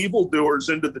shoot evildoers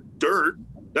into the dirt.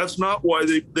 That's not why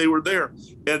they were there.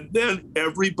 And then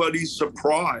everybody's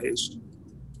surprised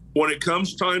when it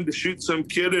comes time to shoot some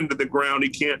kid into the ground, he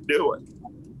can't do it.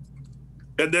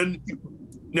 And then,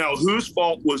 now whose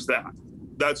fault was that?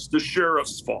 That's the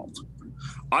sheriff's fault.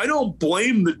 I don't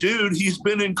blame the dude. He's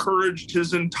been encouraged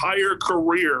his entire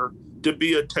career to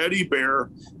be a teddy bear,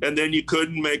 and then you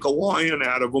couldn't make a lion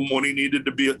out of him when he needed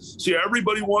to be. See,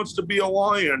 everybody wants to be a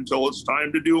lion until it's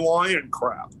time to do lion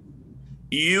crap.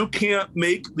 You can't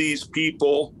make these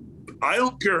people. I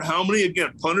don't care how many,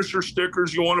 again, Punisher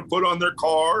stickers you want to put on their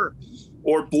car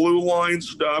or blue line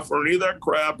stuff or any of that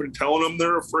crap and telling them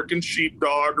they're a freaking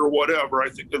sheepdog or whatever. I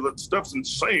think that stuff's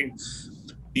insane.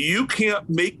 You can't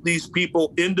make these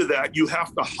people into that. You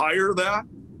have to hire that.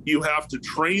 You have to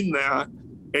train that.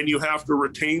 And you have to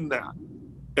retain that.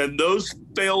 And those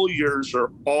failures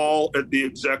are all at the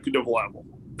executive level.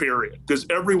 Period. Because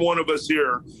every one of us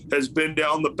here has been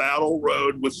down the battle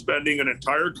road with spending an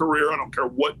entire career, I don't care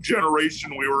what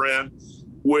generation we were in,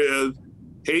 with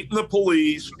hating the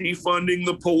police, defunding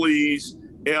the police,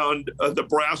 and the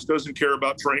brass doesn't care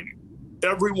about training.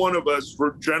 Every one of us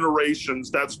for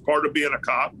generations, that's part of being a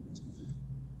cop.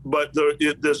 But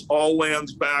this all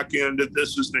lands back into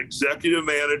this is an executive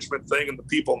management thing, and the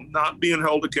people not being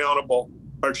held accountable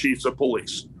are chiefs of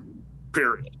police.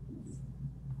 Period.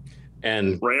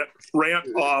 And rant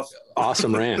off.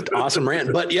 Awesome rant.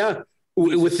 But yeah,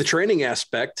 with the training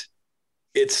aspect,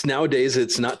 it's nowadays,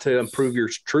 it's not to improve your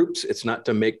troops. It's not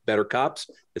to make better cops.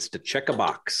 It's to check a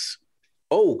box.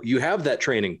 Oh, you have that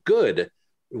training. Good.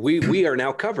 We are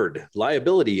now covered.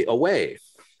 Liability away.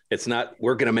 It's not,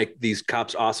 we're going to make these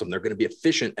cops awesome. They're going to be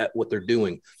efficient at what they're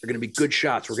doing. They're going to be good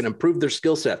shots. We're going to improve their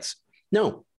skill sets.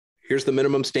 No, here's the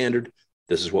minimum standard.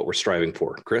 This is what we're striving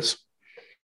for. Chris?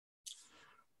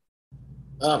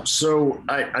 So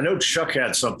I know Chuck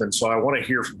had something, so I want to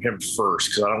hear from him first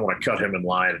because I don't want to cut him in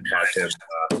line and have him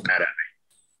mad at me.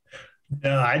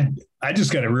 No, I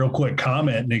just got a real quick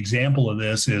comment. An example of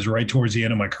this is right towards the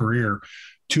end of my career,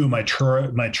 two of my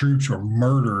troops were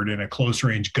murdered in a close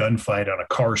range gunfight on a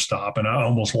car stop, and I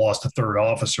almost lost a third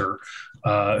officer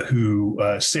who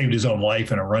saved his own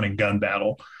life in a running gun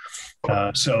battle.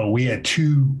 So we had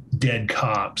two dead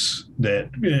cops that,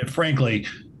 frankly,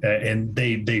 and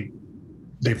they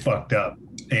fucked up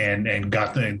and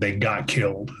they got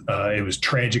killed. It was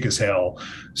tragic as hell.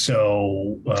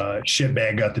 So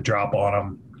shitbag got the drop on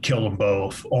them, killed them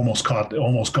both. Almost caught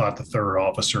the third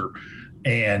officer,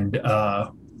 and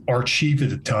our chief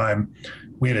at the time,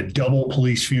 we had a double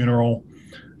police funeral.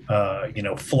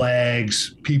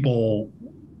 Flags, people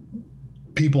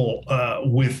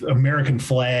with American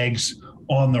flags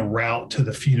on the route to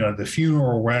the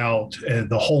funeral route,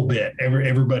 the whole bit.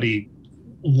 Everybody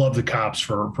loved the cops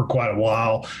for quite a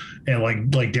while, and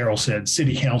like Daryl said,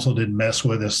 city council didn't mess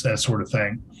with us, that sort of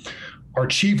thing. Our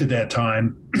chief at that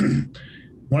time,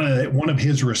 one of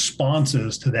his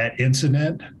responses to that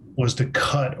incident was to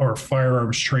cut our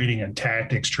firearms training and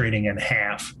tactics training in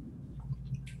half.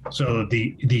 So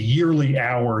the yearly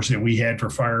hours that we had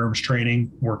for firearms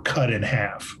training were cut in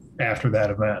half after that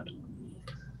event.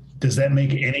 Does that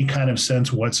make any kind of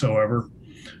sense whatsoever?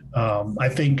 I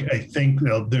think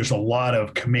there's a lot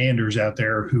of commanders out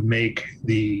there who make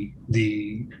they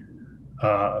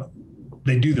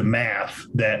do the math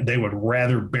that they would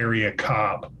rather bury a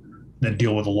cop than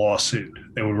deal with a lawsuit.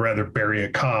 They would rather bury a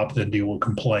cop than deal with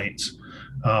complaints.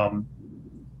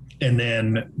 And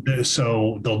then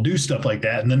so they'll do stuff like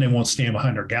that, and then they won't stand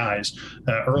behind their guys.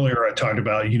 Earlier I talked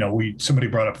about, somebody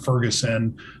brought up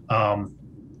Ferguson,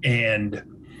 and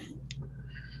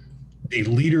the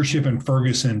leadership in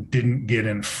Ferguson didn't get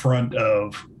in front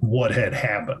of what had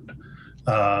happened.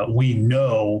 We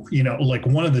know, like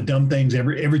one of the dumb things,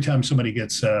 every time somebody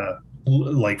gets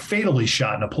fatally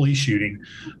shot in a police shooting,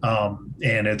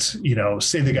 and it's,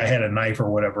 say the guy had a knife or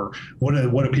whatever, what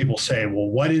do people say? Well,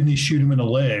 why didn't he shoot him in the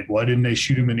leg? Why didn't they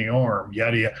shoot him in the arm?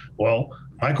 Yada, yada. Well,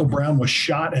 Michael Brown was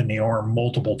shot in the arm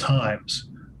multiple times.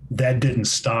 That didn't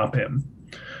stop him.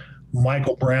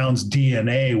 Michael Brown's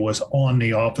DNA was on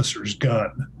the officer's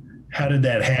gun. How did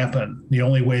that happen? The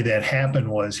only way that happened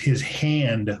was his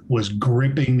hand was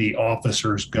gripping the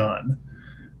officer's gun.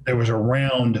 There was a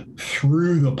round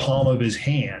through the palm of his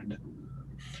hand.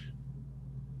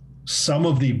 Some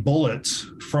of the bullets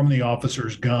from the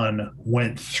officer's gun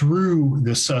went through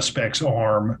the suspect's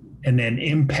arm and then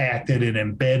impacted and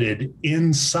embedded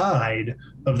inside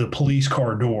of the police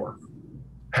car door.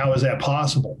 How is that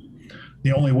possible?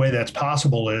 The only way that's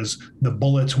possible is the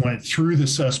bullets went through the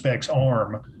suspect's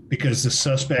arm because the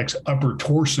suspect's upper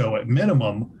torso at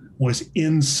minimum was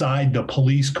inside the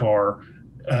police car,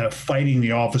 fighting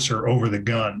the officer over the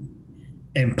gun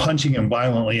and punching him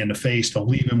violently in the face to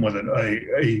leave him with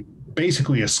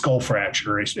basically a skull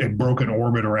fracture, a broken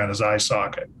orbit around his eye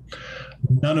socket.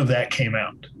 None of that came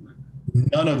out.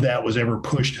 None of that was ever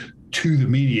pushed to the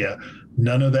media.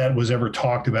 None of that was ever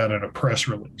talked about in a press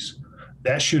release.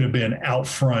 That should have been out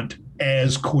front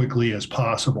as quickly as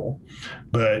possible.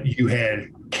 But you had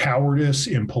cowardice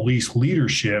in police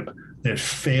leadership that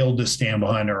failed to stand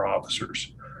behind their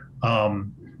officers.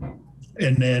 And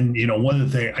then, one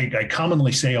of the things I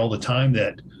commonly say all the time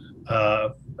that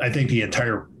I think the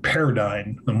entire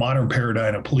paradigm, the modern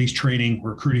paradigm of police training,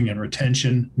 recruiting, and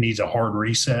retention needs a hard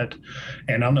reset.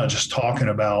 And I'm not just talking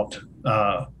about,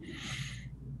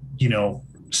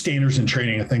 standards and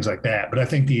training and things like that, but I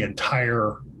think the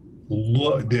entire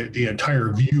the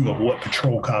entire view of what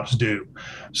patrol cops do.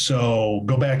 So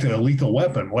go back to Lethal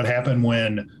Weapon. What happened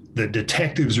when the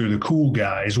detectives are the cool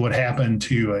guys? What happened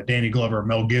to Danny Glover and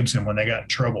Mel Gibson when they got in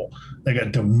trouble? They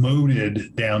got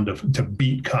demoted down to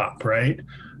beat cop, right?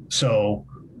 So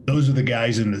those are the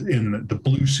guys in the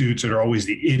blue suits that are always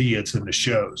the idiots in the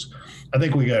shows. I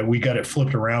think we got it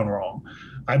flipped around wrong.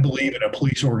 I believe in a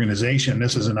police organization.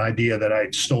 This is an idea that I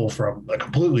stole from a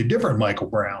completely different Michael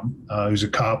Brown, who's a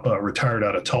cop retired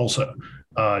out of Tulsa,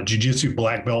 jiu-jitsu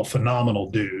black belt, phenomenal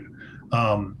dude.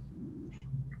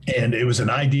 And it was an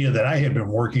idea that I had been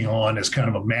working on as kind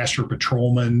of a master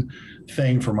patrolman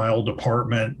thing for my old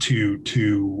department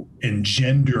to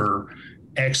engender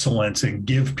excellence and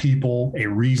give people a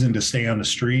reason to stay on the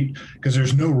street, because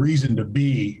there's no reason to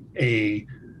be a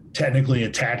technically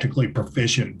and tactically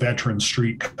proficient veteran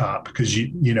street cop, because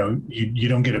you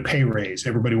don't get a pay raise.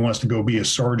 Everybody wants to go be a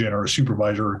sergeant or a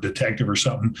supervisor or a detective or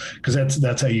something, because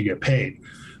that's how you get paid.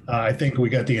 I think we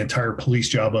got the entire police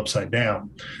job upside down.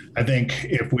 I think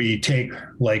if we take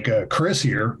like Chris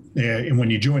here, and when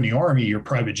you join the Army, you're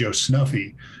Private Joe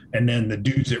Snuffy. And then the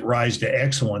dudes that rise to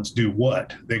excellence do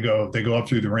what? They go up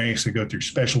through the ranks, they go through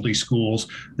specialty schools,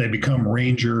 they become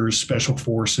Rangers, Special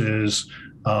Forces,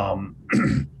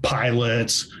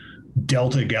 pilots,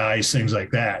 Delta guys, things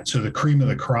like that. So the cream of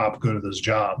the crop go to those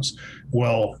jobs.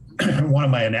 Well, one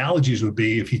of my analogies would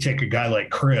be if you take a guy like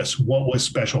Chris, what was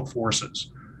Special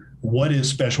Forces? What is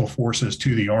Special Forces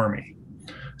to the Army?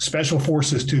 Special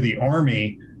Forces to the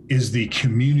Army is the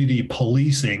community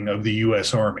policing of the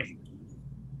U.S. Army.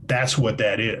 That's what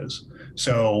that is.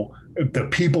 So the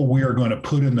people we are going to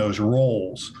put in those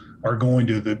roles are going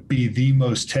to be the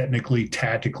most technically,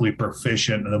 tactically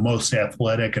proficient and the most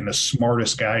athletic and the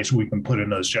smartest guys we can put in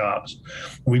those jobs.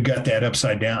 We've got that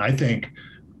upside down. I think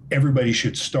everybody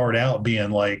should start out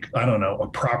being like, I don't know, a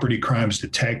property crimes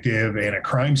detective and a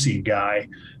crime scene guy.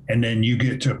 And then you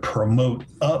get to promote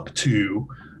up to,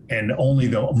 and only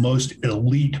the most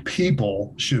elite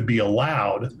people should be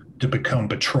allowed to become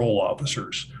patrol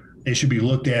officers. It should be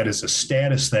looked at as a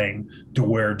status thing to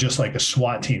where just like a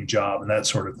SWAT team job and that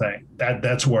sort of thing.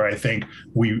 That's where I think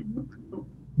we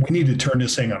need to turn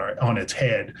this thing on its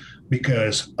head,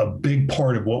 because a big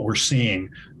part of what we're seeing,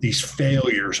 these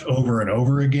failures over and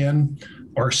over again,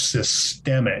 are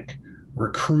systemic.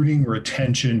 Recruiting,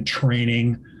 retention,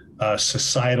 training,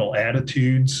 societal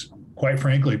attitudes. Quite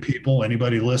frankly, people,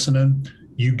 anybody listening,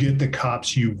 you get the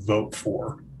cops you vote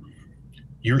for.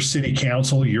 Your city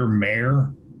council, your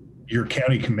mayor, your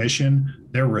county commission,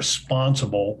 they're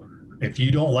responsible. If you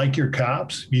don't like your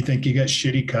cops, you think you got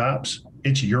shitty cops,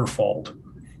 it's your fault.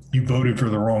 You voted for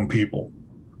the wrong people.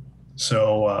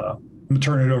 So I'm gonna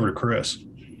turn it over to Chris.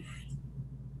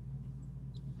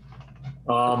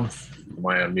 Am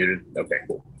I unmuted? Okay,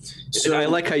 cool. So I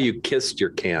like how you kissed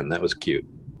your can. That was cute.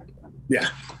 Yeah.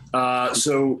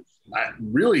 So I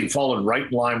really followed right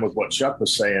in line with what Chuck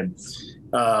was saying.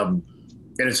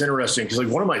 And it's interesting because like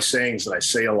one of my sayings that I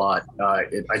say a lot,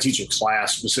 I teach a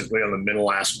class specifically on the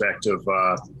mental aspect of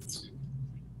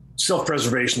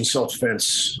self-preservation,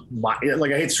 self-defense. Like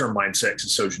I hate the term mindset because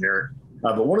it's so generic.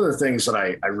 But one of the things that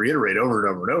I reiterate over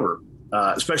and over and over,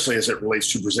 especially as it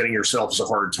relates to presenting yourself as a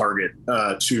hard target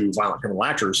to violent criminal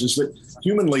actors, is that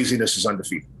human laziness is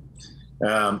undefeated.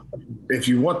 If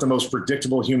you want the most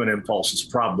predictable human impulse, it's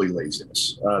probably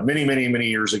laziness. Many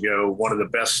years ago, one of the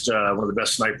best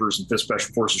snipers in 5th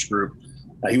Special Forces Group,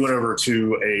 he went over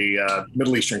to a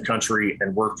Middle Eastern country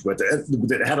and worked with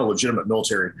that had a legitimate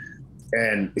military,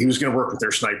 and he was going to work with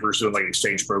their snipers doing like an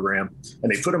exchange program.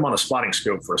 And they put him on a spotting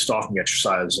scope for a stalking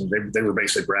exercise, and they were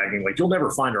basically bragging like, "You'll never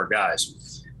find our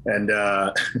guys," and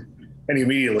he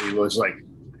immediately was like,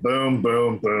 boom,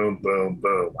 boom, boom, boom,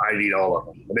 boom. I need all of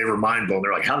them. And they were mind blown.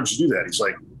 They're like, how did you do that? He's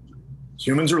like,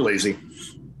 humans are lazy.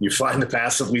 You find the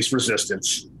paths of least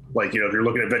resistance. Like, if you're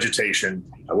looking at vegetation,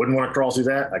 I wouldn't want to crawl through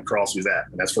that. I'd crawl through that.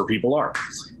 And that's where people are.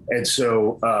 And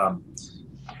so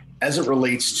as it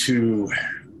relates to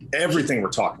everything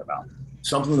we're talking about,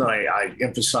 something that I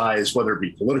emphasize, whether it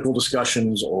be political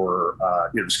discussions or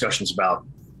discussions about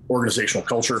organizational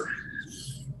culture,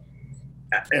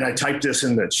 and I typed this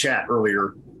in the chat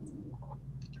earlier,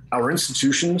 our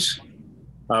institutions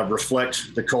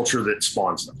reflect the culture that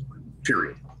spawns them,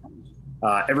 period.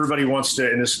 Everybody wants to,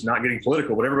 and this is not getting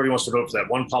political, but everybody wants to vote for that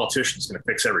one politician that's going to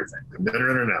fix everything.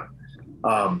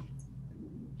 No.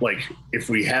 Like, if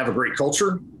we have a great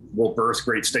culture, we'll birth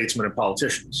great statesmen and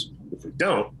politicians. If we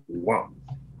don't, we won't.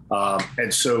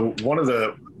 And so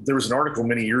there was an article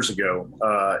many years ago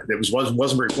that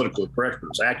wasn't very politically correct, but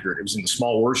it was accurate. It was in the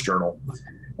Small Wars Journal.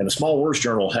 And the Small Wars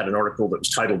Journal had an article that was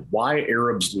titled "Why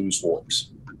Arabs Lose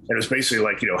Wars." And it was basically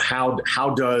like,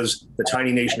 how does the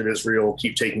tiny nation of Israel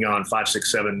keep taking on 5,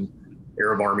 6, 7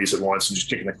 Arab armies at once and just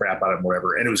kicking the crap out of them,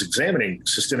 whatever. And it was examining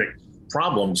systemic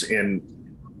problems in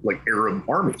like Arab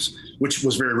armies, which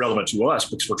was very relevant to us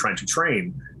because we're trying to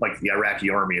train like the Iraqi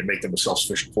army and make them a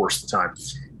self-sufficient force at the time.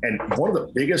 And one of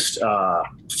the biggest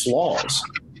flaws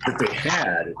that they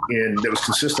had that was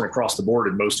consistent across the board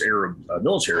in most Arab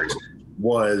militaries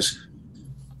was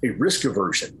a risk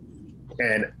aversion.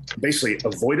 And basically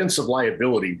avoidance of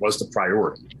liability was the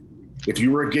priority. If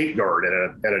you were a gate guard at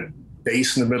a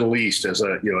base in the Middle East as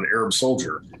an Arab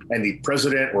soldier, and the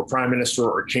president or prime minister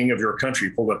or king of your country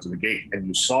pulled up to the gate and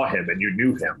you saw him and you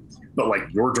knew him, but like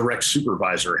your direct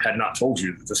supervisor had not told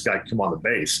you that this guy could come on the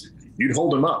base, you'd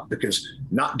hold him up because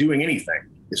not doing anything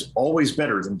is always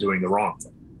better than doing the wrong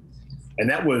thing. And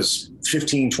that was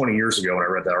 15, 20 years ago when I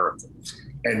read that article.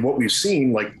 And what we've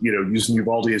seen, like, using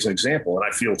Uvalde as an example, and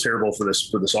I feel terrible for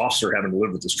this officer having to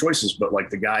live with his choices, but like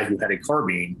the guy who had a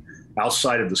carbine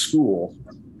outside of the school,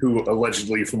 who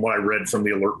allegedly, from what I read from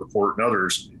the alert report and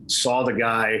others, saw the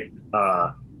guy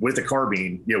with the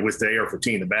carbine, with the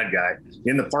AR-15, the bad guy,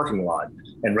 in the parking lot.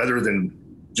 And rather than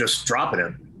just dropping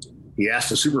him, he asked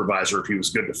the supervisor if he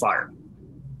was good to fire.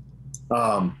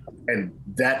 And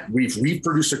that we've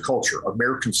produced a culture,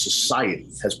 American society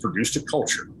has produced a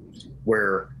culture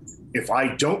where if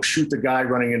I don't shoot the guy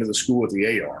running into the school with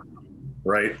the AR,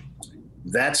 right,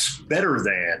 that's better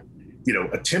than,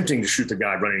 attempting to shoot the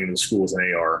guy running into the school with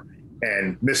an AR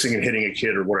and missing and hitting a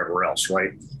kid or whatever else,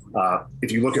 right?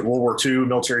 If you look at World War II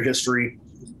military history,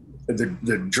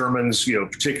 the Germans,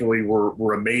 particularly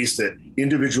were amazed at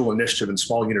individual initiative and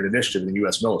small unit initiative in the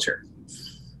U.S. military.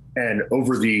 And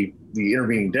over the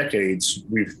intervening decades,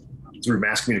 we've, through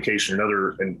mass communication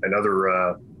and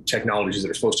other technologies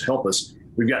that are supposed to help us,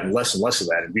 we've gotten less and less of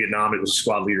that. In Vietnam, it was a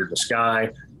squad leader in the sky.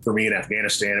 For me in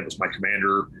Afghanistan, it was my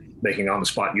commander making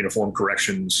on-the-spot uniform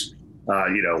corrections,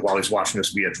 while he's watching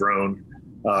us via drone.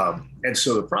 And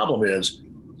so the problem is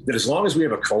that as long as we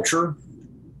have a culture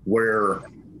where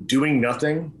doing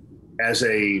nothing as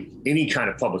any kind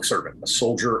of public servant, a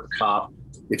soldier, a cop,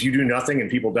 if you do nothing and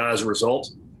people die as a result,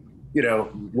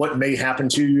 what may happen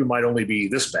to you might only be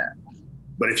this bad.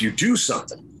 But if you do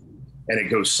something and it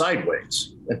goes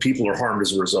sideways and people are harmed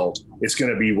as a result, it's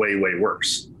going to be way, way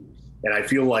worse. And I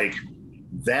feel like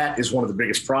that is one of the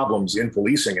biggest problems in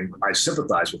policing. And I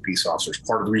sympathize with peace officers.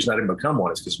 Part of the reason I didn't become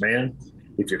one is because, man,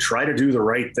 if you try to do the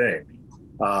right thing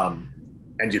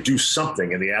and you do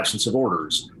something in the absence of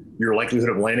orders, your likelihood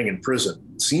of landing in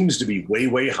prison seems to be way,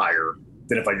 way higher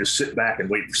than if I just sit back and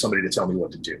wait for somebody to tell me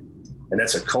what to do. And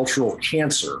that's a cultural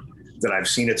cancer that I've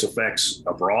seen its effects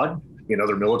abroad in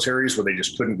other militaries where they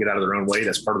just couldn't get out of their own way.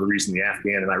 That's part of the reason the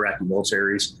Afghan and Iraqi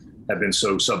militaries have been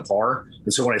so subpar.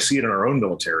 And so when I see it in our own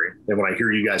military, and when I hear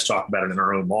you guys talk about it in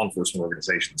our own law enforcement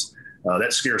organizations,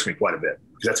 that scares me quite a bit,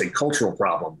 because that's a cultural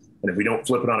problem. And if we don't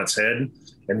flip it on its head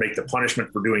and make the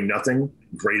punishment for doing nothing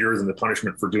greater than the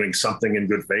punishment for doing something in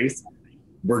good faith,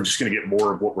 we're just going to get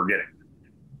more of what we're getting.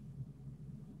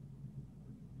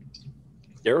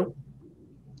 Daryl?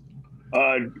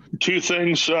 Two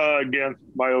things. Again,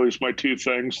 my two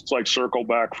things. It's like circle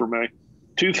back for me.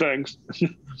 Two things.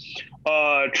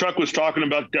 Chuck was talking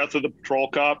about death of the patrol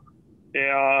cop,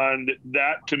 and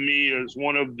that to me is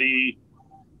one of the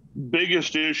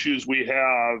biggest issues we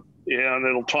have, and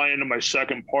it'll tie into my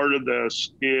second part of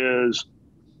this, is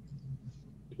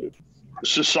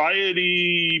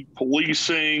society,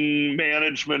 policing,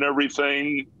 management,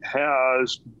 everything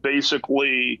has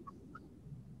basically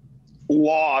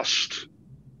lost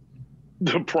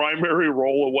the primary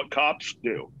role of what cops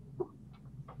do.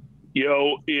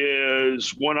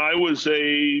 Is when I was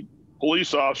a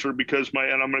police officer,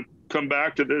 and I'm going to come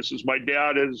back to this, is my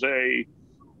dad is a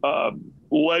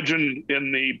legend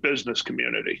in the business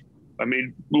community. I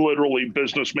mean, literally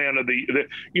businessman of the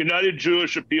United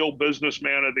Jewish Appeal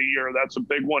Businessman of the Year. That's a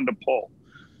big one to pull.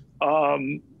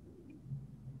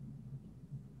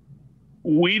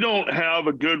 We don't have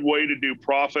a good way to do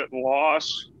profit and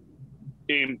loss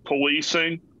in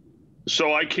policing.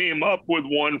 So I came up with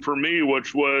one for me,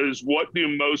 which was, what do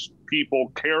most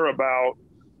people care about,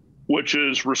 which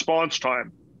is response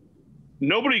time.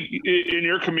 Nobody in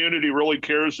your community really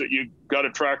cares that you got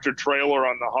a tractor trailer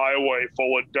on the highway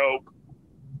full of dope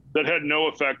that had no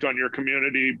effect on your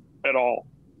community at all.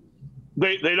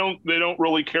 They don't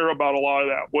really care about a lot of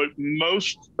that. What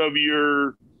most of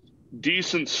your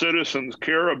decent citizens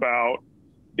care about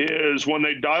is when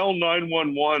they dial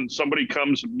 911, somebody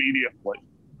comes immediately.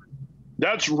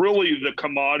 That's really the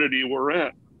commodity we're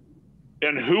in.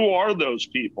 And who are those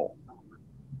people?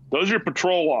 Those are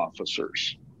patrol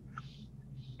officers.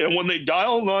 And when they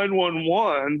dial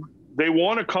 911, they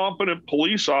want a competent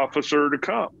police officer to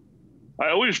come. I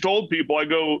always told people, I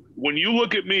go, when you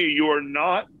look at me,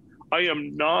 I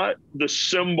am not the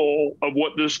symbol of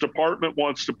what this department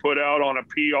wants to put out on a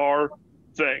PR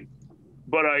thing,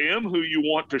 but I am who you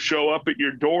want to show up at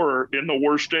your door in the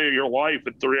worst day of your life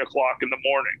at 3 o'clock in the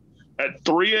morning. At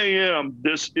 3 a.m.,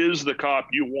 this is the cop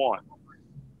you want.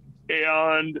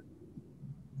 And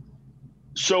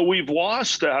so we've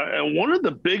lost that. And one of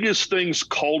the biggest things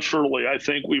culturally I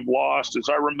think we've lost is,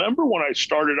 I remember when I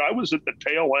started, I was at the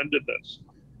tail end of this.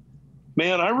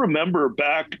 Man, I remember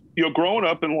back, growing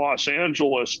up in Los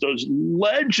Angeles, those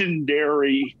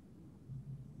legendary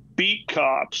beat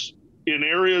cops in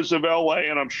areas of LA,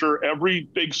 and I'm sure every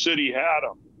big city had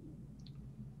them.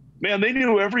 Man, they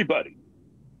knew everybody.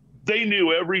 They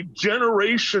knew every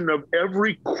generation of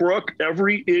every crook,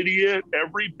 every idiot,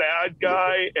 every bad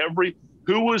guy,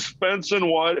 who was fencing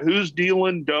what, who's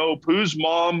dealing dope, whose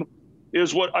mom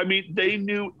is what. I mean, they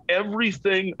knew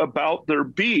everything about their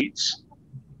beats.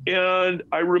 And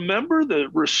I remember the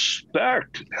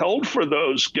respect held for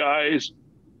those guys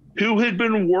who had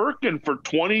been working for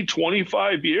 20,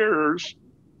 25 years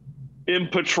in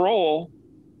patrol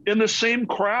in the same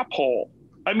crap hole.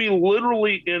 I mean,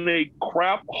 literally in a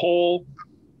crap hole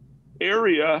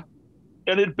area,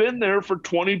 and had been there for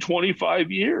 20, 25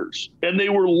 years. And they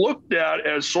were looked at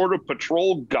as sort of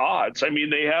patrol gods. I mean,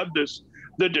 they had this,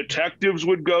 the detectives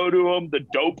would go to them, the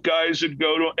dope guys would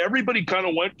go to them. Everybody kind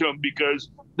of went to them because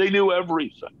they knew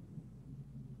everything.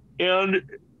 And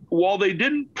while they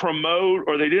didn't promote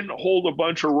or they didn't hold a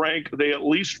bunch of rank, they at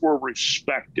least were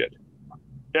respected.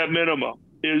 At minimum,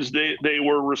 is they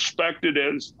were respected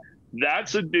as,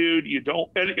 that's a dude you don't,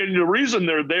 and the reason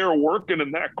they're there working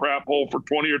in that crap hole for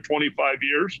 20 or 25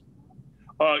 years,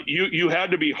 you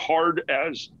had to be hard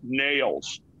as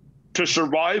nails to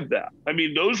survive that. I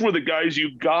mean, those were the guys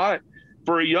you got.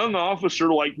 For a young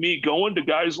officer like me, going to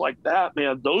guys like that,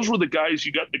 man, those were the guys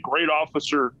you got the great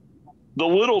officer, the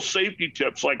little safety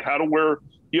tips, like how to wear,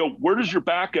 where does your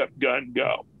backup gun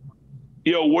go?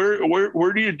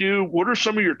 Where do you do, what are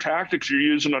some of your tactics you're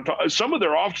using on top? Some of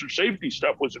their officer safety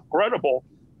stuff was incredible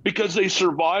because they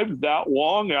survived that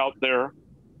long out there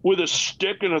with a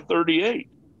stick and a 38.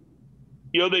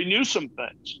 They knew some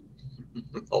things.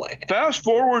 Fast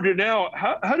forward to now,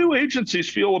 how do agencies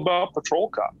feel about patrol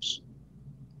cops?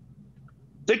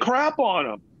 They crap on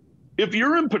them. If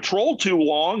you're in patrol too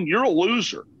long, you're a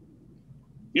loser.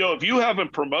 If you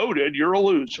haven't promoted, you're a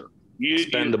loser.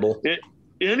 Expendable.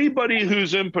 Anybody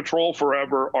who's in patrol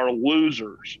forever are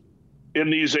losers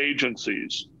in these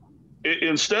agencies.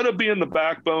 Instead of being the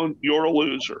backbone, you're a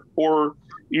loser, or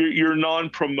you're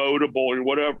non-promotable or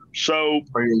whatever. So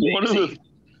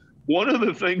one of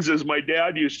the things is my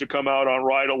dad used to come out on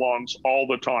ride-alongs all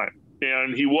the time,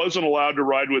 and he wasn't allowed to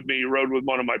ride with me. He rode with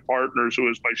one of my partners who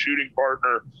was my shooting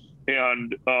partner.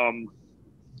 And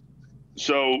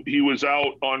so he was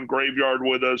out on Graveyard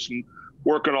with us and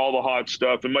working all the hot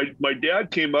stuff. And my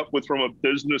dad came up with, from a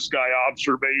business guy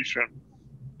observation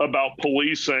about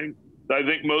policing, that I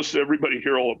think most everybody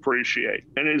here will appreciate.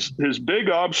 And his big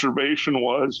observation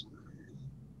was,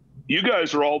 you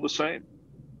guys are all the same.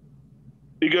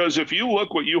 He goes, if you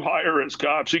look what you hire as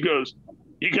cops, he goes,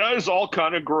 you guys all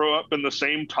kind of grew up in the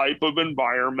same type of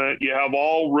environment. You have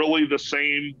all really the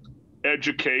same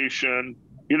education.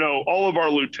 All of our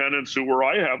lieutenants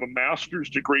I have a master's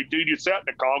degree. Dude, you sat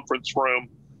in a conference room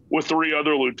with 3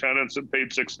 other lieutenants and paid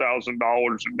 $6,000 and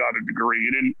got a degree.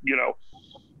 You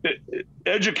didn't,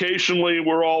 educationally,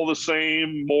 we're all the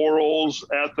same, morals,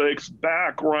 ethics,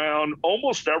 background,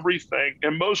 almost everything.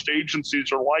 And most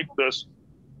agencies are like this.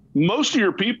 Most of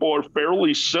your people are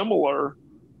fairly similar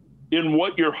in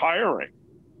what you're hiring.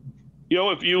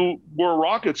 If you were a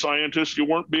rocket scientist, you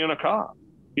weren't being a cop.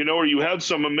 Or you had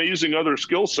some amazing other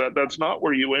skill set, that's not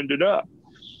where you ended up.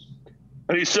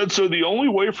 And he said, so the only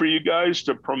way for you guys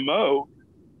to promote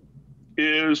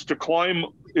is to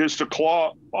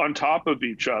claw on top of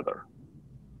each other.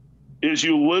 Is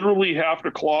you literally have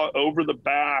to claw over the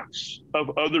backs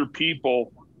of other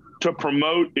people to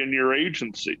promote in your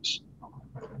agencies.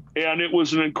 And it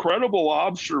was an incredible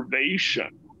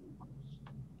observation,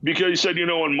 because he said,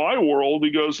 in my world,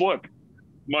 he goes, look,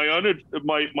 my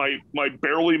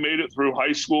barely made it through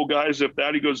high school guys, if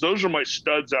that, he goes, those are my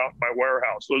studs out in my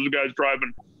warehouse. Those are guys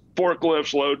driving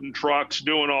forklifts, loading trucks,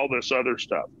 doing all this other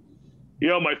stuff.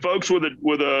 My folks with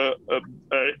a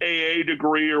AA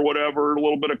degree or whatever, a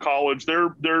little bit of college,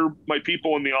 they're my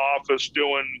people in the office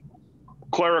doing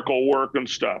clerical work and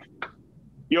stuff.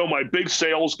 My big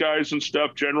sales guys and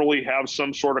stuff generally have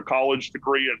some sort of college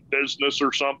degree in business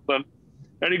or something.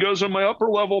 And he goes, and my upper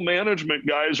level management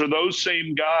guys are those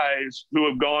same guys who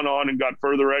have gone on and got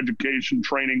further education,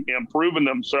 training, and proven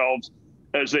themselves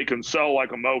as they can sell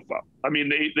like a mofo. I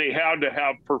mean, they had to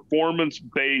have performance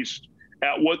based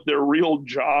at what their real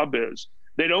job is.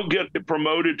 They don't get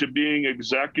promoted to being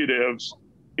executives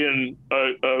in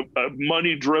a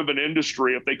money driven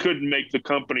industry if they couldn't make the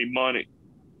company money.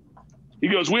 He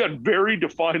goes, we had very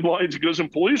defined lines. He goes, in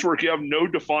police work, you have no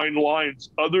defined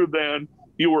lines other than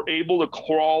you were able to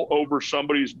crawl over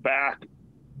somebody's back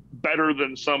better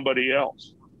than somebody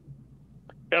else.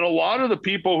 And a lot of the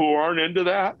people who aren't into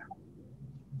that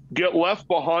get left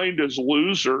behind as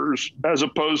losers as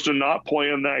opposed to not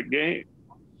playing that game.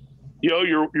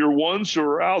 Your ones who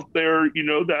are out there,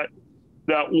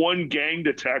 that one gang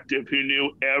detective who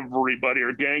knew everybody,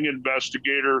 or gang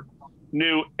investigator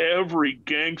knew every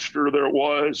gangster there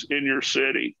was in your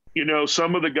city. You know,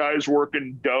 some of the guys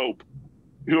working dope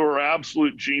who are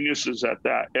absolute geniuses at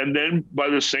that. And then by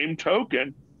the same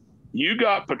token, you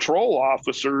got patrol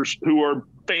officers who are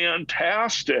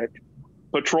fantastic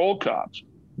patrol cops.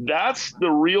 That's the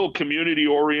real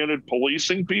community-oriented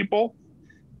policing people.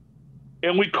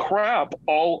 And we crap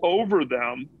all over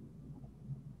them,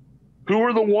 who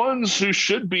are the ones who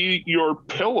should be your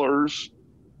pillars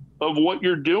of what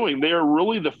you're doing. They are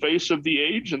really the face of the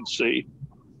agency.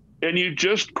 And you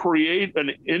just create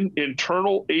an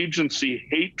internal agency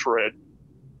hatred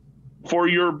for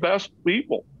your best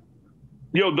people.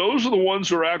 You know, those are the ones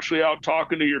who are actually out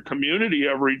talking to your community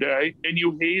every day, and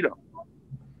you hate them.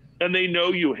 And they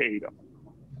know you hate them.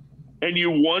 And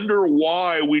you wonder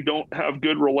why we don't have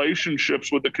good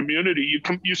relationships with the community.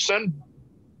 You send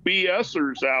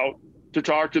BSers out to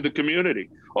talk to the community.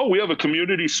 Oh, we have a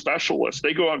community specialist.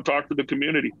 They go out and talk to the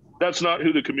community. That's not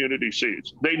who the community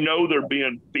sees. They know they're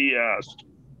being BS'd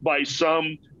by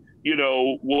some, you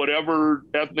know, whatever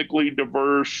ethnically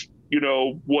diverse, you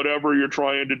know, whatever you're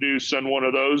trying to do, send one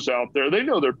of those out there. They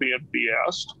know they're being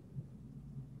BS'd.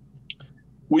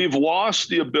 We've lost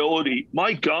the ability.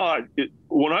 My God,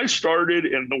 when I started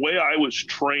and the way I was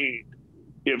trained,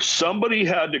 if somebody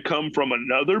had to come from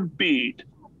another beat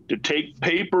to take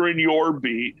paper in your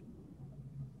beat,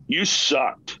 you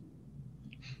sucked.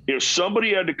 If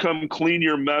somebody had to come clean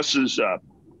your messes up,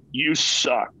 you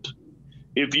sucked.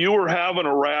 If you were having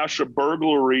a rash of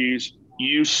burglaries,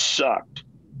 you sucked.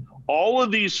 All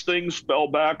of these things fell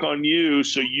back on you,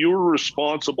 so you were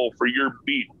responsible for your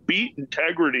beat. Beat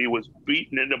integrity was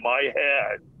beaten into my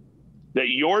head that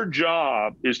your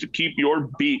job is to keep your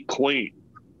beat clean.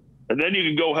 And then you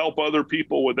can go help other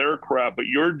people with their crap, but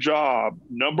your job,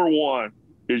 number one,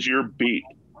 is your beat.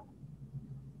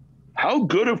 How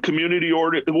good of community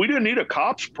order? We didn't need a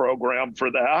cops program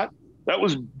for that. That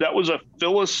was a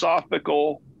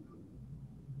philosophical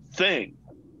thing.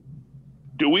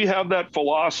 Do we have that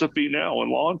philosophy now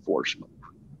in law enforcement?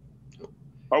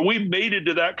 Are we mated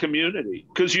to that community?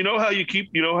 Because you know how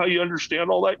you understand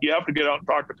all that? You have to get out and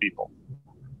talk to people.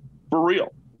 For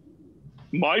real.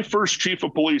 My first chief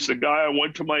of police, the guy I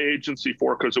went to my agency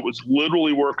for, because it was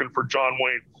literally working for John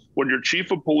Wayne. When your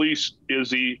chief of police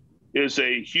is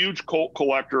a huge Colt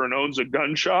collector and owns a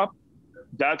gun shop,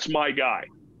 that's my guy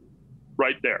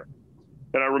right there.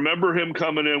 And I remember him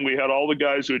coming in. We had all the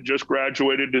guys who had just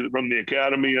graduated from the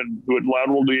academy and who had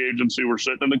lateraled the agency were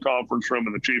sitting in the conference room,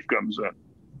 and the chief comes in.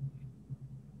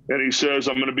 And he says,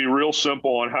 I'm going to be real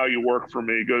simple on how you work for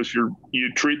me. He goes,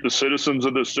 you treat the citizens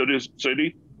of the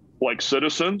city like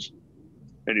citizens,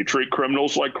 and you treat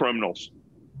criminals like criminals,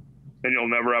 and you'll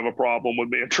never have a problem with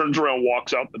me. And turns around,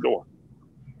 walks out the door.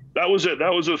 That was it.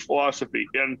 That was his philosophy.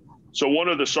 And so one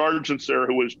of the sergeants there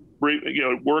who was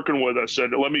working with us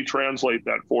said, let me translate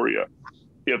that for you.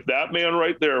 If that man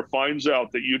right there finds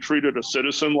out that you treated a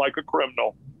citizen like a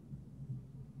criminal,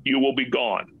 you will be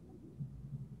gone.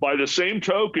 By the same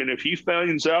token, if he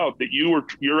finds out that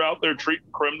you're out there treating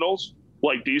criminals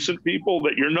like decent people,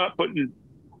 that you're not putting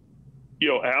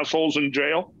assholes in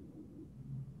jail,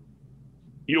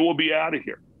 you will be out of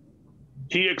here.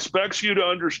 He expects you to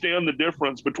understand the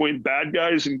difference between bad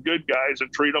guys and good guys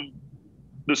and treat them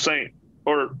the same,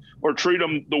 or treat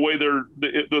them the way they're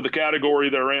the category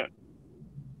they're in.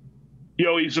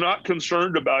 He's not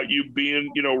concerned about you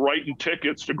being, writing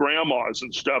tickets to grandmas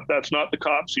and stuff. That's not the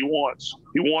cops he wants.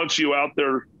 He wants you out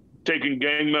there taking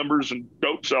gang members and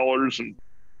dope sellers and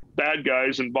bad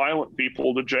guys and violent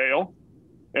people to jail.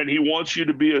 And he wants you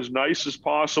to be as nice as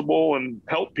possible and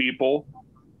help people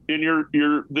in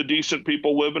the decent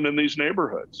people living in these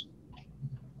neighborhoods.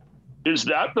 Is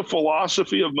that the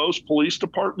philosophy of most police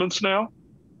departments now?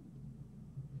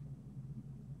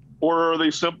 Or are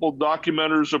they simple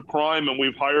documenters of crime and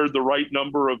we've hired the right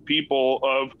number of people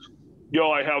of,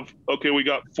 we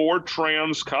got 4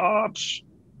 trans cops,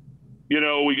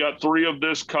 we got 3 of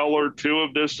this color, 2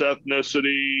 of this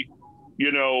ethnicity,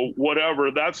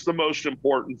 whatever. That's the most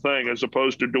important thing, as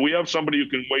opposed to, do we have somebody who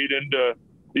can wade into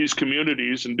these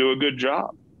communities and do a good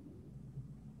job?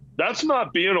 That's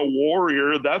not being a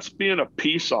warrior. That's being a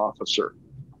peace officer.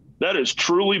 That is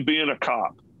truly being a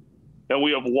cop. And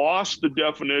we have lost the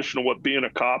definition of what being a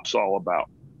cop's all about.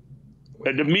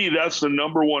 And to me, that's the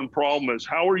number one problem, is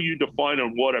how are you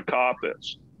defining what a cop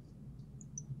is?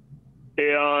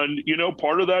 And,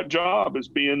 part of that job is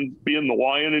being the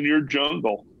lion in your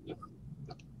jungle.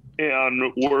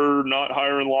 And we're not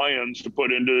hiring lions to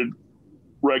put into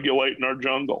regulating our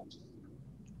jungle.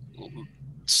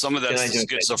 Some of that's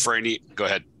schizophrenia. Go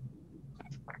ahead.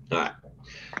 All right.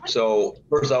 So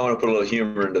first, I want to put a little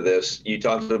humor into this. You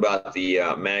talked about the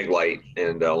Maglite,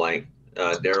 and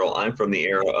Daryl, I'm from the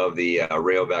era of the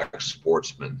Rayovac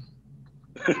Sportsman,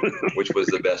 which was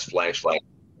the best flashlight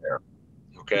there.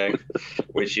 Okay,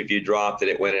 which if you dropped it,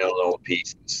 it went in a little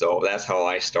piece. So that's how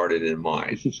I started in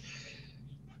mine.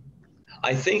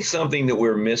 I think something that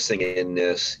we're missing in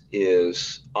this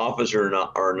is officers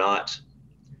are not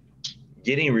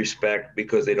getting respect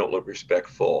because they don't look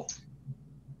respectful.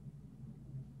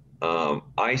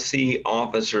 I see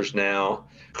officers now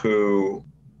who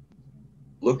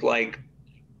look like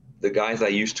the guys I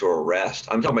used to arrest.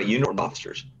 I'm talking about uniformed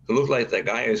officers who look like the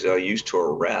guys I used to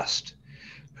arrest,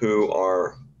 who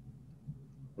are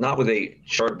not with a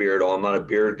sharp beard. I'm not a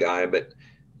beard guy, but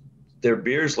their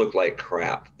beards look like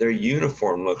crap. Their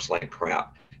uniform looks like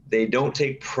crap. They don't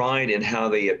take pride in how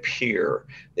they appear.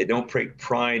 They don't take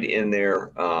pride in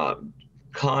their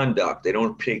conduct. They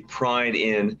don't take pride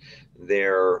in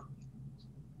their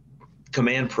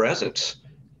command presence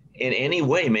in any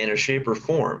way, manner, shape, or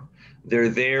form. They're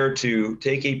there to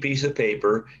take a piece of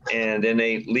paper and then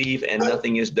they leave and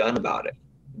nothing is done about it.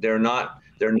 They're not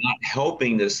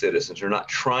helping the citizens. They're not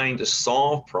trying to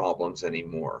solve problems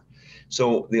anymore.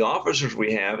 So the officers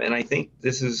we have, and I think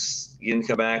this is going to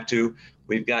come back to,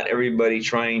 we've got everybody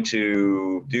trying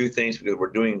to do things because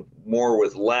we're doing more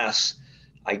with less.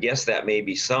 I guess that may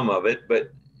be some of it,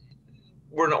 but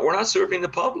we're not serving the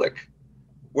public.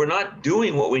 We're not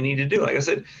doing what we need to do. Like I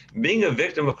said, being a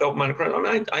victim of couple minor crimes,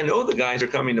 I mean, I know the guys are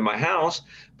coming to my house,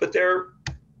 but they're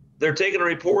taking a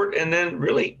report and then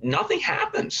really nothing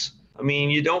happens. I mean,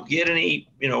 you don't get any,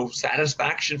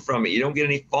 satisfaction from it. You don't get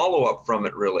any follow-up from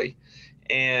it, really.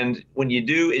 And when you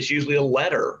do, it's usually a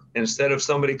letter instead of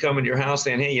somebody coming to your house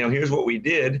saying, hey, here's what we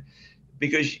did,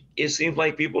 because it seems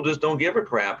like people just don't give a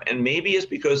crap. And maybe it's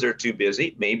because they're too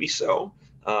busy. Maybe so.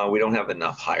 We don't have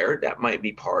enough hired. That might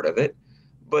be part of it.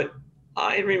 But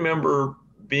I remember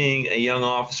being a young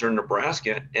officer in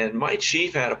Nebraska, and my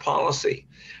chief had a policy.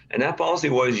 And that policy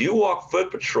was you walk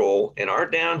foot patrol in our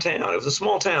downtown. It was a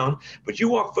small town, but you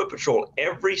walk foot patrol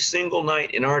every single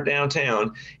night in our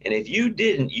downtown. And if you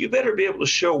didn't, you better be able to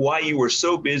show why you were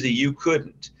so busy you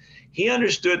couldn't. He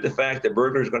understood the fact that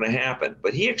burglary is going to happen,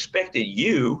 but he expected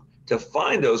you to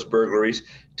find those burglaries,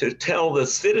 to tell the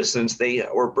citizens they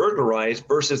were burglarized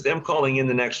versus them calling in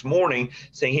the next morning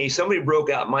saying, hey, somebody broke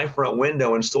out my front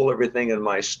window and stole everything in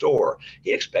my store.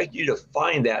 He expected you to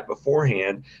find that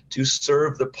beforehand to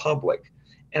serve the public.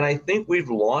 And I think we've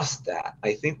lost that.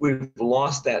 I think we've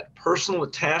lost that personal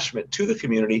attachment to the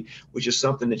community, which is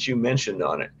something that you mentioned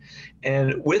on it.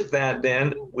 And with that,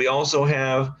 then, we also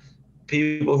have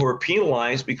people who are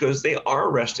penalized because they are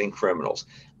arresting criminals.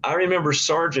 I remember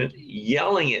Sergeant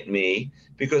yelling at me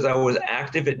because I was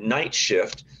active at night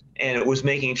shift and it was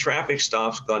making traffic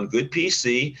stops on good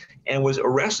PC and was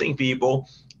arresting people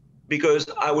because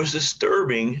I was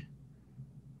disturbing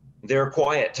their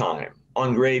quiet time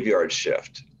on graveyard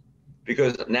shift,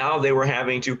 because now they were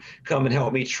having to come and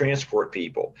help me transport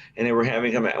people, and they were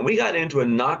having to come out. And we got into a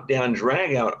knockdown,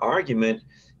 drag out argument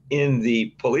in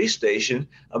the police station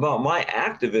about my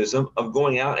activism of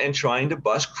going out and trying to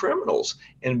bust criminals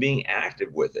and being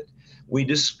active with it. We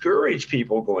discourage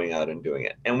people going out and doing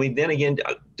it. And we then again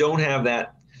don't have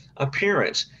that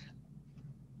appearance.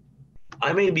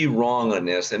 I may be wrong on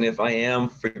this, and if I am,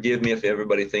 forgive me if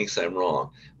everybody thinks I'm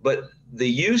wrong. But the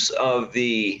use of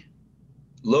the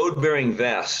load-bearing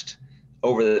vest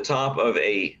over the top of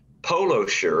a polo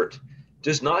shirt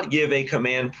does not give a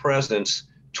command presence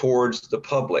towards the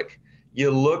public. You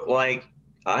look like,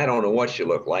 I don't know what you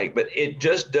look like, but it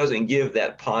just doesn't give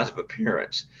that positive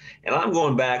appearance. And I'm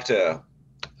going back to,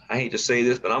 I hate to say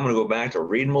this, but I'm going to go back to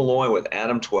Reed Malloy with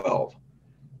Adam 12.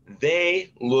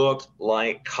 They looked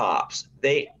like cops.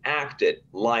 They acted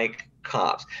like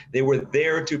cops. They were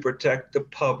there to protect the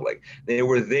public. They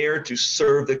were there to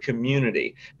serve the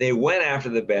community. They went after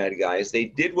the bad guys. They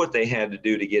did what they had to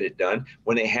do to get it done.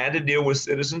 When they had to deal with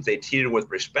citizens, they treated with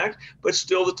respect, but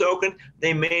still the token,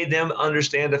 they made them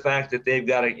understand the fact that they've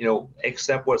got to,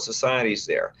 accept what society's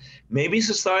there. Maybe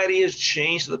society has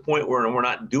changed to the point where we're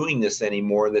not doing this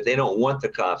anymore, that they don't want the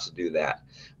cops to do that.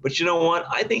 But you know what?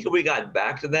 I think if we got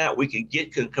back to that, we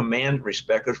could command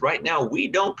respect. Because right now we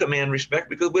don't command respect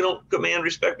because we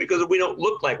don't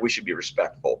look like we should be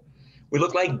respectful. We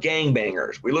look like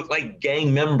gangbangers. We look like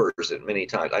gang members at many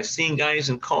times. I've seen guys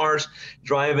in cars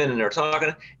driving and they're talking,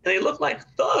 and they look like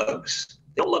thugs.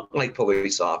 They don't look like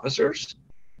police officers.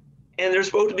 And they're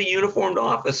supposed to be uniformed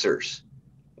officers.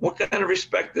 What kind of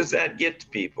respect does that get to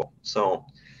people? So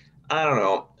I don't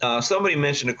know. Somebody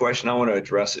mentioned a question. I want to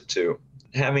address it too.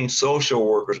 Having social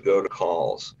workers go to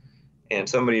calls. And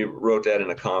somebody wrote that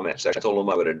in a comment section. I told them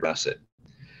I would address it.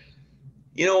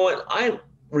 You know what? I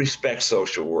respect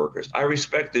social workers. I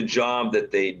respect the job that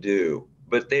they do,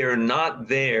 but they are not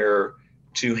there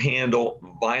to handle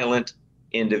violent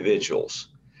individuals.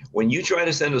 When you try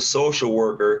to send a social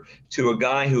worker to a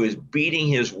guy who is beating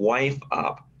his wife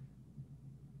up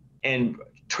and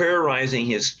terrorizing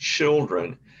his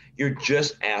children, you're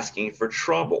just asking for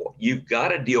trouble. You've got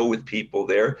to deal with people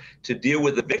there to deal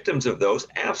with the victims of those.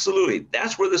 Absolutely.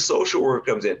 That's where the social work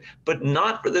comes in, but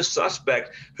not for the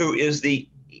suspect who is the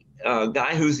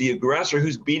guy who's the aggressor,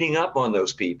 who's beating up on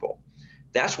those people.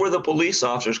 That's where the police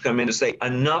officers come in to say,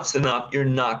 enough's enough. You're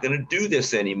not going to do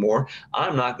this anymore.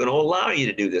 I'm not going to allow you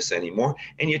to do this anymore.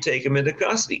 And you take them into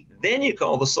custody. Then you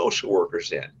call the social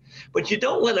workers in. But you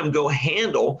don't let them go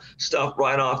handle stuff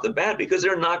right off the bat because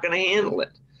they're not going to handle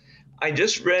it. I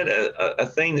just read a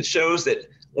thing that shows that,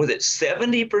 was it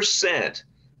 70%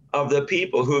 of the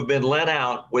people who have been let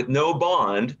out with no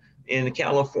bond in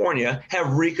California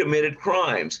have recommitted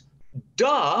crimes.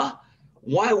 Duh.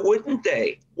 Why wouldn't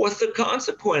they? What's the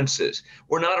consequences?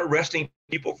 We're not arresting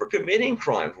people for committing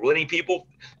crimes. We're letting people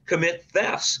commit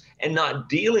thefts and not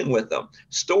dealing with them.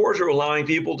 Stores are allowing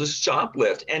people to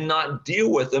shoplift and not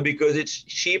deal with them because it's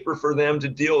cheaper for them to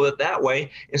deal with it that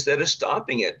way instead of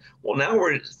stopping it. Well, now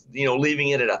we're leaving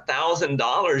it at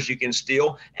 $1,000 you can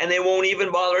steal, and they won't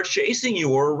even bother chasing you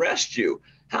or arrest you.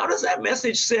 How does that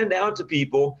message send out to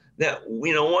people that,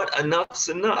 you know what, enough's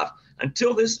enough?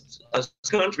 Until this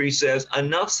country says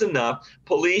enough's enough,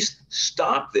 police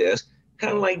stop this.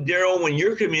 Kind of like, Daryl, when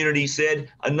your community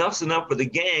said enough's enough for the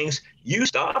gangs, you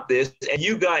stopped this, and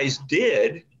you guys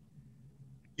did.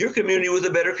 Your community was a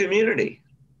better community.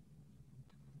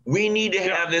 We need to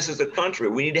have this as a country.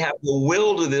 We need to have the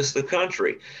will to this, the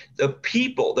country. The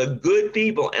people, the good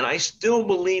people, and I still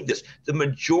believe this, the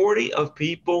majority of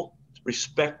people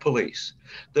respect police.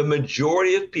 The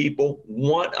majority of people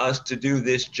want us to do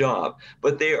this job,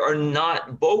 but they are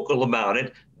not vocal about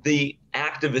it. The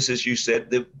activists, as you said,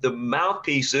 the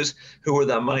mouthpieces who are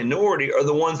the minority are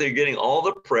the ones that are getting all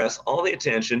the press, all the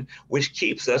attention, which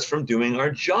keeps us from doing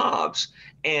our jobs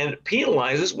and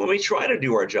penalizes when we try to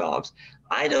do our jobs.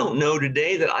 I don't know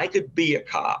today that I could be a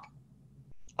cop.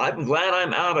 I'm glad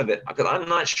I'm out of it because I'm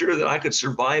not sure that I could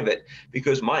survive it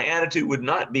because my attitude would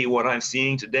not be what I'm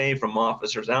seeing today from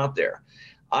officers out there.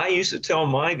 I used to tell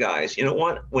my guys, you know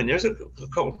what, when there's a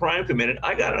crime committed,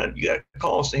 you got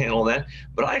calls to handle that,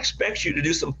 but I expect you to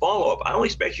do some follow-up. I only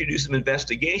expect you to do some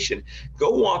investigation. Go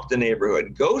walk the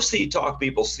neighborhood, go talk to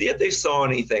people, see if they saw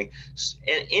anything,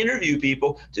 and interview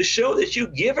people to show that you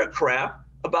give a crap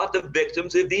about the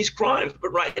victims of these crimes. But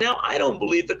right now, I don't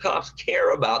believe the cops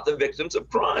care about the victims of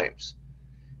crimes.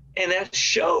 And that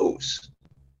shows.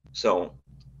 So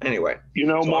anyway.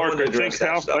 Mark, I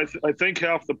think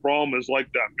half the problem is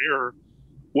like that mirror.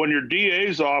 When your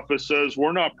DA's office says,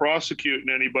 we're not prosecuting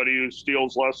anybody who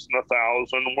steals less than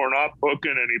 1,000, we're not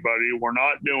booking anybody, we're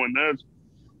not doing this,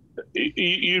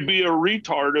 you'd be a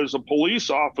retard as a police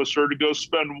officer to go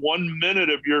spend 1 minute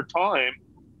of your time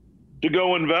to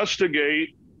go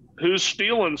investigate who's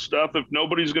stealing stuff if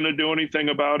nobody's going to do anything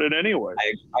about it anyway.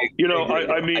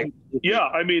 I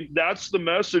mean, that's the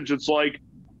message. It's like,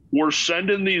 we're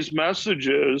sending these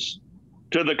messages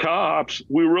to the cops.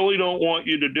 We really don't want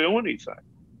you to do anything.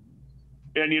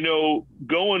 And,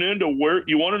 going into where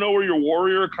you want to know where your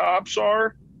warrior cops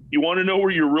are, you want to know where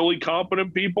your really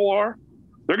competent people are,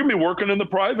 they're going to be working in the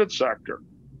private sector.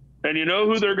 And you know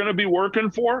who they're going to be working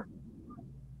for?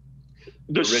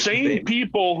 The same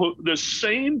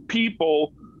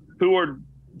people who are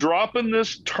dropping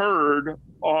this turd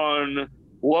on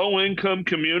low-income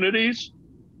communities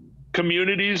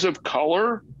of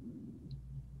color,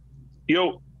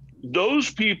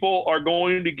 those people are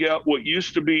going to get what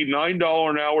used to be $9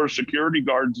 an hour security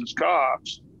guards as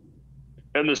cops.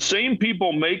 And the same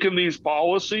people making these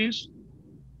policies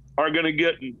are going to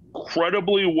get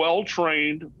incredibly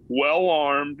well-trained,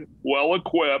 well-armed,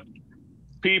 well-equipped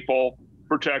people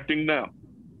protecting them,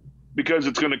 because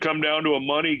it's going to come down to a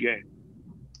money game.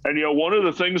 And, one of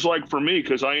the things, like for me,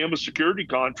 because I am a security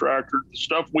contractor, the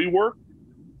stuff we work,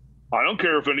 I don't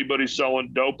care if anybody's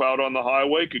selling dope out on the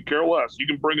highway, could care less. You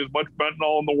can bring as much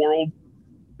fentanyl in the world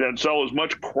and sell as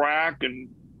much crack and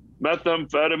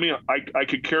methamphetamine. I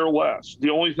could care less. The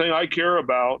only thing I care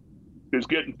about is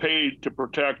getting paid to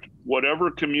protect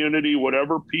whatever community,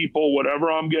 whatever people,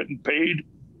 whatever I'm getting paid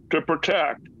to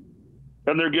protect.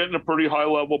 And they're getting a pretty high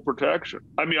level protection.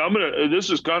 I mean,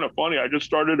 this is kind of funny. I just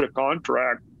started a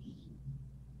contract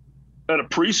at a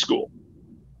preschool.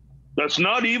 That's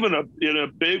not even in a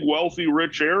big, wealthy,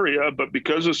 rich area, but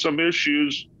because of some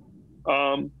issues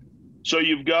So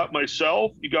you've got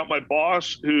myself, you got my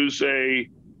boss, who's a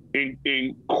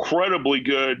incredibly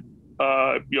good,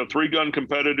 3-gun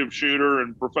competitive shooter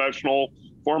and professional,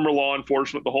 former law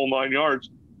enforcement, the whole 9 yards,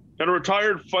 and a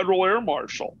retired federal air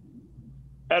marshal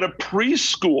at a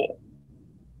preschool.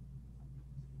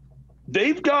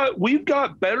 We've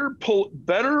got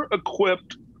better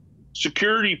equipped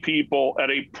security people at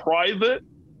a private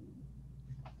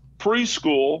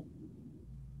preschool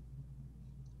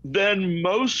than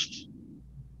most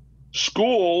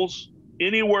schools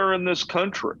anywhere in this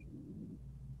country,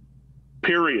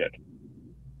 period.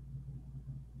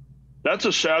 That's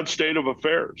a sad state of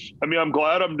affairs. I mean, I'm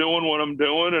glad I'm doing what I'm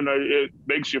doing, and it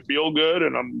makes you feel good,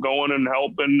 and I'm going and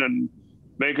helping and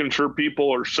making sure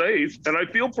people are safe. And I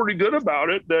feel pretty good about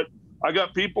it, that I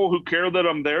got people who care that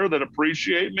I'm there, that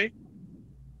appreciate me.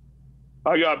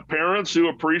 I got parents who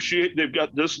appreciate they've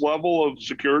got this level of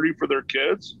security for their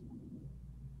kids.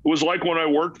 It was like when I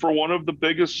worked for one of the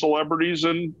biggest celebrities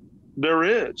there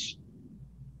is.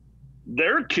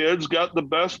 Their kids got the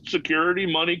best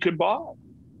security money could buy.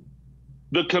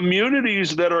 The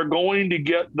communities that are going to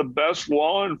get the best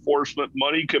law enforcement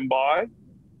money can buy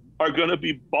are going to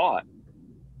be bought.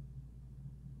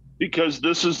 Because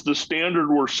this is the standard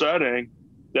we're setting,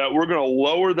 that we're going to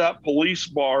lower that police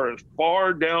bar as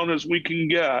far down as we can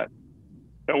get.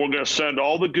 And we're going to send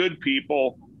all the good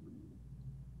people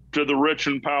to the rich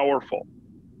and powerful.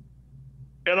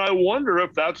 And I wonder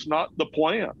if that's not the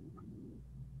plan,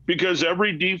 because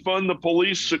every defund the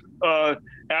police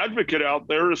advocate out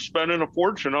there is spending a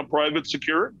fortune on private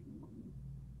security.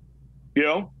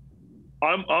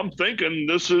 I'm thinking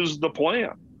this is the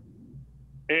plan.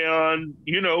 And,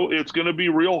 it's going to be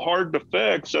real hard to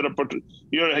fix to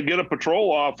get a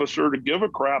patrol officer to give a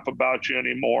crap about you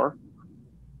anymore.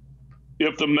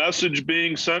 If the message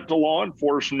being sent to law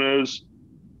enforcement is,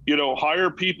 hire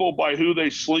people by who they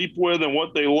sleep with and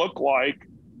what they look like,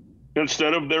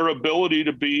 instead of their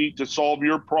ability to solve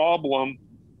your problem,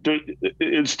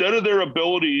 instead of their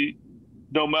ability,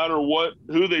 no matter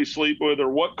who they sleep with or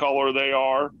what color they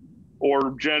are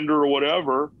or gender or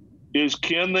whatever, is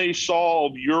can they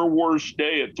solve your worst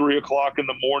day at 3:00 in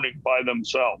the morning by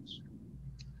themselves?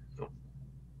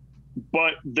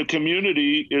 But the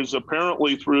community is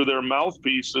apparently, through their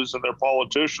mouthpieces and their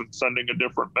politicians, sending a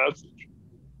different message.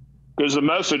 Because the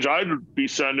message I'd be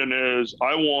sending is,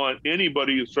 I want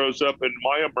anybody who throws up in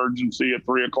my emergency at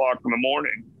 3:00 in the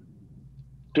morning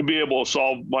to be able to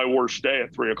solve my worst day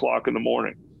at 3:00 in the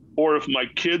morning. Or if my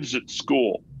kid's at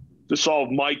school, to solve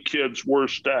my kid's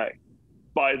worst day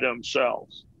by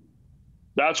themselves.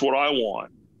 That's what I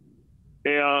want.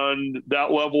 And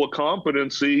that level of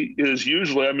competency is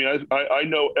usually, I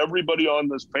know everybody on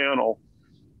this panel,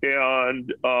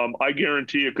 and I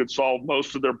guarantee it could solve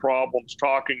most of their problems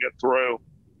talking it through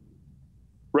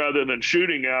rather than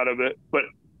shooting out of it, but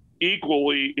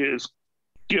equally is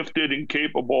gifted and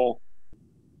capable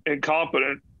and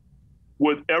competent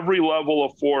with every level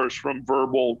of force from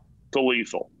verbal to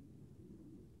lethal.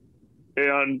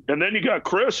 And then you got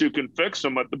Chris, who can fix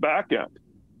them at the back end.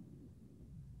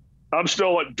 I'm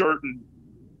still at dirt and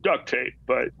duct tape,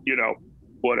 but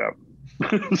whatever.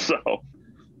 So,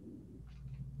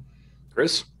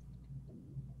 Chris?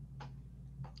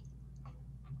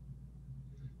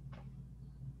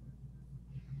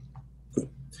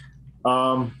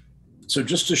 So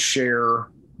just to share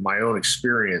my own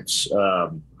experience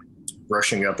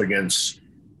brushing up against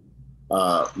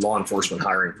law enforcement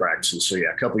hiring practices. So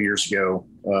a couple of years ago,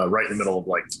 right in the middle of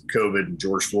like COVID and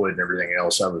George Floyd and everything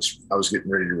else, I was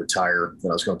getting ready to retire, and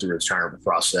I was going through the retirement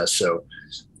process. So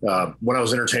when I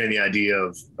was entertaining the idea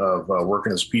of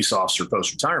working as a peace officer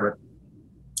post-retirement,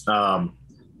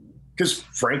 because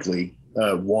frankly,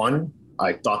 one,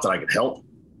 I thought that I could help.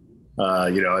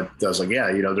 I was like,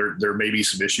 there may be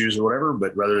some issues or whatever,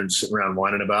 but rather than sitting around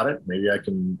whining about it, maybe I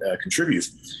can contribute.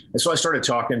 And so I started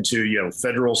talking to,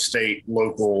 federal, state,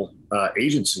 local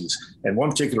agencies, and one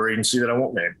particular agency that I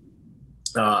won't name.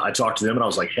 I talked to them and I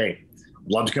was like, hey,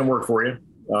 I'd love to come work for you.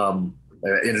 I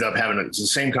ended up having the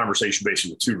same conversation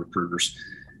basically with 2 recruiters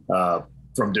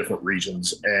from different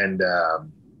regions and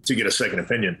to get a second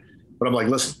opinion. But I'm like,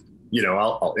 listen,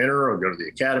 I'll enter, I'll go to the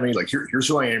academy. Like, here's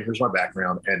who I am. Here's my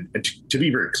background. And to be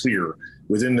very clear,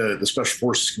 within the Special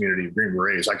Forces community of Green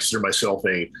Berets, I consider myself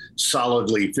a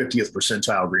solidly 50th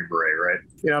percentile Green Beret, right?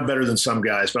 I'm better than some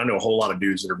guys, but I know a whole lot of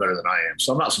dudes that are better than I am.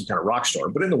 So I'm not some kind of rock star,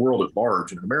 but in the world at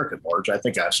large, in America at large, I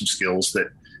think I have some skills that,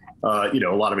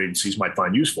 a lot of agencies might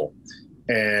find useful.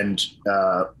 And,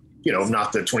 I'm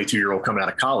not the 22-year-old coming out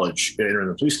of college entering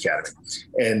the police academy.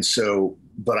 And so,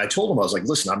 but I told him, I was like,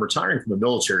 listen, I'm retiring from the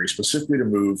military specifically to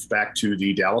move back to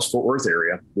the Dallas-Fort Worth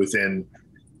area within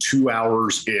 2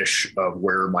 hours ish of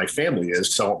where my family is,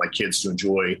 because I want my kids to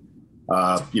enjoy,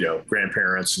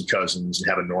 grandparents and cousins and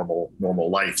have a normal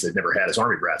life they've never had as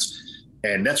Army brats.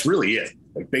 And that's really it.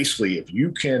 Like, basically, if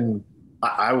you can,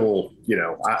 I will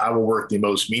work the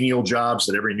most menial jobs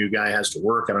that every new guy has to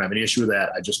work. I don't have any issue with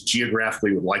that. I just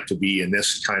geographically would like to be in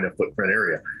this kind of footprint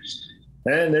area.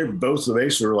 And they're both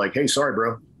basically like, hey, sorry,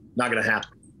 bro, not going to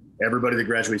happen. Everybody that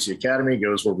graduates the academy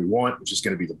goes where we want, which is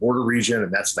going to be the border region,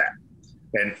 and that's that.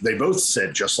 And they both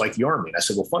said, just like the Army. And I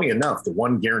said, well, funny enough, the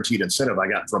one guaranteed incentive I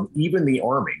got from even the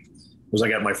Army was I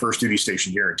got my first duty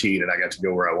station guaranteed, and I got to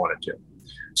go where I wanted to.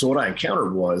 So what I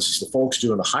encountered was the folks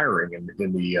doing the hiring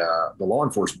in the law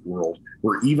enforcement world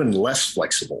were even less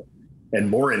flexible and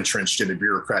more entrenched in the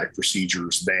bureaucratic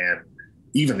procedures than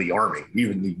even the Army,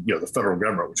 even the federal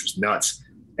government, which was nuts.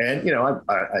 And,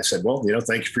 I said, well,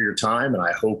 thank you for your time. And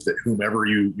I hope that whomever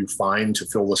you find to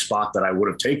fill the spot that I would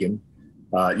have taken,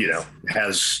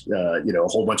 has, a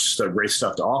whole bunch of great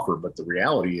stuff to offer. But the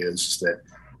reality is that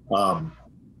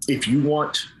if you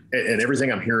want, and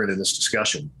everything I'm hearing in this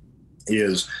discussion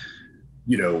is,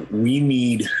 we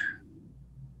need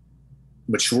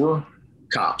mature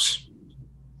cops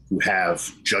who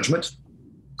have judgment,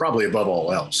 probably above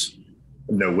all else,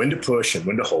 know when to push and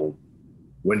when to hold,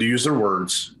 when to use their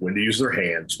words, when to use their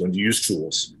hands, when to use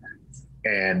tools.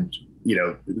 And,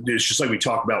 it's just like we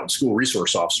talk about with school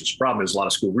resource officers. The problem is a lot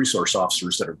of school resource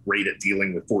officers that are great at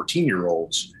dealing with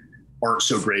 14-year-olds aren't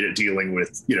so great at dealing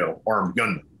with, armed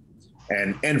gunmen.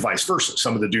 And vice versa.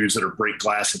 Some of the dudes that are break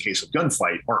glass in case of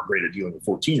gunfight aren't great at dealing with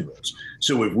 14-year-olds.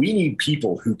 So if we need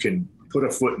people who can put a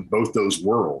foot in both those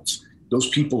worlds, those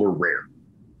people are rare.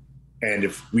 And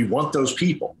if we want those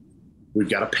people, we've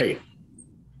got to pay them.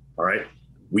 All right.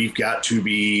 We've got to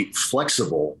be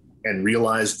flexible and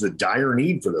realize the dire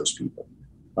need for those people.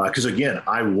 Because again,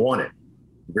 I want it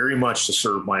very much to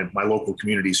serve my local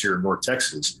communities here in North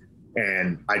Texas.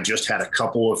 And I just had a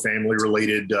couple of family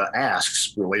related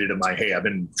asks related to hey, I've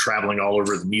been traveling all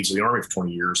over the needs of the Army for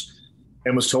 20 years,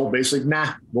 and was told basically,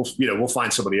 nah, we'll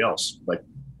find somebody else. Like,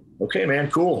 okay,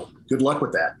 man, cool. Good luck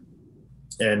with that.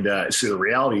 And so the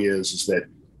reality is that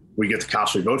we get the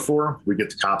cops we vote for. We get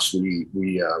the cops we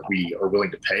are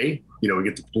willing to pay. We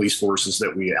get the police forces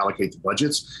that we allocate the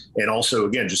budgets. And also,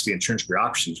 again, just the entrenched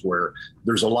bureaucracies where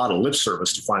there's a lot of lip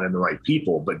service to finding the right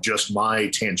people. But just my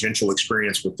tangential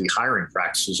experience with the hiring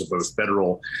practices of both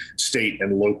federal, state,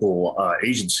 and local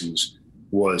agencies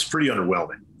was pretty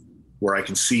underwhelming, where I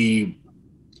can see,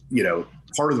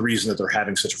 part of the reason that they're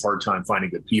having such a hard time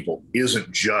finding good people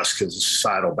isn't just because of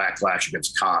societal backlash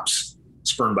against cops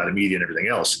spurned by the media and everything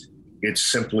else.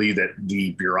 It's simply that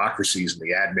the bureaucracies and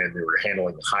the admin that are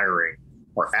handling the hiring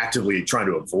are actively trying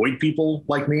to avoid people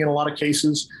like me in a lot of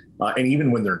cases. And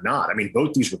even when they're not, I mean,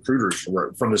 both these recruiters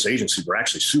from this agency were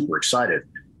actually super excited,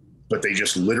 but they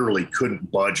just literally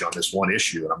couldn't budge on this one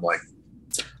issue. And I'm like,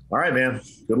 all right, man,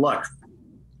 good luck.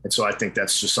 And so I think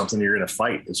that's just something you're going to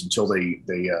fight, is until they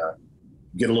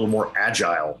get a little more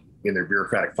agile in their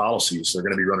bureaucratic policies, they're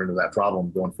going to be running into that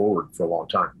problem going forward for a long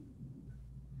time.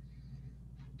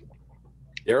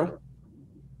 Daryl?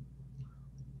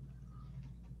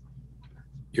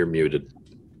 You're muted.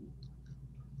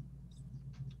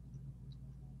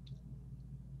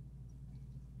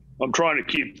 I'm trying to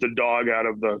keep the dog out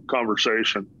of the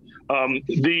conversation. One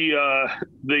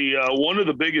of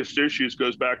the biggest issues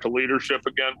goes back to leadership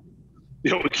again.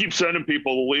 We keep sending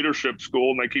people to leadership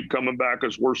school and they keep coming back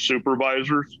as worse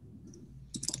supervisors.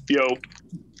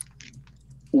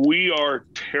 We are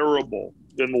terrible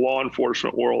in the law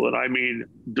enforcement world, and I mean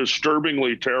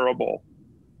disturbingly terrible,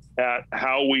 at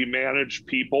how we manage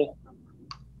people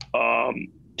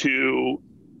to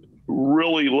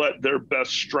really let their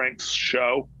best strengths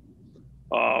show.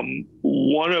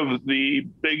 One of the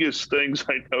biggest things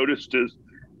I noticed is,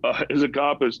 as a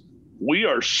cop, is we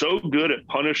are so good at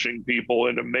punishing people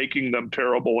into making them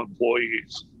terrible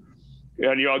employees.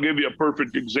 And I'll give you a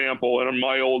perfect example. And in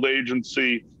my old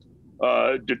agency,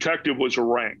 detective was a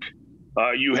rank.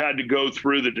 You had to go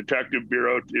through the detective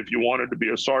bureau if you wanted to be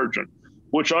a sergeant,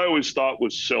 which I always thought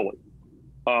was silly.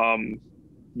 And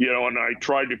I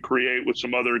tried to create with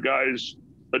some other guys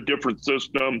a different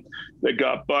system that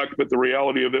got bucked, but the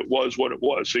reality of it was what it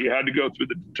was. So you had to go through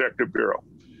the detective bureau.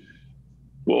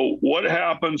 Well, what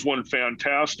happens when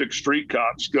fantastic street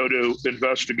cops go to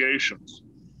investigations?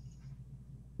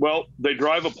 Well, they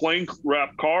drive a plane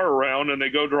wrap car around and they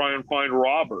go try and find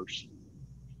robbers,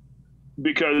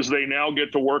 because they now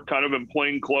get to work kind of in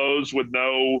plain clothes with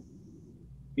no,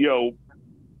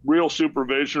 real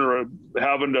supervision or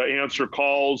having to answer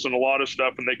calls and a lot of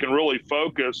stuff. And they can really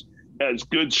focus as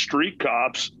good street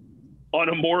cops on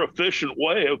a more efficient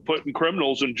way of putting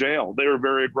criminals in jail. They were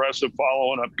very aggressive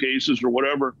following up cases or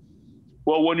whatever.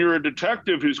 Well, when you're a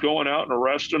detective who's going out and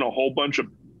arresting a whole bunch of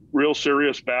real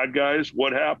serious bad guys,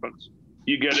 what happens?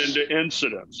 You get into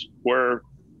incidents where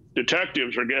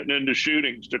detectives are getting into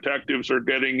shootings. Detectives are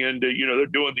getting into, they're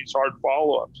doing these hard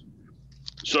follow-ups.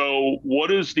 So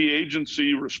what is the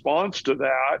agency response to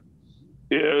that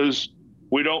is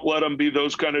we don't let them be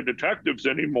those kind of detectives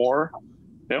anymore.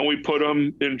 And we put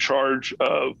them in charge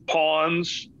of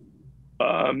pawns,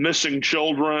 missing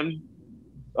children,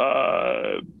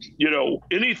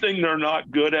 anything they're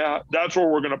not good at. That's where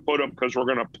we're going to put them, because we're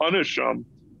going to punish them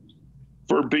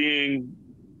for being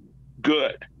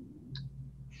good.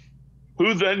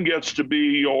 Who then gets to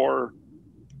be your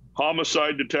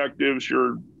homicide detectives,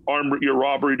 your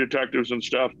robbery detectives and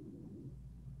stuff?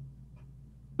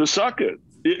 The suck it.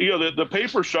 The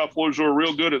paper shufflers are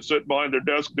real good at sitting behind their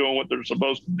desk doing what they're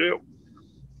supposed to do.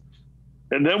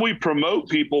 And then we promote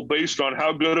people based on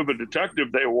how good of a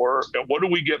detective they were. And what do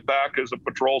we get back as a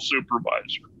patrol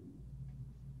supervisor?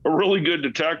 A really good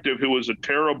detective who was a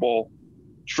terrible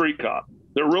street cop.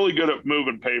 They're really good at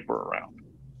moving paper around.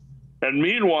 And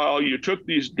meanwhile, you took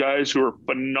these guys who are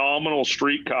phenomenal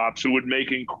street cops who would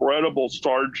make incredible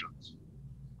sergeants,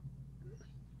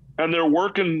 and they're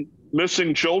working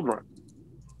missing children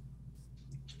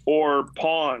or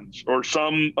pawns or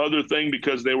some other thing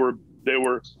because they were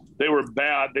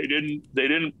bad. They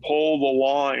didn't pull the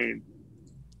line.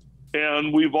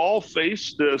 And we've all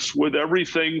faced this with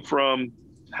everything from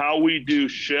how we do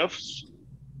shifts,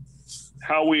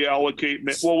 how we allocate.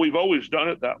 Well, we've always done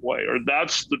it that way, or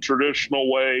that's the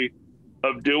traditional way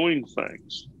of doing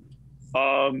things.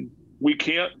 We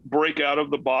can't break out of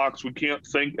the box. We can't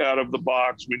think out of the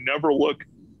box. We never look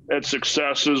at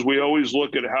successes. We always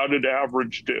look at how did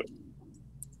average do.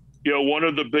 One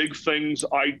of the big things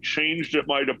I changed at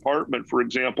my department, for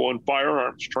example, in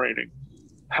firearms training,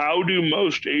 how do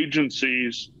most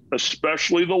agencies,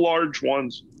 especially the large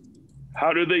ones,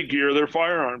 how do they gear their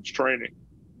firearms training?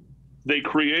 They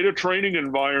create a training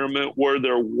environment where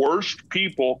their worst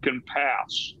people can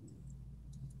pass.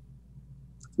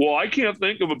 Well, I can't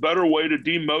think of a better way to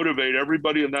demotivate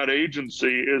everybody in that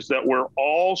agency is that we're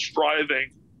all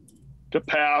striving to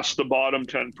pass the bottom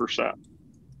 10%.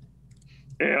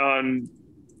 And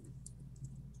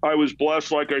I was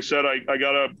blessed, like I said, I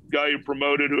got a guy who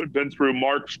promoted who had been through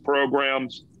Mark's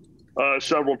programs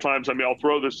several times. I mean, I'll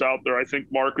throw this out there. I think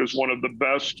Mark is one of the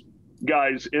best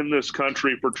guys in this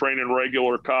country for training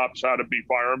regular cops how to be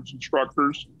firearms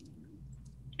instructors.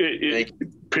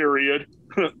 Period.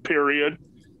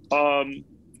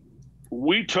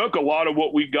 We took a lot of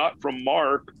what we got from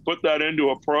Mark, put that into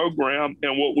a program,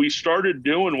 and what we started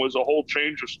doing was a whole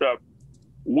change of stuff.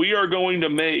 We are going to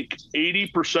make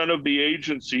 80% of the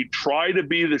agency try to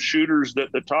be the shooters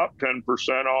that the top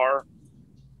 10% are,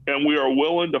 and we are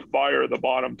willing to fire the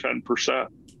bottom 10%.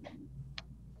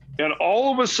 And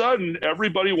all of a sudden,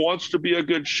 everybody wants to be a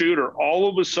good shooter. All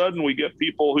of a sudden, we get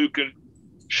people who can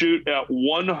shoot at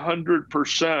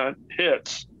 100%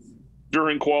 hits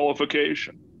during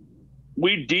qualification.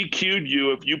 We DQ'd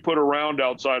you if you put a round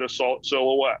outside a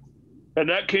silhouette. And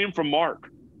that came from Mark.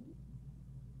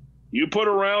 You put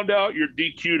a round out, you're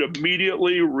DQ'd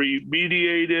immediately,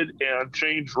 remediated, and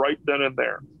changed right then and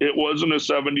there. It wasn't a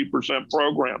 70%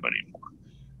 program anymore.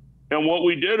 And what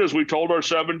we did is we told our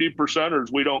 70%ers,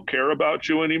 we don't care about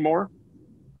you anymore.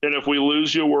 And if we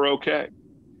lose you, we're okay.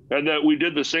 And that we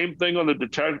did the same thing on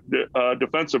the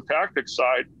defensive tactics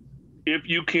side. If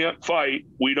you can't fight,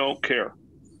 we don't care.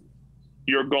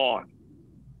 You're gone.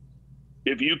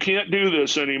 If you can't do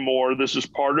this anymore, this is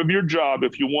part of your job.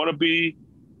 If you want to be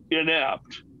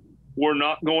inept, we're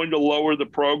not going to lower the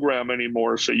program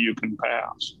anymore so you can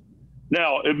pass.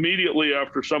 Now, immediately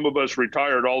after some of us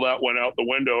retired, all that went out the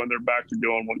window and they're back to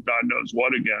doing what God knows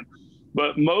what again.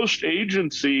 But most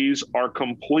agencies are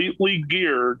completely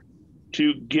geared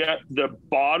to get the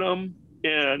bottom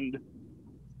end,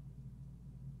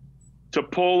 to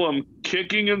pull them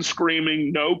kicking and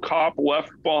screaming, no cop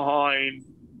left behind,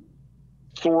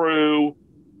 through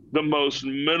the most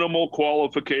minimal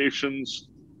qualifications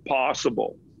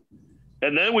possible.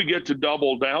 And then we get to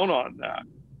double down on that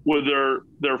with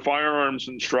their firearms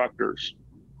instructors,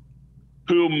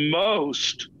 who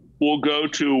most will go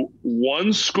to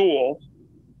one school,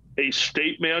 a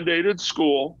state mandated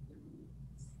school,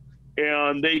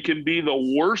 and they can be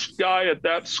the worst guy at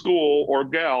that school or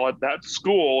gal at that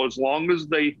school as long as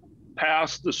they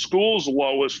pass the school's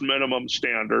lowest minimum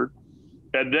standard.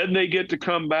 And then they get to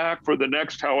come back for the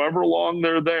next however long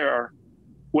they're there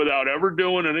without ever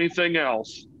doing anything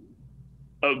else,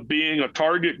 of being a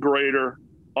target grader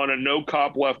on a no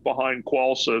cop left behind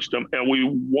qual system, and we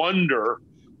wonder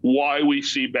why we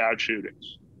see bad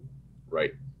shootings.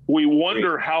 Right. We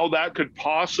wonder how that could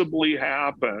possibly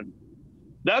happen.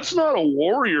 That's not a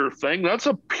warrior thing. That's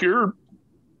a pure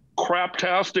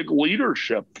craptastic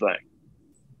leadership thing.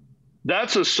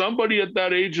 That's somebody at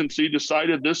that agency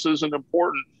decided this isn't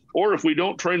important, or if we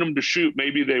don't train them to shoot,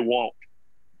 maybe they won't.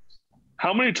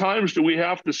 How many times do we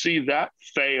have to see that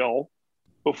fail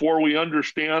before we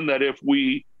understand that if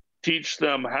we teach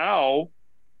them how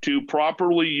to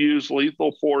properly use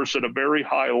lethal force at a very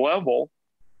high level,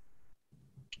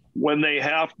 when they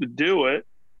have to do it,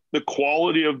 the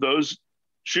quality of those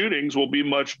shootings will be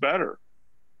much better.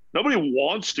 Nobody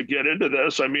wants to get into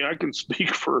this. I mean, I can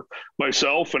speak for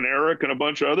myself and Eric and a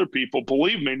bunch of other people.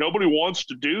 Believe me, nobody wants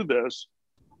to do this,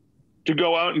 to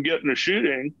go out and get in a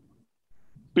shooting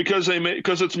because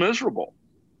it's miserable.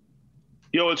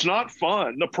 It's not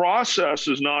fun. The process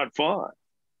is not fun.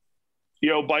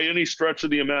 By any stretch of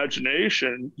the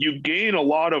imagination, you gain a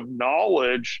lot of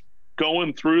knowledge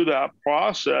going through that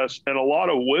process and a lot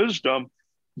of wisdom.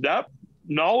 That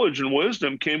knowledge and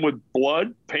wisdom came with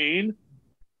blood, pain,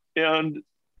 and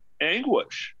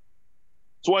anguish.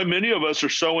 That's why many of us are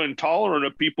so intolerant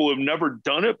of people who've never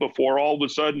done it before, all of a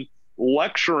sudden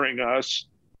lecturing us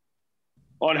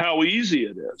on how easy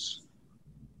it is.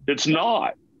 It's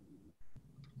not.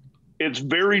 It's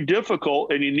very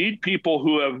difficult, and you need people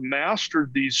who have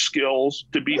mastered these skills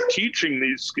to be teaching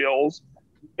these skills,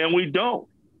 and we don't.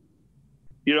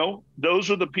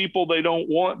 Those are the people they don't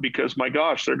want because, my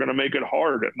gosh, they're going to make it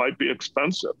hard. It might be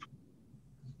expensive.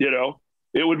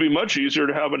 It would be much easier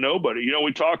to have a nobody.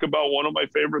 We talk about one of my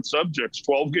favorite subjects,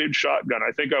 12-gauge shotgun.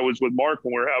 I think I was with Mark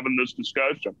when we were having this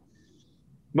discussion.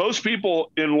 Most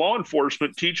people in law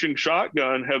enforcement teaching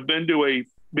shotgun have been to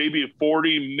maybe a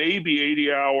 40, maybe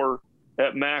 80 hour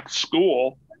at max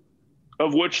school,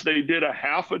 of which they did a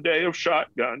half a day of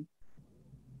shotgun.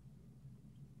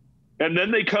 And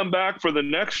then they come back for the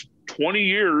next 20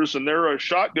 years and they're a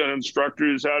shotgun instructor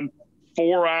who's had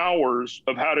 4 hours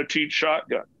of how to teach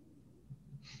shotgun.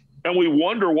 And we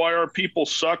wonder why our people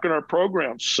suck and our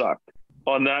programs suck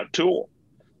on that tool.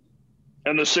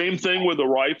 And the same thing with the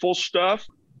rifle stuff,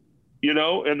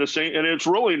 and it's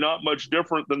really not much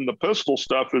different than the pistol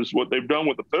stuff. Is what they've done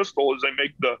with the pistol is they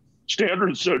make the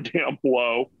standards so damn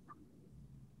low.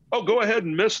 Oh, go ahead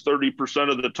and miss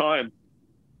 30% of the time,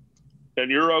 and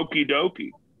you're okie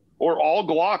dokie. Or all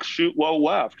Glocks shoot low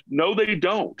left. No, they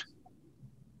don't.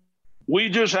 We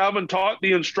just haven't taught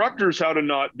the instructors how to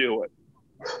not do it.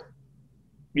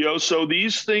 So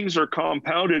these things are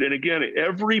compounded. And again,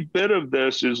 every bit of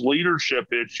this is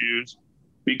leadership issues,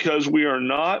 because we are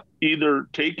not either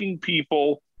taking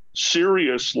people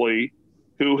seriously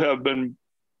who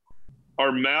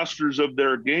are masters of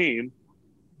their game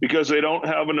because they don't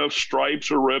have enough stripes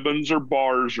or ribbons or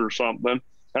bars or something.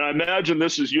 And I imagine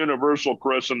this is universal,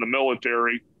 Chris, in the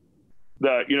military,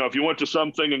 that, if you went to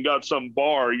something and got some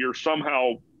bar, you're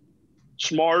somehow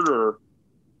smarter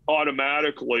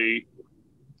automatically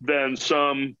than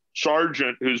some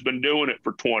sergeant who's been doing it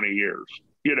for 20 years,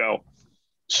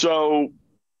 So,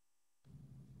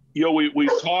 we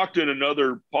talked in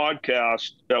another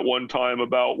podcast at one time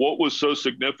about what was so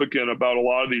significant about a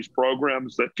lot of these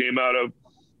programs that came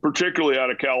particularly out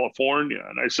of California.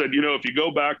 And I said, if you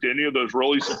go back to any of those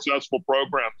really successful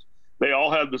programs, they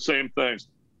all had the same thing.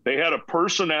 They had a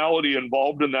personality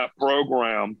involved in that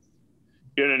program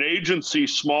in an agency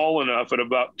small enough at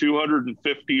about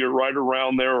 250 or right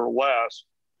around there or less,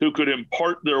 who could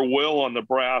impart their will on the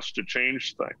brass to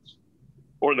change things.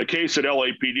 Or in the case at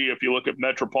LAPD, if you look at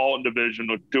Metropolitan Division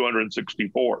with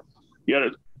 264, you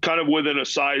had kind of within a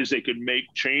size they could make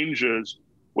changes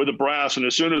with the brass. And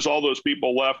as soon as all those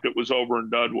people left, it was over and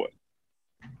done with.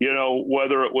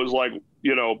 Whether it was like,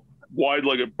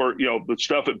 wide-legged, the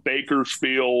stuff at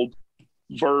Bakersfield,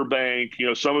 Burbank,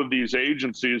 some of these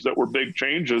agencies that were big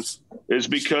changes, is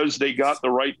because they got the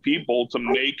right people to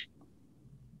make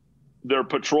their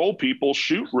patrol people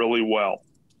shoot really well.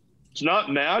 It's not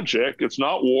magic. It's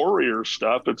not warrior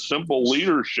stuff. It's simple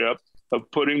leadership of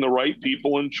putting the right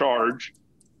people in charge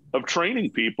of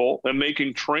training people and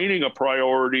making training a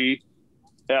priority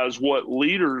as what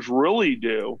leaders really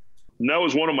do. And that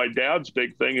was one of my dad's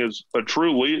big thing, is a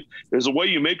true lead is the way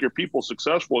you make your people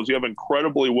successful is you have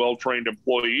incredibly well-trained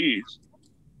employees.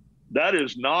 That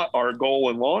is not our goal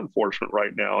in law enforcement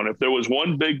right now. And if there was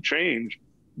one big change,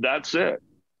 that's it.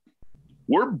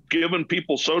 We're giving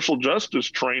people social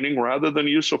justice training rather than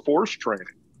use of force training.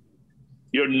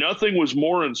 Nothing was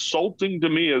more insulting to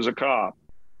me as a cop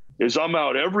is I'm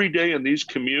out every day in these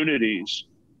communities,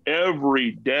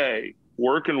 every day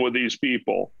working with these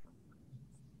people.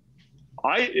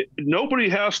 Nobody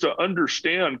has to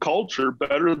understand culture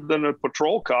better than a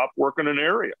patrol cop working an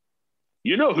area.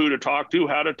 You know who to talk to,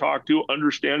 how to talk to,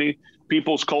 understanding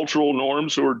people's cultural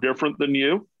norms who are different than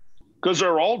you, because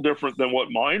they're all different than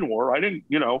what mine were.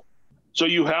 So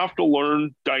you have to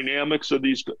learn dynamics of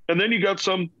these. And then you got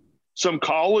some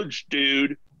college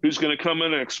dude who's going to come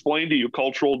in and explain to you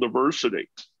cultural diversity.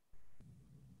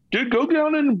 Dude, go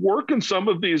down and work in some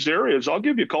of these areas. I'll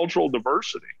give you cultural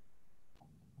diversity.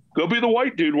 Go be the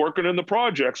white dude working in the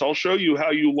projects. I'll show you how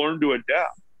you learn to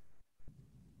adapt.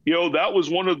 That was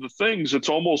one of the things. It's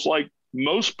almost like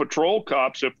most patrol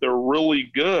cops, if they're really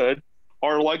good,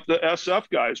 are like the SF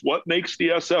guys. What makes the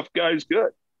SF guys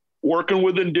good? Working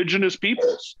with indigenous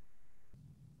peoples.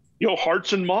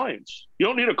 Hearts and minds. You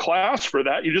don't need a class for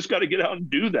that. You just got to get out and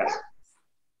do that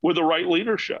with the right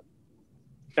leadership.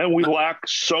 And we lack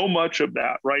so much of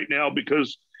that right now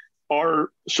because our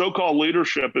so-called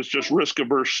leadership is just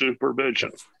risk-averse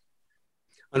supervision.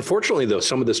 Unfortunately, though,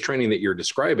 some of this training that you're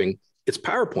describing, it's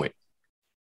PowerPoint.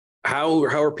 How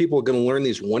are people going to learn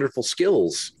these wonderful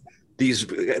skills? These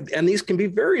can be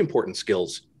very important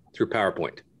skills through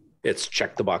PowerPoint. It's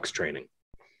check the box training.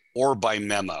 Or by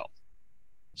memo.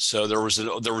 So there was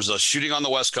a shooting on the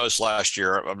West Coast last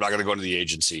year. I'm not going to go into the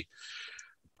agency.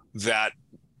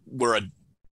 Where a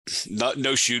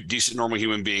no shoot, decent, normal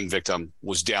human being victim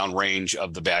was downrange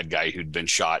of the bad guy who'd been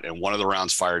shot, and one of the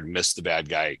rounds fired missed the bad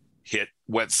guy,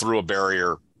 went through a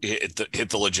barrier, hit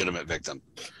the legitimate victim.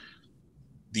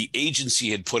 The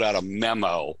agency had put out a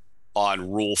memo on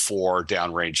Rule 4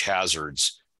 downrange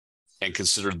hazards and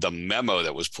considered the memo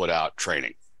that was put out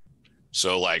training.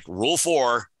 So like Rule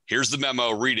 4, here's the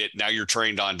memo, read it. Now you're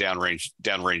trained on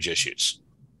downrange issues.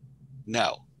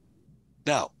 No,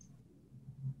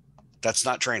 that's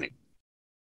not training.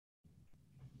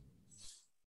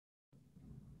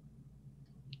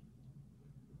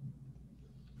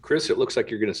 Chris, it looks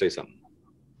like you're going to say something.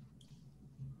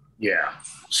 Yeah.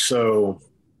 So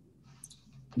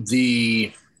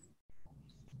I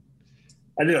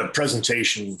did a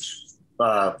presentation,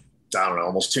 I don't know,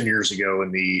 almost 10 years ago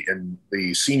in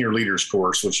the senior leaders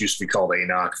course, which used to be called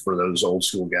ANOC for those old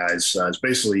school guys. It's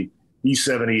basically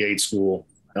E7, E8 school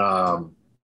for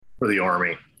the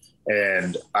Army.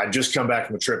 And I'd just come back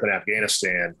from a trip in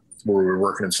Afghanistan where we were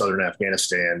working in southern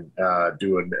Afghanistan,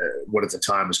 doing what at the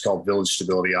time was called village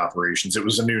stability operations. It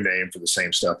was a new name for the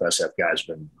same stuff SF guys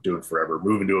been doing forever,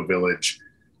 moving to a village,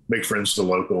 make friends with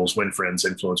the locals, win friends,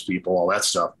 influence people, all that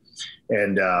stuff.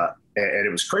 And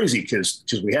it was crazy because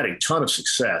we had a ton of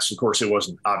success. Of course, it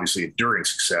wasn't obviously enduring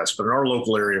success, but in our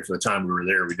local area for the time we were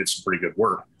there, we did some pretty good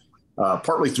work.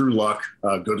 Partly through luck,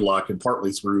 good luck, and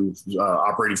partly through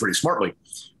operating pretty smartly.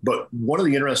 But one of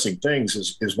the interesting things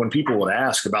is when people would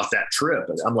ask about that trip,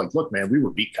 I'm like, look, man, we were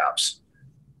beat cops.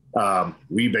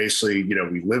 We basically,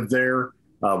 we lived there.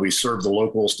 We served the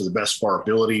locals to the best of our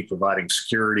ability, providing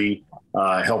security,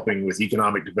 helping with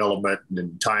economic development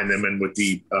and tying them in with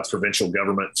the provincial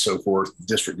government and so forth,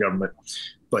 district government.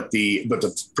 But the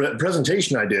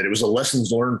presentation I did, it was a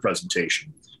lessons learned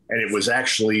presentation. And it was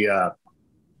actually,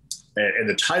 and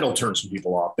the title turned some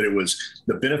people off, but it was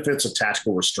the benefits of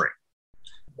tactical restraint.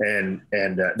 And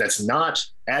that's not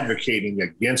advocating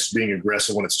against being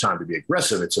aggressive when it's time to be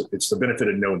aggressive. It's the benefit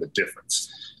of knowing the difference.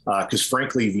 Because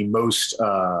frankly,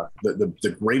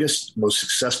 the greatest, most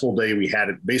successful day we had,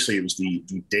 basically it was the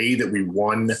day that we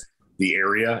won the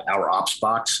area, our ops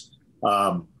box,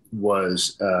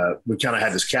 was we kind of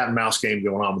had this cat and mouse game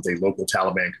going on with a local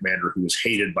Taliban commander who was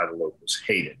hated by the locals,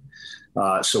 hated.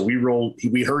 So we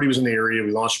heard he was in the area.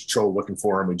 We launched a patrol looking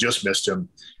for him. We just missed him.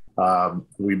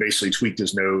 We basically tweaked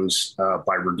his nose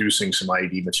by reducing some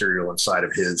IED material inside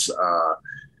of his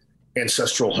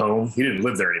ancestral home. He didn't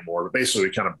live there anymore, but basically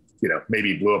we kind of,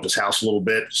 maybe blew up his house a little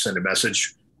bit, send a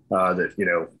message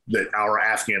that our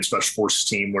Afghan special forces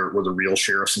team were the real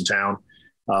sheriffs in town.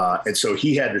 And so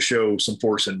he had to show some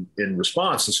force in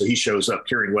response. And so he shows up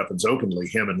carrying weapons openly,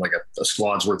 him and like a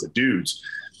squad's worth of dudes.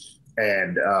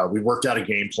 And we worked out a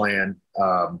game plan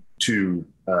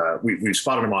we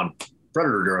spotted him on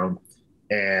Predator drone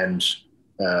and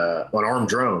an armed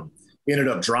drone, ended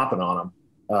up dropping on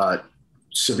him,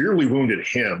 severely wounded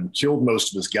him, killed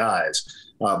most of his guys.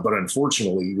 But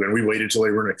unfortunately, when we waited till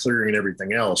they were in a clearing and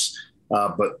everything else,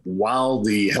 but while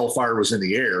the hellfire was in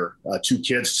the air, two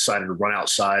kids decided to run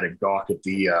outside and gawk at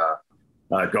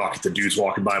the dudes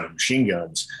walking by with machine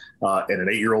guns. And an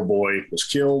 8-year-old boy was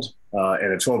killed,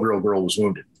 and a 12-year-old girl was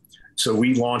wounded. So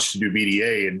we launched to do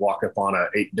BDA and walk up on a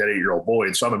dead 8-year-old boy.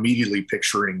 And so I'm immediately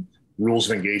picturing rules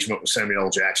of engagement with Samuel L.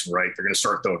 Jackson, right? They're going to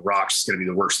start throwing rocks. It's going to be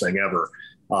the worst thing ever.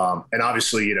 And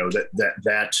obviously,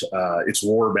 it's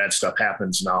war, bad stuff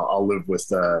happens, and I'll live with,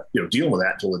 dealing with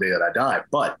that until the day that I die.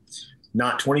 But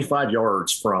not 25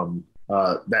 yards from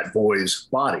that boy's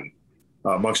body,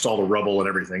 amongst all the rubble and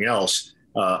everything else,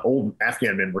 old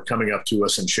Afghan men were coming up to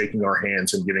us and shaking our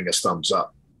hands and giving us thumbs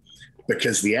up,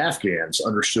 because the Afghans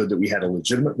understood that we had a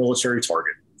legitimate military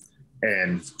target,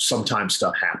 and sometimes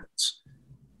stuff happens.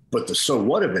 But the so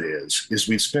what of it is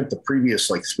we've spent the previous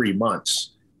 3 months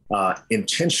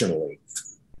intentionally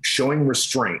showing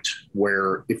restraint,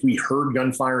 where if we heard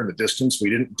gunfire in the distance, we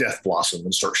didn't death blossom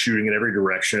and start shooting in every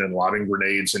direction and lobbing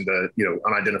grenades into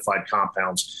unidentified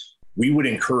compounds. We would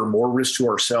incur more risk to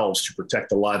ourselves to protect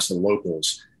the lives of the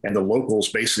locals. And the locals,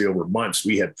 basically over months,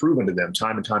 we had proven to them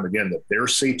time and time again that their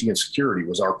safety and security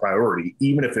was our priority,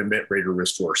 even if it meant greater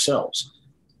risk to ourselves.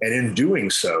 And in doing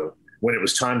so, when it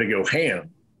was time to go ham,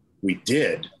 we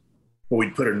did, but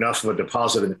we'd put enough of a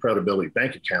deposit in the credibility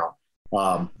bank account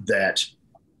that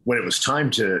when it was time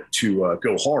to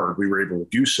go hard, we were able to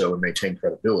do so and maintain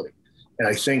credibility. And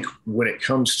I think when it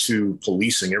comes to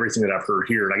policing, everything that I've heard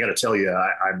here, and I got to tell you,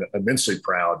 I'm immensely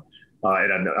proud,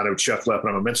 and I know Chuck left, but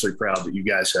I'm immensely proud that you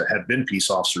guys have been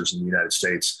peace officers in the United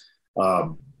States,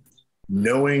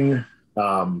 knowing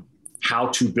how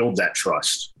to build that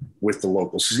trust with the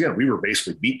locals. Because again, we were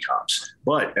basically beat cops,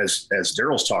 but as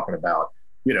Daryl's talking about,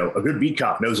 a good beat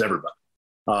cop knows everybody,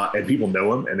 and people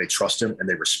know him and they trust him and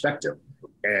they respect him.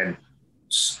 And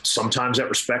sometimes that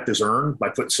respect is earned by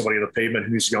putting somebody on the pavement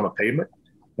who needs to go on the pavement.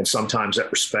 And sometimes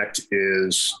that respect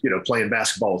is, playing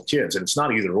basketball with kids. And it's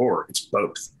not either or, it's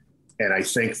both. And I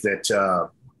think that,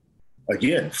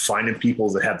 again, finding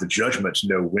people that have the judgment to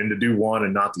know when to do one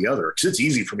and not the other. Because it's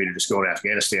easy for me to just go to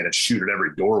Afghanistan and shoot at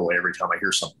every doorway every time I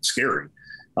hear something scary.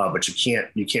 But you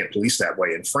can't police that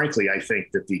way. And frankly, I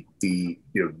think that the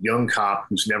young cop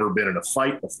who's never been in a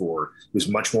fight before is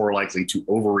much more likely to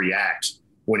overreact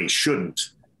when he shouldn't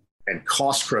and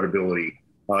cost credibility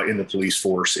in the police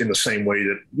force, in the same way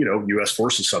that, U.S.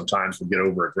 forces sometimes will get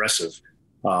over aggressive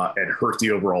and hurt the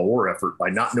overall war effort by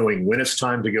not knowing when it's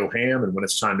time to go ham and when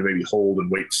it's time to maybe hold and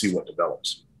wait to see what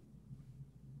develops.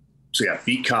 So yeah,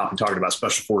 beat cop and talking about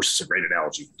special forces is a great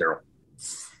analogy, Daryl.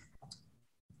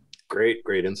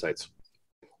 Great insights.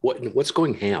 What's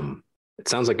going ham? It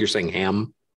sounds like you're saying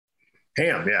ham.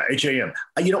 Ham, yeah, HAM.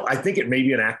 I think it may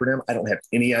be an acronym. I don't have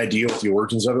any idea what the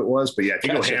origins of it was, but yeah, if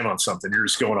you go ham on something, you're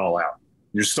just going all out.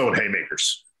 You're just throwing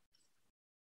haymakers.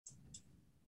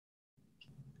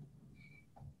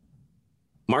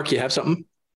 Mark, you have something?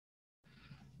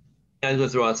 I was going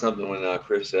to throw out something when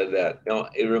Chris said that.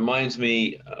 It reminds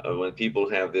me of when people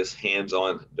have this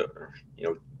hands-on,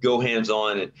 go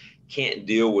hands-on and can't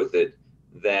deal with it,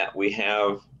 that we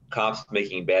have cops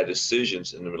making bad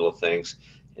decisions in the middle of things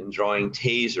and drawing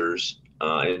tasers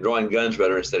and drawing guns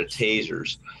rather instead of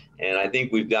tasers. And I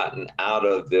think we've gotten out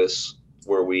of this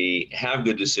where we have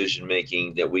good decision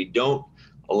making, that we don't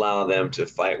allow them to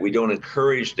fight. We don't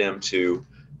encourage them to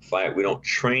fight. We don't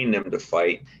train them to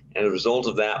fight. And as a result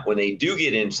of that, when they do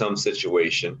get in some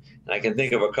situation, and I can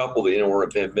think of a couple that, where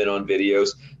have been on videos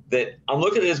that I'm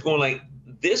looking at this going like,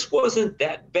 this wasn't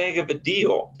that big of a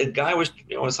deal. The guy was,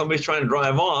 somebody's trying to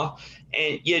drive off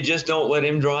and you just don't let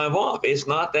him drive off. It's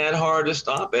not that hard to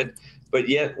stop it, but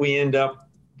yet we end up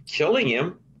killing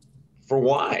him for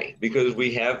why? Because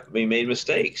we made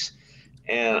mistakes.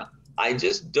 And I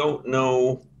just don't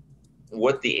know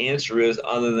what the answer is,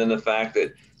 other than the fact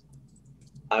that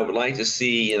I would like to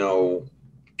see,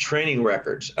 training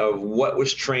records of what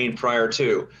was trained prior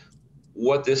to,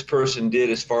 what this person did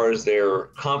as far as their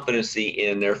competency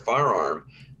in their firearm.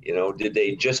 Did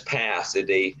they just pass? Did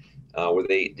they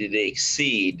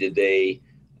exceed? Did they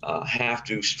have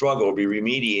to struggle, be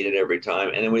remediated every time?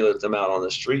 And then we let them out on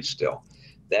the street still.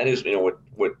 That is,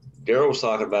 what Daryl was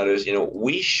talking about is,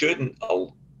 we shouldn't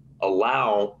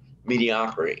allow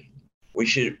mediocrity. We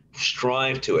should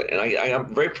strive to it. And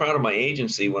I'm very proud of my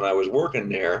agency when I was working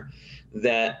there,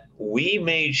 that we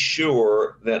made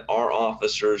sure that our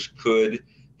officers could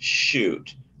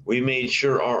shoot. We made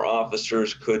sure our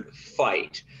officers could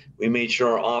fight. We made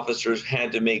sure our officers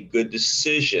had to make good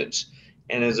decisions.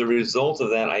 And as a result of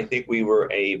that, I think we were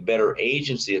a better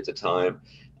agency at the time.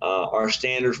 Our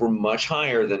standards were much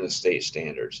higher than the state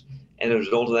standards. And as a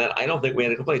result of that, I don't think we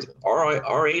had a complaint.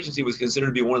 Our agency was considered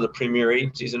to be one of the premier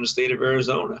agencies in the state of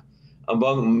Arizona,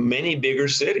 among many bigger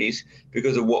cities,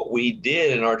 because of what we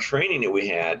did and our training that we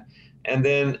had. And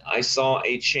then I saw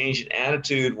a change in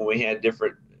attitude when we had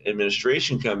different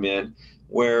administration come in,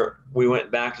 where we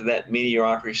went back to that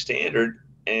mediocrity standard,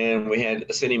 and we had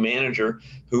a city manager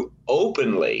who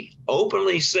openly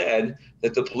said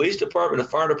that the police department and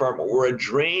fire department were a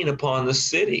drain upon the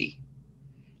city.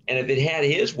 And if it had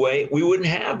his way, we wouldn't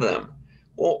have them.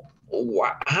 Well,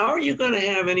 how are you going to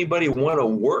have anybody want to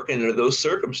work under those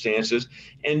circumstances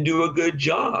and do a good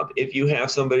job if you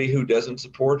have somebody who doesn't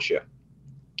support you?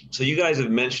 So you guys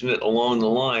have mentioned it along the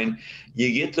line.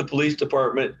 You get the police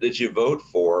department that you vote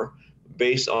for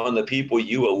based on the people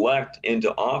you elect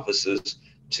into offices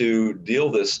to deal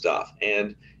this stuff.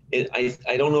 And I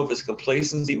don't know if it's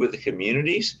complacency with the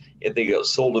communities, if they get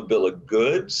sold a bill of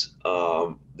goods,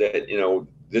 that, you know,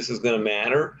 this is going to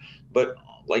matter. But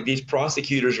like, these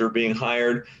prosecutors are being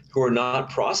hired who are not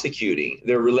prosecuting.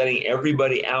 They're letting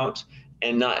everybody out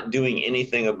and not doing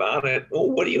anything about it. Well,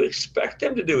 what do you expect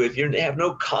them to do? If you have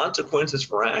no consequences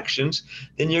for actions,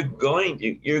 then you're going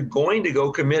to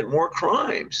go commit more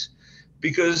crimes,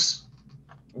 because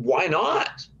why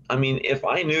not? I mean, if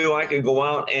I knew I could go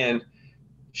out and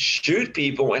shoot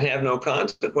people and have no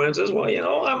consequences, well, you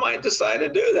know, I might decide to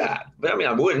do that. But I mean,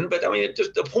 I wouldn't, but I mean, it's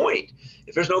just the point.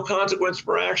 If there's no consequence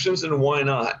for actions, then why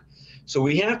not? So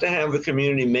we have to have the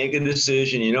community make a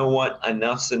decision. You know what?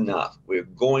 Enough's enough. We're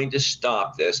going to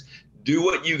stop this. Do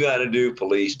what you got to do,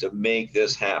 police, to make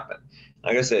this happen.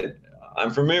 Like I said,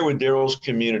 I'm familiar with Daryl's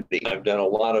community. I've done a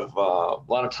lot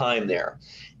of time there,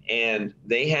 and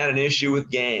they had an issue with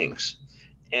gangs,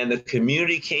 and the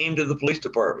community came to the police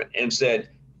department and said,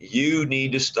 you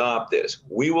need to stop this.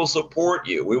 We will support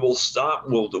you. We'll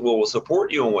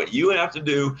support you on what you have to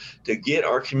do to get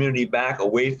our community back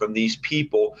away from these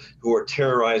people who are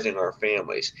terrorizing our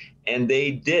families. And they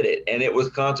did it. And it was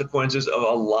consequences of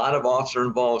a lot of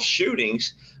officer-involved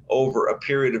shootings over a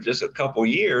period of just a couple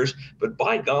years. But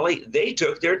by golly, they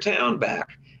took their town back.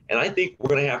 And I think we're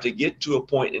going to have to get to a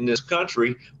point in this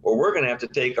country where we're going to have to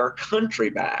take our country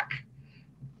back,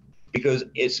 because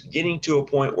it's getting to a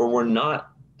point where we're not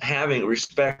having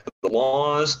respect for the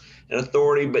laws and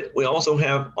authority, but we also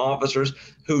have officers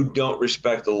who don't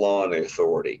respect the law and the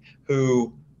authority,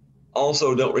 who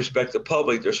also don't respect the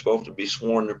public they're supposed to be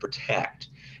sworn to protect.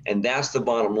 And that's the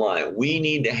bottom line. We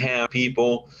need to have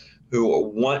people who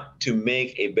want to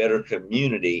make a better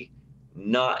community,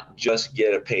 not just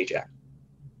get a paycheck.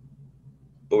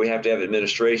 But we have to have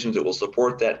administrations that will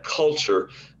support that culture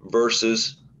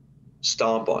versus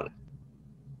stomp on it.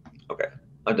 Okay,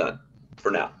 I'm done for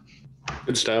now.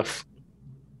 Good stuff.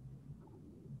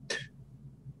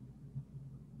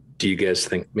 Do you guys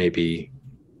think maybe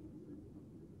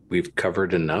we've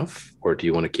covered enough, or do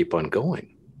you want to keep on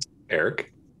going?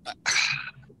 Eric? I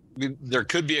mean, there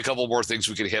could be a couple more things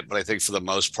we could hit, but I think for the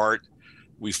most part,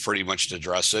 we've pretty much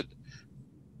addressed it.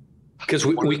 Because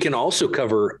we can also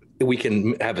cover, we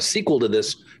can have a sequel to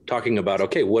this talking about,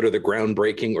 okay, what are the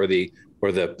groundbreaking or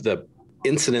the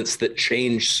incidents that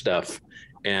change stuff,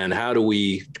 and how do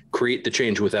we create the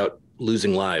change without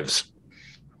losing lives?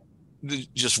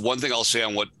 Just one thing I'll say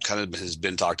on what kind of has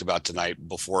been talked about tonight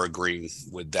before agreeing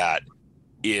with that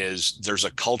is there's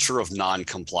a culture of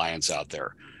non-compliance out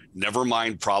there. Never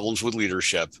mind problems with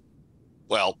leadership.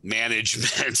 Well,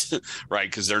 management, right?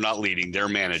 Because they're not leading, they're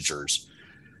managers.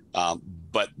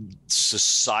 But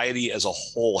society as a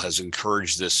whole has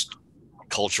encouraged this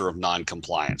culture of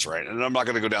non-compliance, right? And I'm not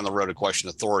going to go down the road to question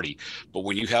authority, but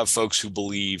when you have folks who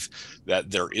believe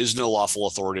that there is no lawful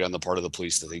authority on the part of the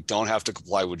police, that they don't have to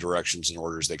comply with directions and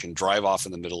orders, they can drive off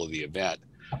in the middle of the event,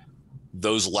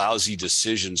 those lousy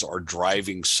decisions are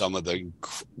driving some of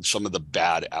the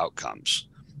bad outcomes.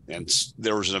 And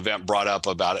there was an event brought up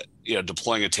about it, you know,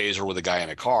 deploying a taser with a guy in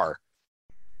a car.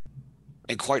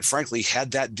 And quite frankly,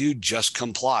 had that dude just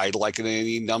complied, like in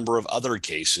any number of other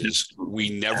cases, we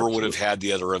never would have had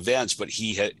the other events. But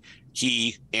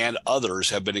he and others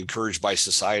have been encouraged by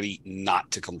society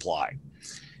not to comply.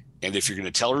 And if you're going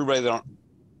to tell everybody a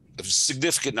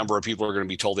significant number of people are going to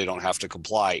be told they don't have to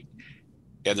comply,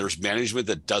 and there's management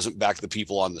that doesn't back the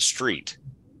people on the street,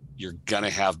 you're going to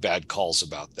have bad calls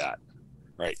about that,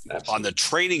 right? Absolutely. On the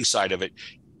training side of it,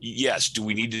 yes, do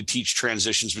we need to teach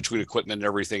transitions between equipment and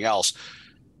everything else?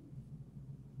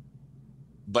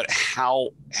 But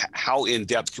how in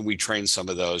depth can we train some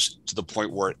of those to the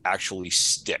point where it actually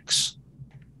sticks?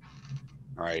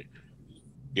 All right.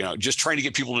 You know, just trying to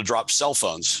get people to drop cell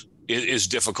phones is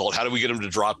difficult. How do we get them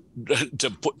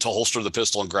to holster the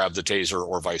pistol and grab the taser,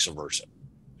 or vice versa?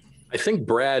 I think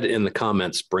Brad in the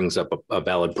comments brings up a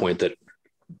valid point that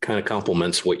kind of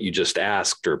complements what you just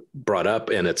asked or brought up,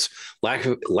 and it's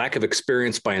lack of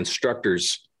experience by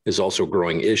instructors is also a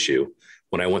growing issue.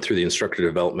 When I went through the instructor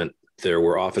development, there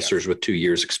were officers with 2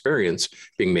 years experience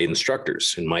being made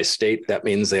instructors. In my state, that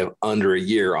means they have under a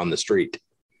year on the street.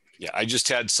 Yeah, I just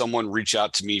had someone reach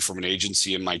out to me from an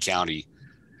agency in my county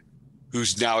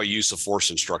who's now a use of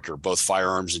force instructor, both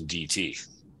firearms and DT.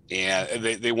 and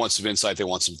they want some insight, they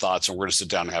want some thoughts, and we're going to sit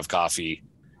down and have coffee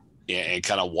and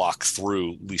kind of walk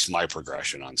through at least my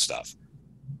progression on stuff.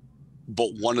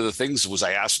 But one of the things was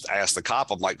I asked the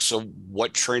cop, I'm like, so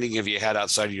what training have you had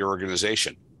outside of your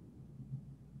organization?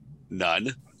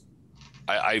 None.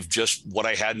 I've just what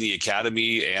I had in the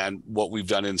academy and what we've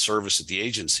done in service at the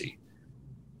agency.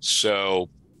 So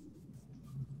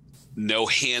no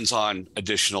hands-on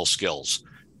additional skills,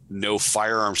 no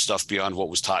firearm stuff beyond what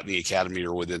was taught in the academy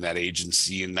or within that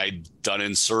agency. And I'd done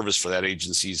in service for that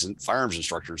agency's and firearms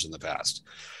instructors in the past.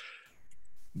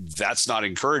 That's not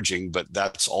encouraging, but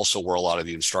that's also where a lot of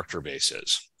the instructor base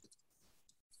is.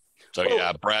 So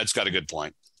yeah, Brad's got a good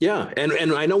point. Yeah.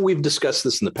 And I know we've discussed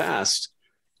this in the past.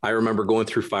 I remember going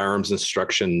through firearms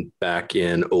instruction back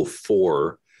in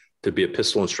 2004 to be a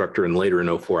pistol instructor. And later in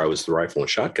 2004, I was the rifle and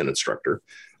shotgun instructor.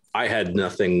 I had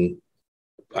nothing.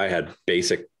 I had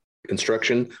basic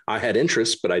instruction. I had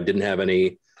interests, but I didn't have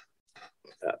any.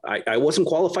 I wasn't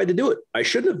qualified to do it. I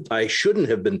shouldn't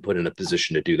have been put in a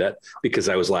position to do that because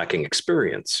I was lacking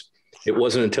experience. It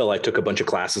wasn't until I took a bunch of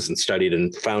classes and studied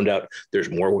and found out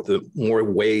there's more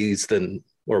ways than,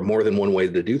 or more than one way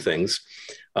to do things.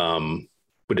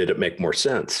 But did it make more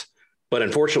sense? But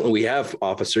unfortunately, we have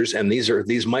officers, and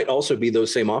these might also be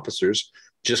those same officers.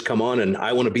 Just come on, and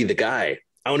I want to be the guy.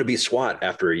 I want to be SWAT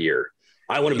after a year.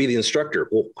 I want to be the instructor.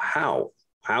 Well, how?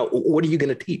 What are you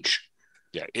going to teach?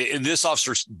 Yeah, in this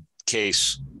officer's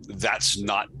case, that's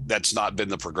not been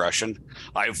the progression.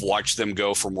 I've watched them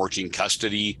go from working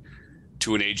custody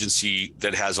to an agency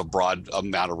that has a broad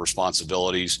amount of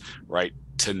responsibilities, right?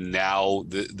 To now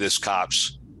this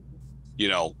cop's,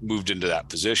 moved into that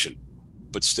position,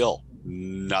 but still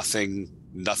nothing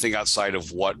outside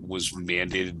of what was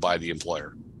mandated by the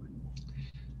employer.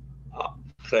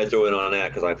 Can I throw in on that?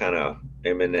 Because I kind of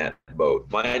am in that boat.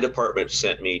 My department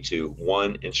sent me to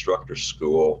one instructor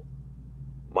school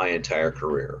my entire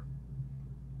career.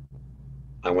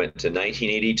 I went to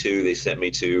 1982. They sent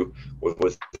me to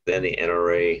within the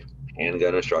NRA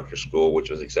Handgun Instructor School, which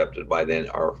was accepted by then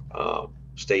our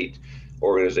state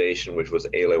organization, which was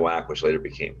ALEWAC, which later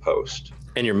became Post.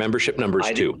 And your membership numbers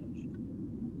too?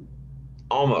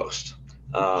 Almost.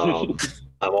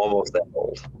 I'm almost that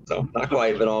old, so not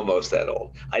quite, but almost that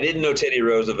old. I didn't know Teddy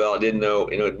Roosevelt. I didn't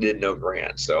know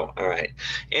Grant. So, all right.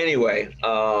 Anyway,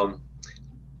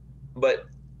 but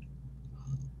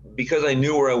because I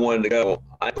knew where I wanted to go,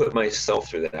 I put myself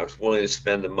through that. I was willing to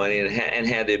spend the money and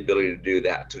had the ability to do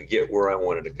that to get where I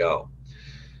wanted to go.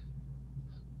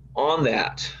 On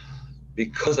that,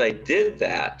 because I did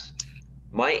that,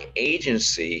 my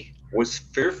agency was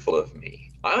fearful of me.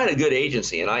 I had a good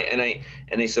agency, and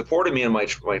they supported me in my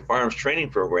firearms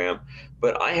training program.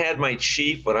 But I had my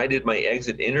chief, when I did my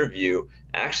exit interview,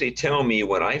 actually tell me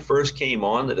when I first came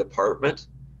on the department,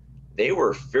 they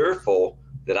were fearful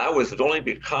that I was the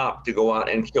only cop to go out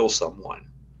and kill someone.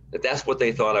 That's what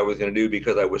they thought I was going to do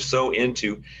because I was so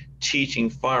into teaching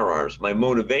firearms. My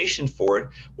motivation for it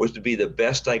was to be the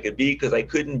best I could be because I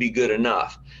couldn't be good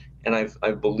enough. And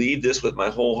I believe this with my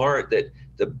whole heart, that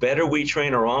the better we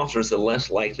train our officers, the less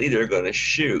likely they're going to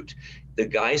shoot. The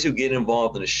guys who get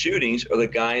involved in the shootings are the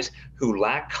guys who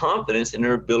lack confidence in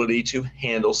their ability to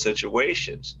handle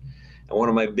situations. And one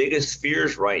of my biggest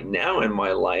fears right now in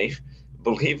my life,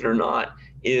 believe it or not,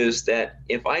 is that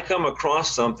if I come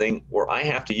across something where I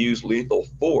have to use lethal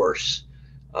force,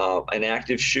 an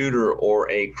active shooter or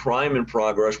a crime in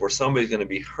progress where somebody's going to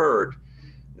be hurt,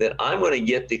 that I'm going to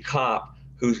get the cop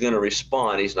who's going to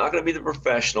respond. He's not going to be the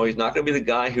professional. He's not going to be the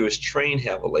guy who is trained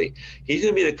heavily. He's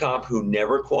going to be the cop who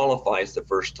never qualifies the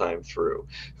first time through,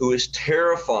 who is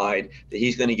terrified that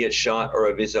he's going to get shot or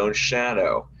of his own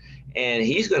shadow. And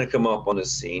he's going to come up on the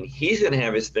scene. He's going to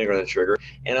have his finger on the trigger.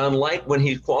 And unlike when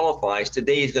he qualifies,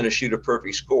 today he's going to shoot a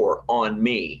perfect score on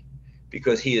me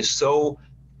because he is so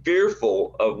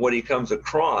fearful of what he comes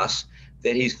across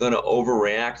that he's going to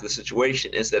overreact to the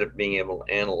situation instead of being able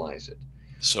to analyze it.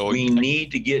 So we need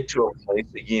to get to a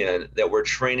place again that we're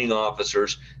training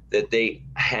officers that they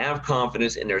have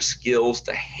confidence in their skills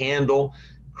to handle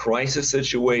crisis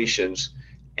situations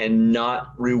and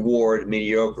not reward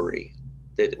mediocrity.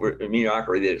 That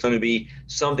it's going to be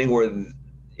something where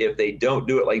if they don't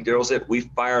do it, like Daryl said, we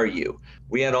fire you.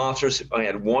 We had officers, I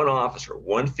had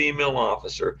one female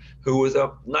officer who was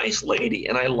a nice lady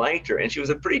and I liked her. And she was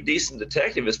a pretty decent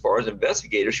detective as far as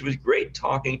investigator. She was great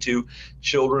talking to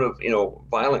children of,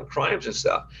 violent crimes and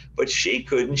stuff, but she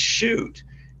couldn't shoot.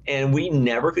 And we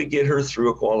never could get her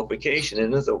through a qualification.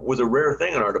 And it was a rare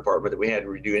thing in our department that we had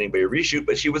to do anybody reshoot,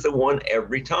 but she was the one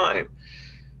every time.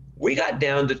 We got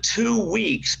down to 2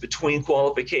 weeks between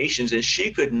qualifications, and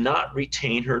she could not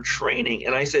retain her training.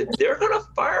 And I said, they're going to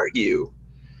fire you.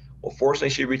 Well, fortunately,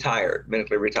 she retired,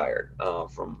 medically retired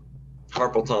from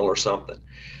carpal tunnel or something.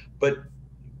 But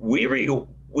we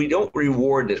don't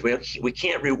reward this. We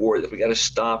can't reward this. We got to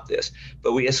stop this.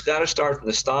 But we just got to start from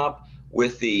the stop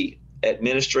with the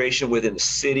administration within the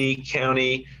city,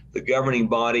 county, the governing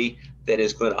body that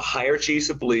is going to hire chiefs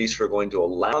of police who are going to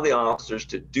allow the officers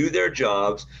to do their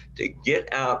jobs, to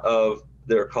get out of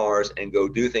their cars and go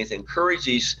do things, encourage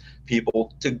these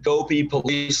people to go be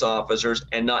police officers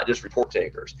and not just report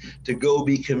takers, to go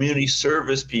be community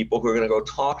service people who are going to go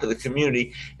talk to the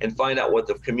community and find out what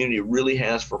the community really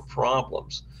has for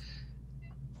problems.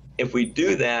 If we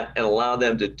do that and allow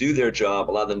them to do their job,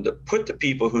 allow them to put the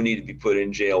people who need to be put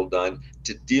in jail done,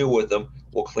 to deal with them,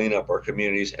 we'll clean up our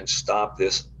communities and stop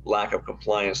this lack of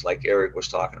compliance like Eric was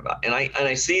talking about. And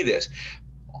I see this.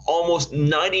 Almost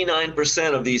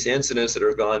 99% of these incidents that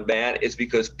are gone bad is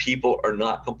because people are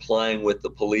not complying with the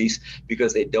police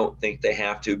because they don't think they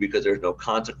have to, because there's no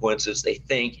consequences. They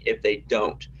think if they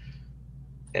don't.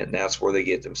 And that's where they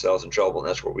get themselves in trouble, and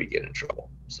that's where we get in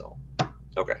trouble. So,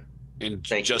 okay. And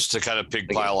just to kind of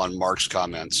pile on Mark's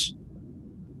comments,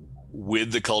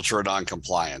 with the culture of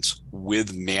noncompliance,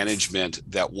 with management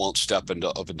that won't step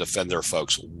up and defend their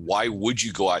folks, why would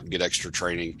you go out and get extra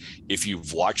training if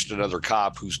you've watched another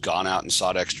cop who's gone out and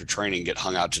sought extra training get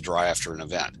hung out to dry after an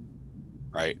event,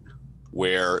 right?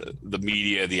 Where the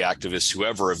media, the activists,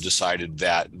 whoever have decided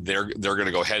that they're going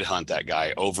to go headhunt that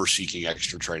guy over seeking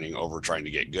extra training, over trying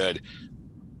to get good,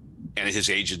 and his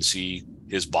agency,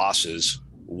 his bosses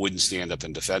wouldn't stand up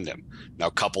and defend him. Now,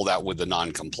 couple that with the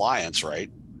non-compliance, right?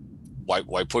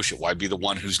 Why push it? Why be the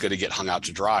one who's going to get hung out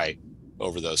to dry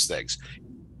over those things?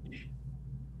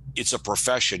 It's a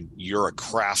profession. You're a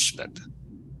craftsman,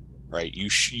 right? You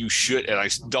should, and I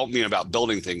don't mean about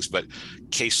building things, but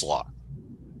case law,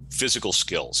 physical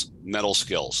skills, mental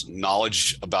skills,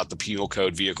 knowledge about the penal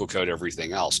code, vehicle code,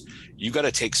 everything else. You got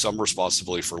to take some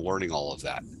responsibility for learning all of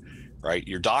that, right?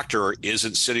 Your doctor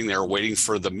isn't sitting there waiting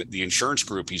for the insurance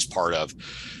group he's part of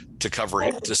to cover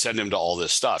him, to send him to all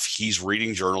this stuff. He's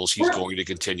reading journals. He's going to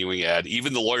continuing ed.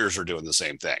 Even the lawyers are doing the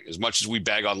same thing. As much as we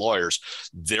bag on lawyers,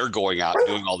 they're going out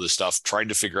doing all this stuff, trying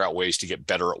to figure out ways to get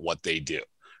better at what they do,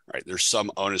 right? There's some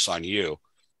onus on you,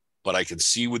 but I can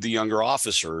see with the younger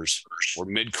officers or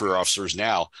mid-career officers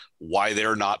now, why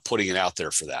they're not putting it out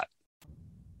there for that.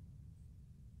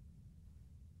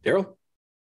 Daryl?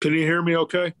 Can you hear me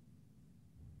okay?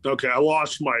 Okay, I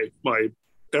lost my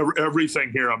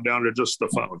everything here. I'm down to just the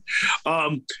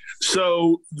phone.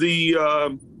 So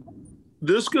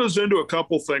this goes into a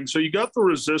couple things. So you got the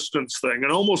resistance thing,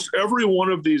 and almost every one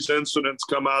of these incidents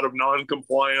come out of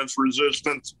non-compliance,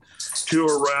 resistance to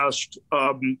arrest,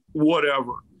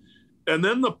 whatever. And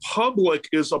then the public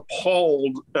is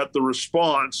appalled at the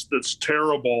response that's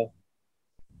terrible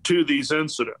to these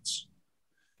incidents.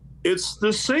 It's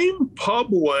the same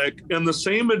public and the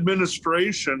same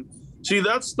administration. See,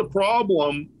 that's the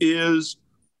problem, is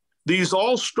these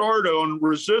all start on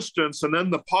resistance, and then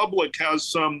the public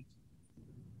has some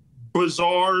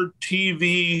bizarre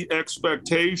TV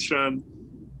expectation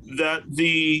that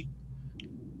the,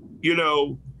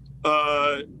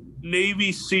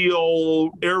 Navy SEAL,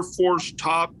 Air Force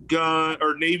Top Gun,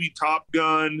 or Navy Top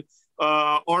Gun,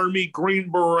 Army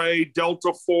Green Beret,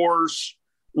 Delta Force,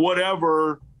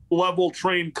 whatever level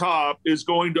trained cop is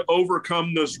going to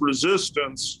overcome this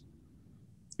resistance.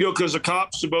 Because a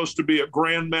cop's supposed to be a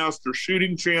grandmaster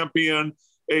shooting champion,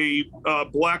 a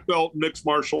black belt in mixed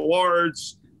martial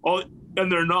arts,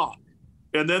 and they're not.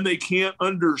 And then they can't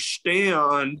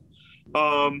understand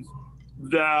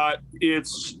that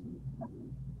it's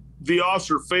the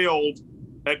officer failed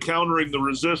at countering the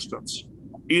resistance,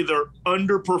 either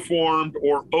underperformed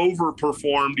or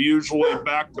overperformed, usually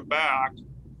back to back.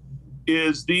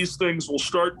 Is these things will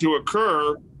start to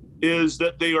occur is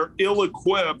that they are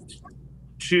ill-equipped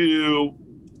to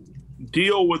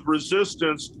deal with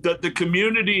resistance that the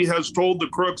community has told the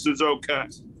crooks is okay.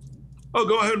 Oh,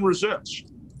 go ahead and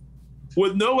resist.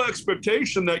 With no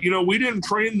expectation that, we didn't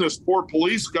train this poor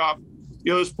police cop,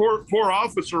 this poor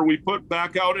officer we put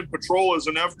back out in patrol as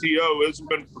an FTO, hasn't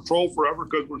been in patrol forever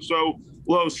because we're so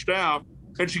low staffed,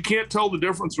 and she can't tell the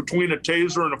difference between a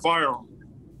taser and a firearm.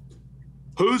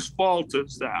 Whose fault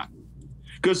is that?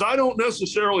 Because I don't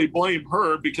necessarily blame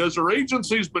her, because her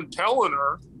agency's been telling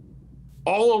her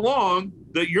all along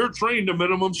that you're trained to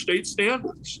minimum state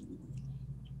standards.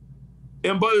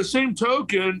 And by the same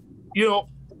token,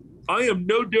 I am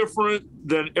no different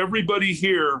than everybody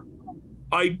here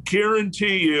I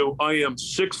guarantee you I am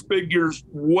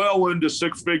well into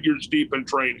six figures deep in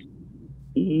training.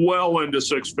 Well into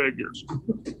six figures.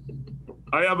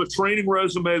 I have a training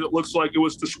resume that looks like it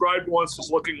was described once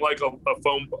as looking like a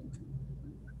phone book.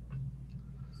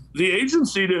 The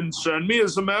agency didn't send me.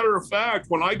 As a matter of fact,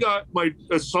 when I got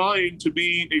assigned to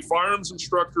be a firearms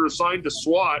instructor assigned to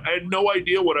SWAT, I had no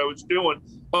idea what I was doing.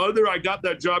 I got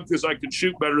that job because I could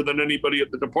shoot better than anybody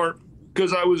at the department,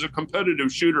 because I was a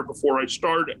competitive shooter before I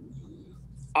started.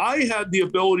 I had the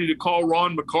ability to call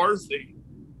Ron McCarthy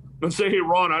and say, hey,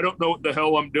 Ron, I don't know what the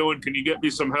hell I'm doing. Can you get me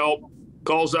some help?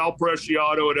 Calls Al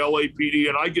Preciado at LAPD,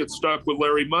 and I get stuck with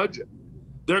Larry Mudgett.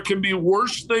 There can be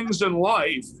worse things in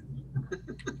life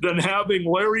than having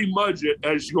Larry Mudgett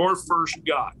as your first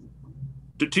guy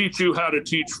to teach you how to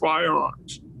teach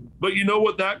firearms. But you know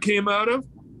what that came out of?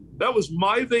 That was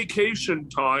my vacation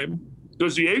time,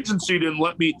 because the agency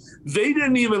they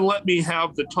didn't even let me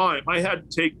have the time. I had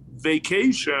to take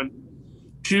vacation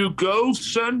to go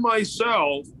send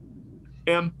myself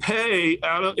and pay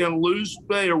and lose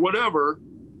pay or whatever.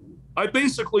 I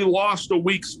basically lost a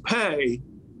week's pay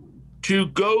to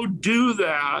go do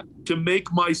that to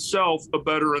make myself a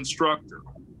better instructor.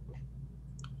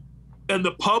 And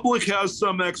the public has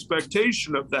some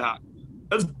expectation of that.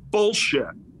 That's bullshit.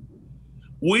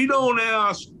 We don't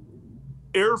ask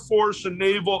Air Force and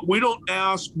Naval, we don't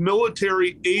ask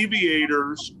military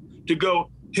aviators to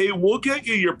go, hey, we'll get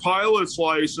you your pilot's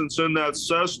license in that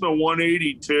Cessna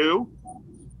 182.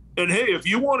 And hey, if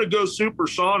you want to go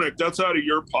supersonic, that's out of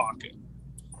your pocket.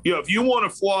 Yeah, if you want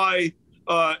to fly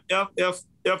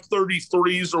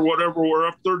F-33s or whatever, or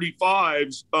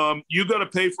F-35s, you got to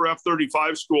pay for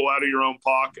F-35 school out of your own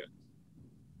pocket.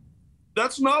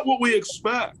 That's not what we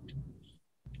expect.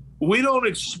 We don't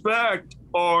expect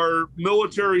our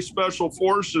military special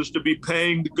forces to be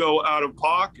paying to go out of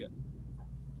pocket.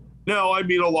 Now, I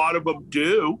mean, a lot of them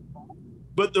do,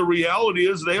 but the reality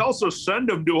is they also send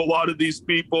them to a lot of these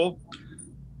people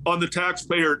on the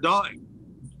taxpayer dime.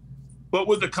 But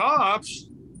with the cops,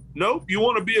 nope, you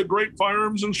want to be a great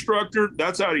firearms instructor,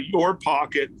 that's out of your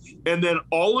pocket. And then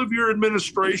all of your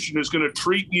administration is going to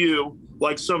treat you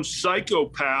like some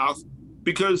psychopath,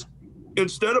 because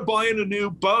instead of buying a new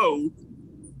bow,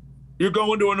 you're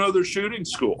going to another shooting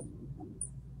school,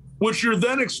 which you're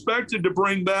then expected to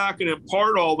bring back and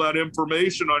impart all that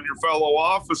information on your fellow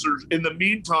officers. In the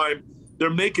meantime, they're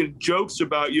making jokes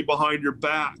about you behind your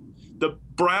back. The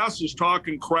brass is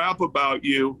talking crap about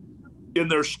you in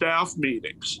their staff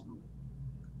meetings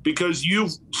because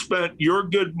you've spent your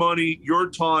good money,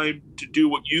 your time to do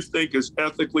what you think is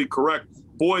ethically correct.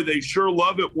 Boy, they sure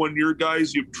love it when your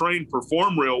guys you've trained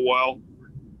perform real well.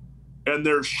 And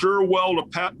they're sure well to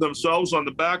pat themselves on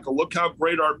the back and look how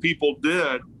great our people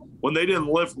did when they didn't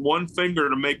lift one finger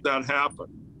to make that happen.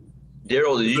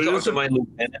 Daryl, did you talk to my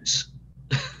lieutenants?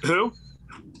 Who?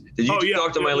 Did you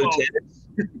talk to my lieutenants?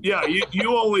 Yeah,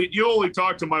 you only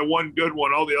talked to my one good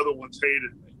one. All the other ones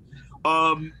hated me.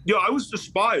 I was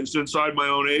despised inside my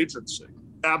own agency.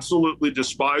 Absolutely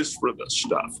despised for this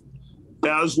stuff.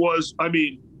 As was,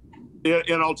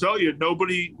 and I'll tell you,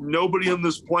 nobody on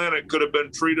this planet could have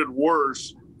been treated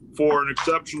worse for an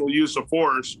exceptional use of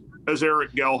force as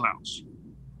Eric Gelhaus.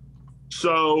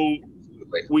 So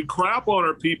we crap on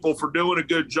our people for doing a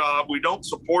good job. We don't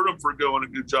support them for doing a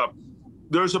good job.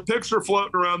 There's a picture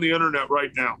floating around the internet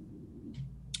right now.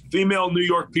 Female New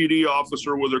York PD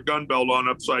officer with her gun belt on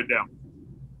upside down,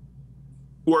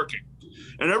 working.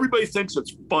 And everybody thinks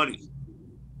it's funny.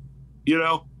 You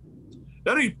know,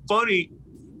 that ain't funny.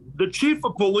 The chief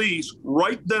of police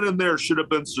right then and there should have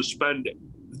been suspended.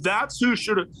 That's who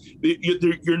should have,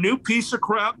 your new piece of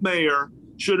crap mayor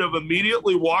should have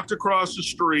immediately walked across the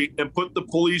street and put the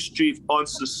police chief on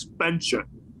suspension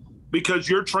because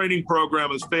your training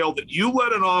program has failed, that you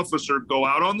let an officer go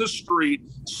out on the street,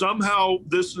 somehow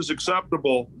this is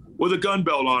acceptable, with a gun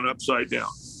belt on upside down.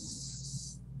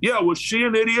 Yeah, was she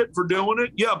an idiot for doing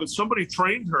it? Yeah, but somebody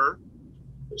trained her.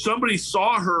 Somebody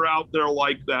saw her out there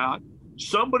like that.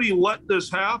 Somebody let this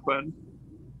happen.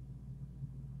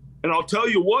 And I'll tell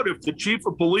you what, if the chief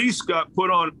of police got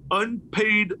put on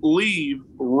unpaid leave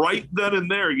right then and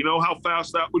there, you know how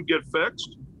fast that would get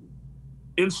fixed?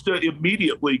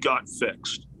 Immediately got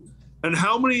fixed. And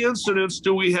how many incidents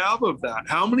do we have of that?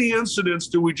 How many incidents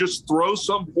do we just throw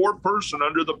some poor person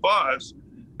under the bus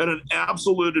and an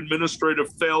absolute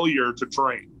administrative failure to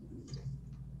train?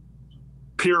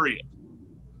 Period.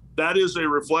 That is a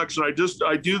reflection. I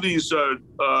do these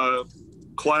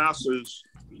classes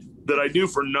that I do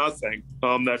for nothing.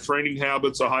 That training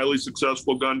habits of highly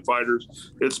successful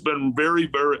gunfighters. It's been very,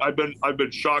 very. I've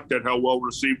been shocked at how well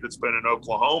received it's been in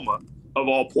Oklahoma. of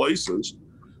all places,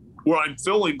 where I'm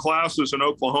filling classes in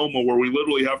Oklahoma where we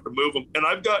literally have to move them. And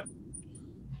I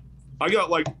got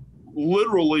like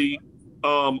literally,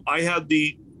 I had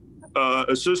the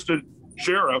assistant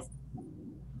sheriff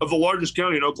of the largest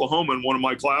county in Oklahoma in one of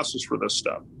my classes for this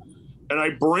stuff. And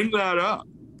I bring that up.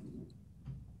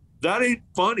 That ain't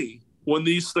funny when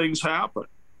these things happen.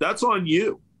 That's on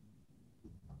you.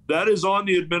 That is on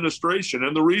the administration.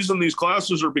 And the reason these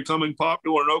classes are becoming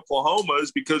popular in Oklahoma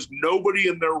is because nobody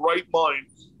in their right mind,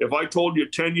 if I told you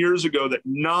 10 years ago that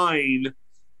 9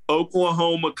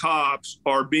 Oklahoma cops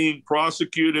are being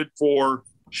prosecuted for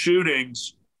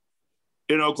shootings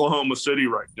in Oklahoma City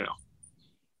right now,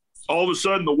 all of a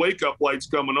sudden the wake-up light's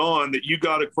coming on that you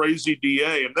got a crazy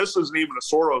DA, and this isn't even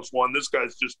a Soros one, this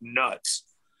guy's just nuts,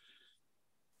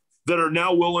 that are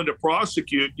now willing to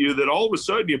prosecute you, that all of a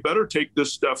sudden you better take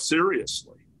this stuff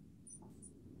seriously.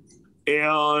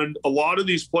 And a lot of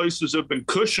these places have been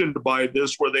cushioned by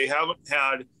this, where they haven't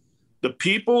had the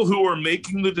people who are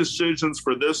making the decisions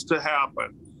for this to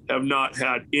happen have not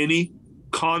had any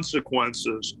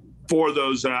consequences for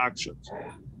those actions.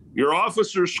 Your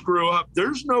officers screw up,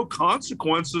 there's no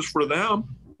consequences for them.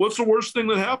 What's the worst thing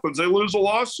that happens? They lose a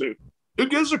lawsuit. Who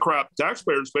gives a crap?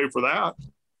 Taxpayers pay for that.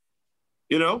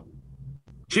 You know,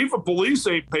 chief of police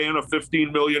ain't paying a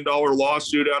 $15 million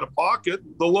lawsuit out of pocket.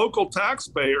 The local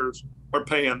taxpayers are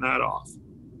paying that off.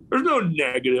 There's no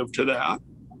negative to that.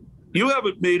 You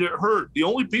haven't made it hurt. The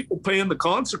only people paying the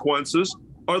consequences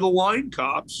are the line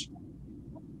cops,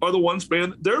 are the ones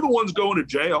paying. They're the ones going to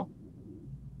jail.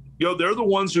 You know, they're the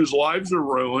ones whose lives are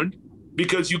ruined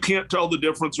because you can't tell the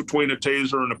difference between a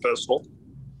taser and a pistol.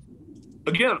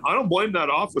 Again, I don't blame that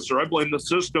officer. I blame the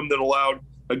system that allowed,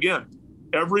 again,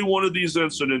 every one of these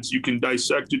incidents, you can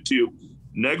dissect it to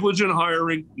negligent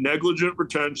hiring, negligent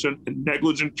retention, and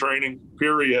negligent training,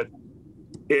 period.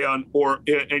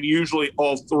 And usually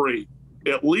all three,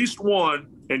 at least one,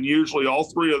 and usually all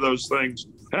three of those things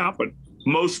happen.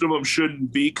 Most of them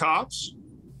shouldn't be cops.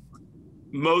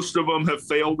 Most of them have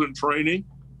failed in training,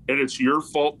 and it's your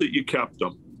fault that you kept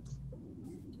them.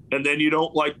 And then you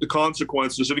don't like the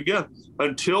consequences. And again,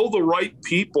 until the right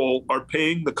people are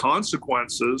paying the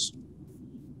consequences,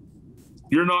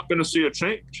 you're not going to see a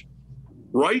change.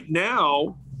 Right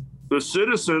now, the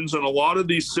citizens in a lot of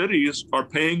these cities are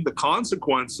paying the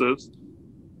consequences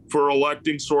for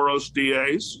electing Soros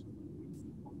DAs,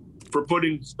 for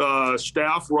putting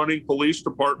staff running police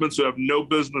departments who have no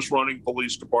business running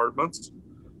police departments,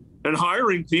 and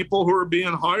hiring people who are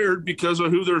being hired because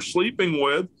of who they're sleeping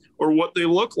with or what they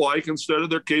look like instead of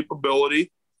their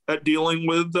capability at dealing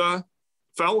with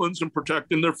felons and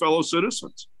protecting their fellow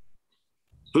citizens.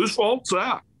 Whose fault's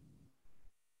that?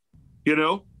 You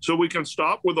know, so we can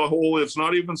stop with the whole, it's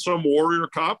not even some warrior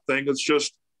cop thing. It's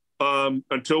just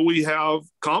until we have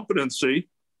competency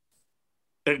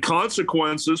and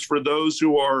consequences for those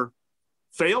who are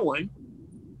failing,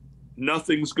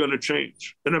 nothing's going to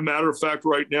change. And a matter of fact,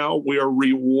 right now, we are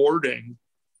rewarding,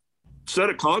 instead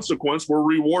of consequence, we're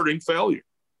rewarding failure.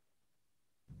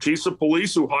 Chiefs of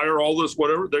police who hire all this,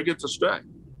 whatever, they get to stay.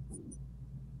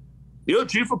 The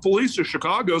chief of police of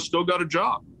Chicago still got a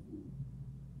job.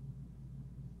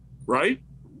 Right?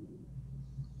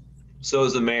 So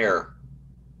is the mayor.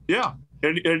 Yeah.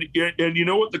 And you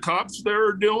know what the cops there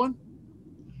are doing?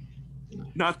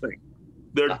 Nothing.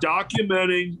 They're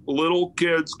documenting little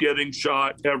kids getting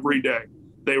shot every day.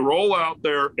 They roll out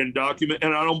there and document,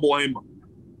 and I don't blame them.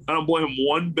 I don't blame them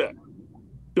one bit.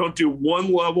 Don't do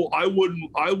one level. I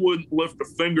wouldn't lift a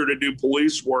finger to do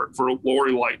police work for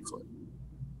Lori Lightfoot.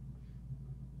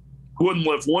 Wouldn't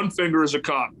lift one finger as a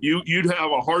cop. You'd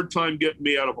have a hard time getting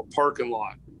me out of a parking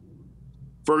lot.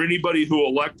 For anybody who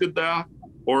elected that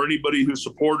or anybody who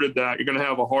supported that, you're going to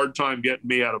have a hard time getting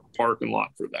me out of a parking lot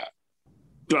for that.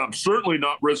 I'm certainly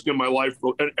not risking my life.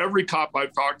 And every cop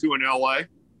I've talked to in LA,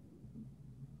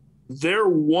 their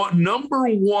number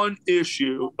one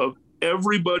issue of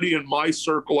everybody in my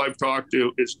circle I've talked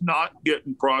to is not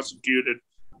getting prosecuted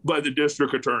by the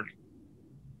district attorney.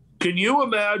 Can you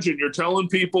imagine you're telling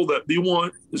people that you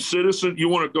want a citizen, you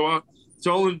want to go out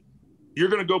telling you're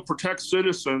going to go protect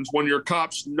citizens when your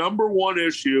cop's number one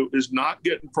issue is not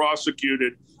getting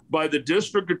prosecuted by the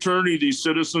district attorney these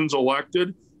citizens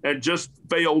elected and just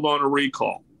failed on a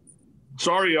recall?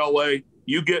 Sorry, LA,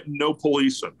 you get no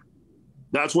policing.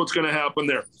 That's what's going to happen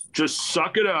there. Just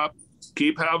suck it up.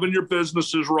 Keep having your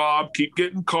businesses robbed. Keep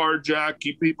getting carjacked.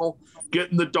 Keep people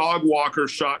getting the dog walker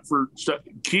shot for stuff.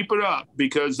 Keep it up,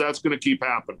 because that's going to keep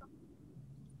happening.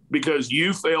 Because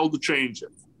you failed to change it.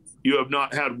 You have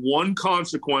not had one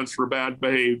consequence for bad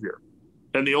behavior.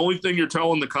 And the only thing you're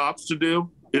telling the cops to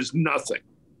do is nothing.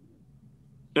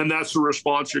 And that's the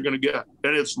response you're going to get.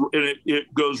 And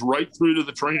it goes right through to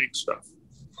the training stuff.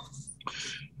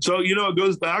 So, it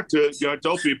goes back to, I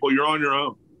tell people, you're on your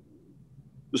own.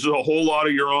 This is a whole lot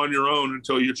of you're on your own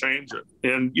until you change it.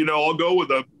 And, I'll go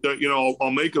with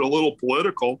I'll make it a little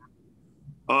political.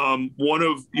 One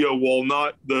of, while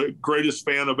not the greatest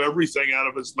fan of everything out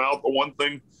of his mouth, the one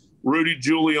thing Rudy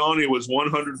Giuliani was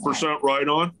 100% right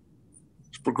on,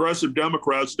 progressive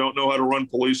Democrats don't know how to run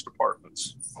police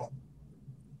departments.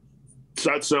 It's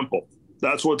that simple.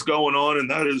 That's what's going on. And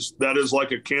that is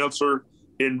like a cancer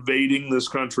invading this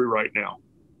country right now.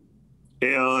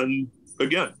 And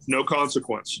again, no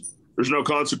consequence. There's no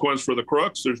consequence for the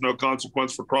crooks. There's no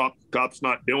consequence for cops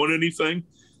not doing anything.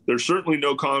 There's certainly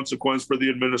no consequence for the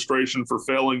administration for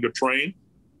failing to train.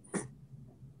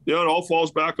 It all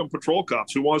falls back on patrol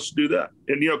cops. Who wants to do that?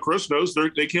 And, Chris knows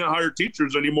they can't hire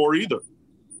teachers anymore either.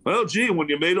 Well, gee, when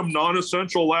you made them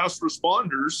non-essential last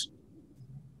responders,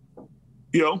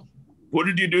 what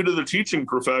did you do to the teaching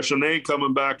profession? They ain't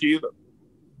coming back either.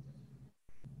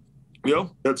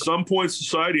 At some point,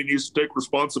 society needs to take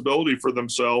responsibility for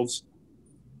themselves.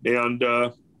 And,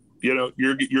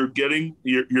 you're getting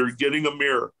a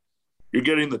mirror. You're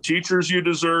getting the teachers you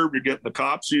deserve. You're getting the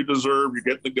cops you deserve. You're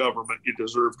getting the government you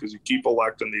deserve because you keep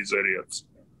electing these idiots.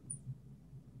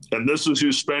 And this is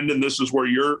who's spending. This is where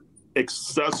your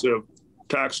excessive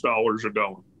tax dollars are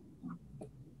going.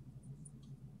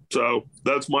 So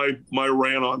that's my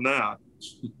rant on that.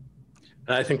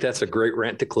 I think that's a great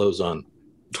rant to close on.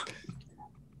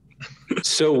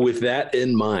 So with that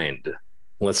in mind,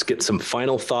 let's get some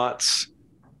final thoughts.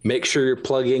 Make sure you're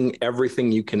plugging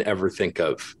everything you can ever think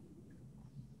of.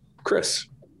 Chris.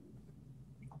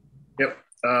 Yep.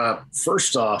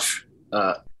 First off,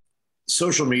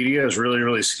 social media is really,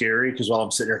 really scary because while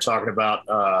I'm sitting here talking about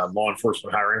law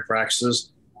enforcement hiring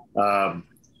practices,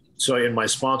 so in my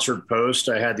sponsored post,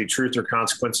 I had the Truth or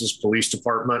Consequences Police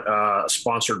Department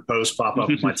sponsored post pop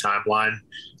up in my timeline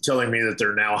telling me that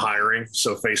they're now hiring.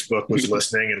 So Facebook was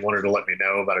listening and wanted to let me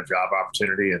know about a job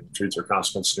opportunity in Truth or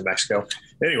Consequences, New Mexico.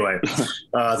 Anyway,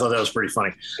 I thought that was pretty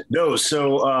funny. No,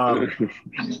 so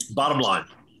bottom line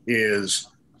is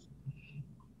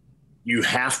you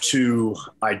have to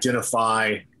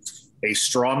identify a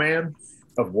straw man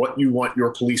of what you want your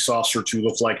police officer to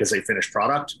look like as a finished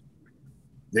product.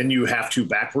 Then you have to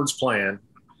backwards plan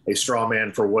a straw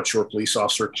man for what your police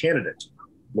officer candidate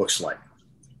looks like.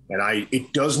 And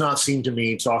it does not seem to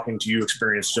me, talking to you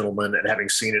experienced gentlemen and having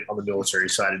seen it on the military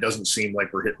side, it doesn't seem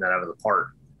like we're hitting that out of the park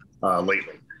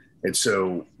lately. And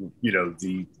so,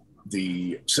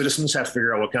 the citizens have to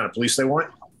figure out what kind of police they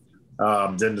want.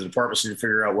 Then the departments need to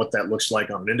figure out what that looks like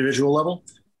on an individual level.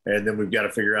 And then we've got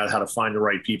to figure out how to find the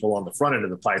right people on the front end of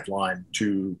the pipeline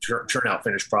to turn out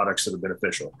finished products that are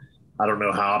beneficial. I don't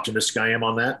know how optimistic I am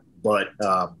on that, but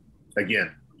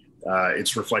again,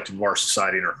 it's reflective of our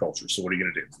society and our culture. So what are you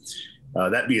going to do?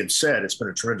 That being said, it's been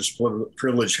a tremendous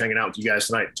privilege hanging out with you guys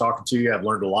tonight, talking to you. I've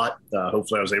learned a lot.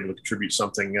 Hopefully I was able to contribute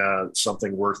something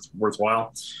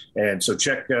worthwhile. And so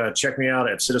check me out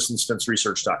at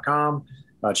citizensfenceresearch.com.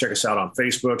 Check us out on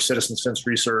Facebook, Citizens Fence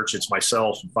Research. It's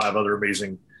myself and 5 other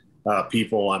amazing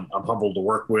people I'm humbled to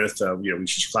work with. We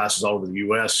teach classes all over the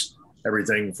U.S.,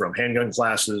 everything from handgun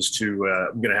classes to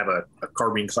I'm going to have a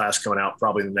carbine class coming out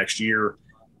probably in the next year,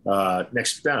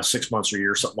 next 6 months or a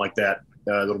year, something like that.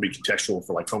 That'll be contextual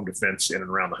for like home defense in and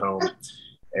around the home.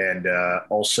 And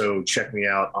also check me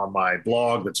out on my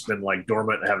blog that's been like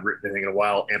dormant. I haven't written anything in a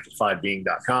while,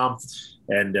 amplifiedbeing.com.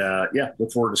 And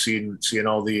look forward to seeing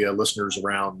all the listeners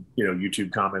around,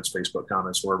 YouTube comments, Facebook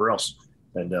comments, wherever else.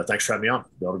 And thanks for having me on.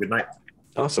 Y'all have a good night.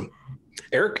 Awesome.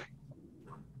 Eric?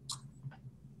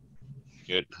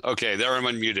 Good. Okay, there I'm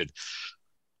unmuted.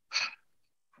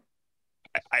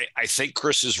 I think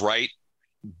Chris is right,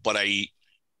 but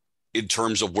in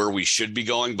terms of where we should be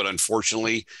going, but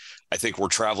unfortunately, I think we're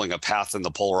traveling a path in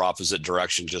the polar opposite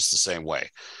direction just the same way.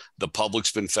 The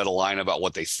public's been fed a line about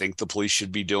what they think the police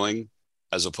should be doing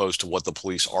as opposed to what the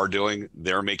police are doing.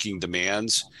 They're making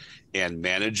demands, and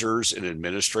managers and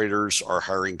administrators are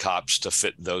hiring cops to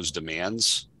fit those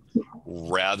demands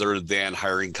rather than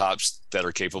hiring cops that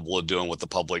are capable of doing what the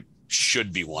public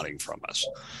should be wanting from us.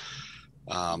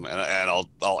 And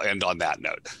I'll end on that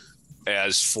note.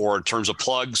 As for in terms of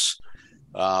plugs,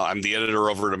 I'm the editor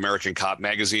over at American Cop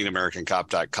Magazine,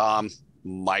 AmericanCop.com.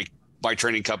 My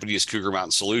training company is Cougar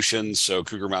Mountain Solutions, so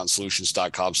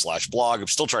CougarMountainSolutions.com/blog. I'm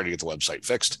still trying to get the website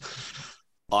fixed.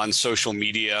 On social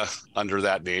media under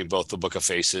that name, both the Book of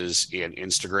Faces and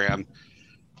Instagram.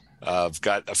 I've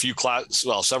got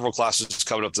several classes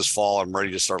coming up this fall. I'm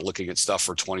ready to start looking at stuff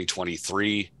for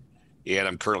 2023, and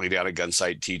I'm currently down at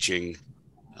Gunsight teaching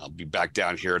I'll be back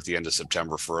down here at the end of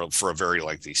September for a very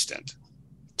lengthy stint.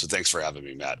 So thanks for having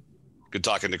me, Matt. Good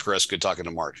talking to Chris. Good talking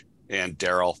to Mark and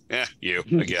Daryl. You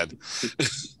again.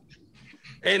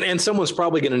 And someone's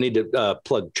probably going to need to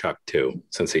plug Chuck too,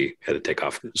 since he had to take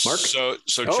off. Mark? So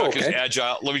Chuck is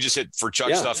Agile. Let me just hit for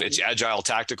Chuck stuff. It's Agile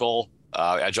Tactical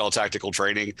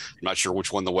Training. I'm not sure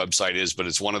which one the website is, but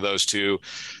it's one of those two.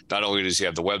 Not only does he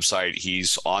have the website,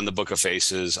 he's on the Book of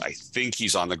Faces. I think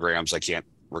he's on the Grams. I can't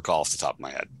recall off the top of my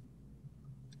head.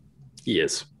 He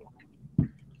is.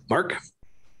 Mark?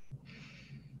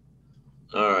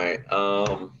 All right.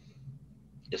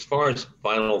 As far as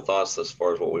final thoughts, as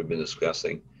far as what we've been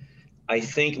discussing, I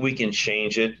think we can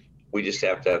change it. We just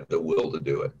have to have the will to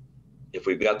do it. If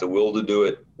we've got the will to do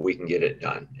it, we can get it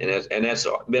done. And that's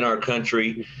been our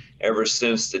country ever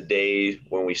since the day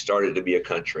when we started to be a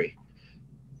country.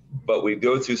 But we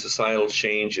go through societal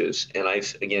changes. And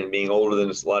again, being older than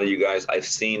a lot of you guys, I've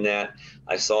seen that.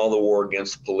 I saw the war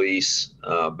against police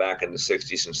back in the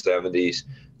 60s and 70s.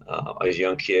 I was a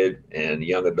young kid and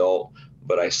young adult.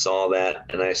 But I saw that,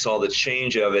 and I saw the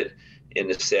change of it in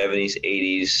the 70s,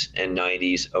 80s, and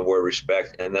 90s of where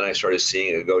respect. And then I started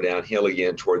seeing it go downhill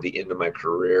again toward the end of my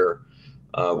career,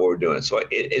 what we're doing. So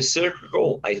it's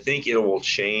cyclical. I think it will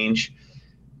change,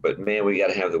 but man, we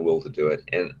got to have the will to do it.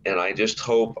 And I just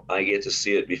hope I get to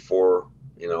see it before,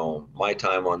 my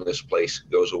time on this place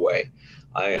goes away.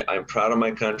 I'm proud of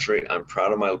my country. I'm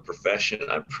proud of my profession.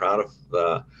 I'm proud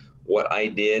of what I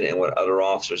did and what other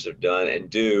officers have done and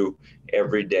do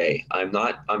every day. I'm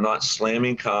not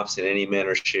slamming cops in any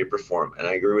manner, shape, or form. And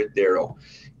I agree with Daryl.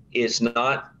 It's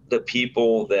not the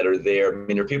people that are there. I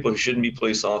mean, there are people who shouldn't be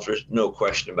police officers, no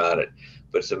question about it.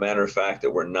 But it's a matter of fact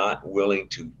that we're not willing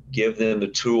to give them the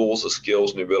tools, the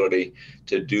skills, and the ability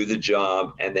to do the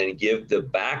job, and then give the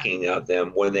backing of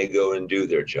them when they go and do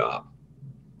their job.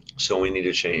 So we need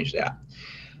to change that.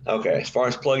 Okay, as far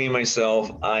as plugging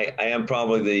myself, I am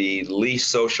probably the least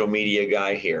social media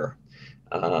guy here.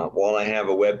 While I have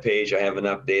a web page, I haven't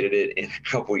updated it in a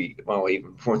couple, even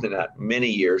more than that, many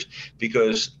years,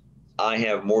 because I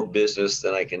have more business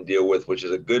than I can deal with, which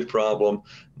is a good problem,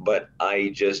 but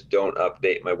I just don't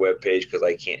update my web page because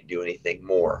I can't do anything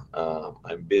more.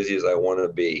 I'm busy as I want to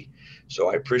be.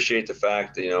 So I appreciate the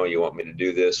fact that, you want me to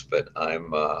do this, but I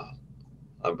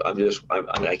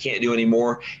can't do any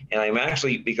more. And I'm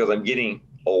actually, because I'm getting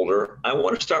older, I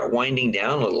want to start winding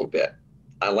down a little bit.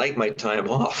 I like my time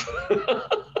off.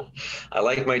 I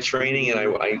like my training,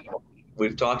 and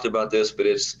we've talked about this, but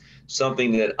it's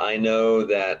something that I know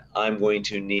that I'm going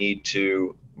to need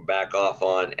to back off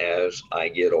on as I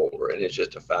get older, and it's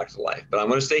just a fact of life. But I'm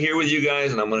going to stay here with you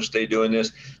guys, and I'm going to stay doing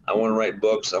this. I want to write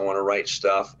books. I want to write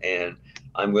stuff, and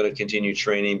I'm going to continue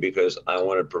training because I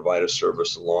want to provide a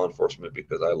service to law enforcement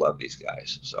because I love these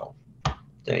guys. So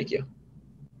thank you.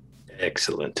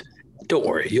 Excellent. Don't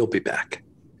worry, you'll be back.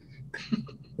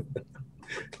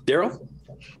 Daryl?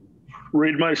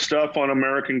 Read my stuff on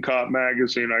American Cop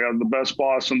Magazine. I got the best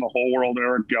boss in the whole world,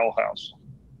 Eric Gelhaus.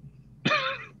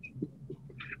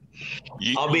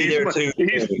 I'll be there too.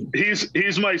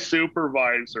 He's my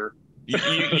supervisor.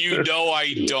 You know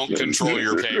I don't control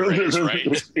your pay raise,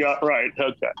 right? Yeah, right.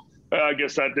 Okay. I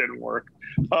guess that didn't work.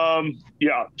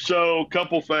 So a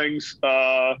couple things.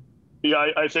 I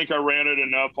think I ran it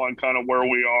enough on kind of where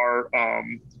we are.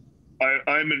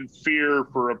 I'm in fear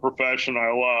for a profession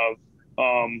I love,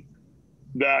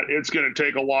 that it's going to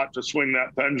take a lot to swing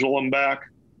that pendulum back.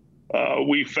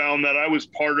 We found that I was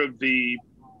part of the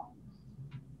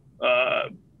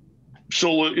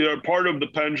part of the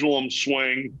pendulum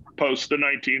swing post the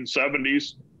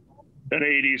 1970s and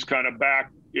 80s, kind of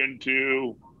back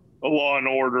into a law and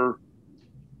order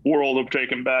world of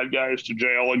taking bad guys to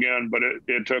jail again. But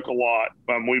it took a lot.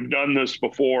 We've done this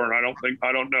before, and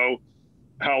I don't know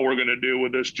how we're going to do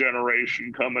with this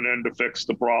generation coming in to fix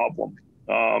the problem.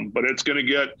 But it's going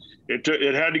to get,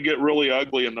 it had to get really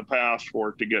ugly in the past for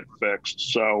it to get fixed.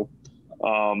 So,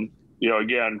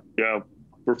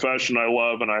 profession I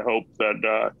love, and I hope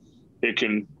that it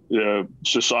can,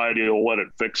 society will let it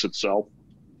fix itself.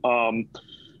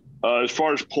 As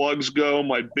far as plugs go,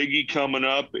 my biggie coming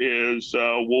up is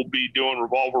we'll be doing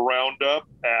Revolver Roundup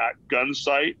at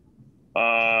Gunsight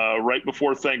right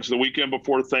before the weekend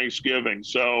before Thanksgiving.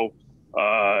 So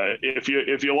if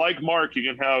you like Mark, you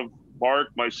can have Mark,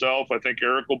 myself. I think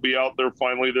Eric will be out there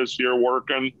finally this year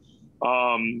working.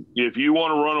 If you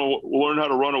want to learn how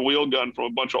to run a wheel gun from a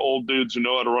bunch of old dudes who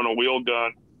know how to run a wheel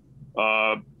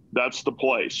gun, that's the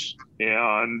place.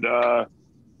 And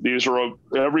these are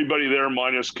everybody there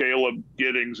minus Caleb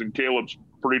Giddings, and Caleb's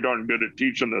pretty darn good at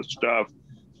teaching this stuff,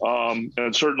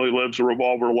 and certainly lives a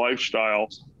revolver lifestyle.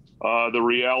 The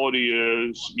reality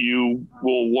is you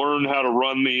will learn how to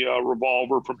run the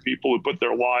revolver from people who put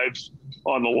their lives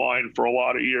on the line for a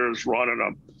lot of years running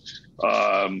them.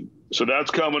 So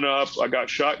that's coming up. I got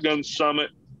Shotgun Summit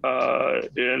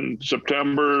in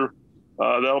September.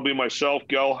 That'll be myself,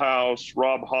 Gel House,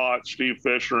 Rob Hott, Steve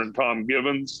Fisher, and Tom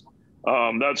Givens.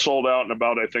 That sold out in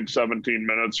about, I think, 17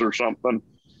 minutes or something.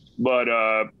 But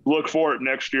look for it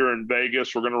next year in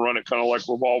Vegas. We're going to run it kind of like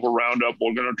Revolver Roundup.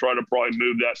 We're going to try to probably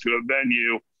move that to a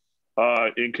venue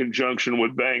in conjunction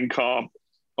with Bang Comp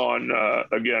on,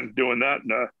 again, doing that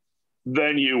in a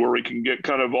venue where we can get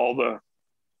kind of all the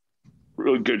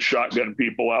really good shotgun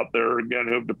people out there, again,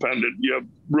 who've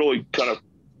really kind of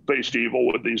faced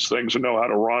evil with these things and know how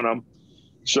to run them.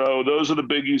 So those are the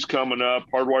biggies coming up.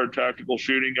 Hardwired Tactical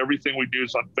Shooting. Everything we do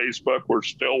is on Facebook. We're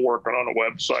still working on a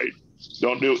website.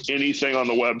 Don't do anything on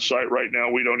the website right now.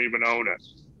 We don't even own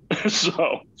it.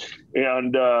 So,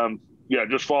 and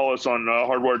just follow us on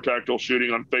Hardwired Tactical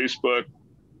Shooting on Facebook.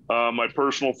 My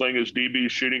personal thing is DB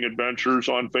Shooting Adventures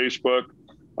on Facebook,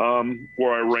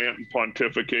 where I rant and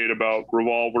pontificate about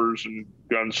revolvers and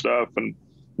gun stuff and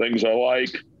things I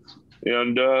like.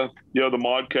 And, the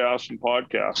modcast and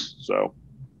podcast. So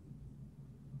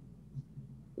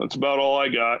that's about all I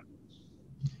got.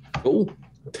 Cool.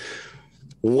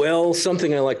 Well,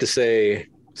 something I like to say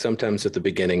sometimes at the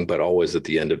beginning, but always at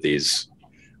the end of these,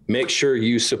 make sure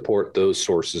you support those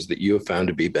sources that you have found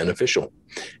to be beneficial.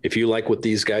 If you like what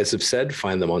these guys have said,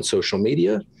 find them on social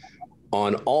media,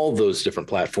 on all those different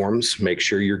platforms. Make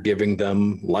sure you're giving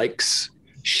them likes,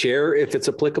 share if it's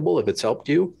applicable, if it's helped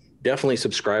you. Definitely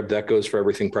subscribe. That goes for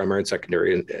everything primary and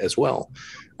secondary as well.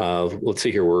 Let's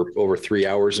see here. We're over 3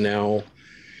 hours now.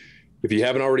 If you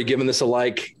haven't already given this a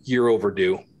like, you're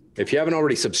overdue. If you haven't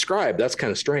already subscribed, that's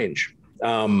kind of strange.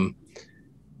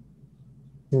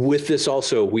 With this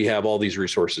also, we have all these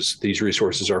resources. These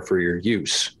resources are for your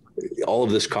use. All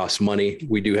of this costs money.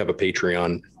 We do have a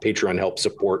Patreon. Patreon helps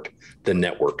support the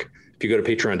network. If you go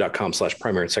to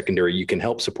patreon.com/primary and secondary, you can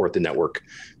help support the network.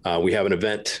 We have an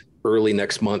event early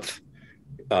next month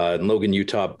in Logan,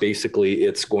 Utah. Basically,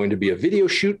 it's going to be a video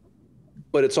shoot,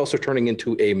 but it's also turning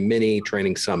into a mini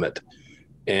training summit.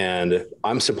 And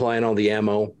I'm supplying all the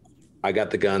ammo. I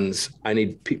got the guns. I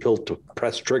need people to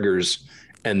press triggers,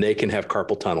 and they can have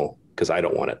carpal tunnel because I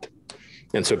don't want it.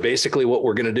 And so basically what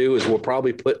we're going to do is we'll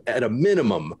probably put at a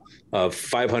minimum of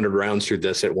 500 rounds through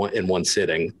this in one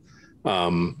sitting.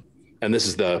 And this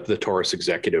is the Taurus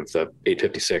Executive, the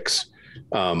 856.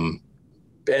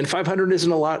 And 500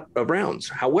 isn't a lot of rounds.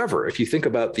 However, if you think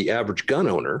about the average gun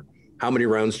owner, how many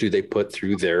rounds do they put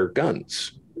through their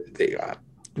guns?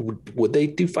 Would they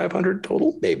do 500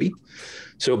 total? Maybe.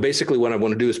 So basically what I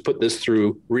want to do is put this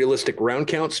through realistic round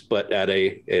counts, but at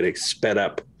a sped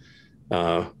up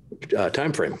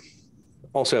time frame.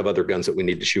 Also have other guns that we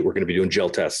need to shoot. We're going to be doing gel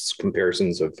tests,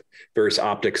 comparisons of various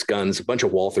optics, guns, a bunch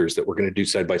of Walthers that we're going to do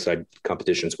side-by-side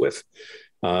competitions with.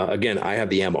 Again, I have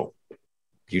the ammo.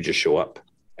 You just show up.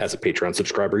 As a Patreon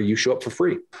subscriber, you show up for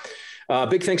free.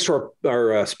 Big thanks to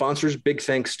our sponsors. Big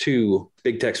thanks to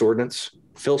Big Tex Ordnance,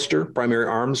 Filster, Primary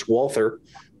Arms, Walther.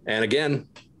 And again,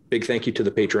 big thank you to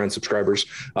the Patreon subscribers.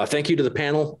 Thank you to the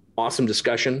panel. Awesome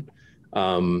discussion.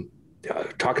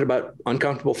 Talking about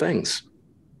uncomfortable things,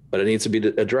 but it needs to be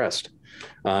addressed.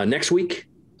 Next week,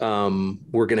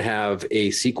 we're going to have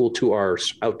a sequel to our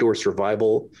outdoor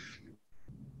survival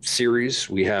series.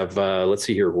 We have, let's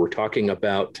see here. We're talking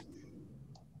about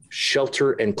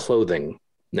shelter and clothing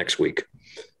next week.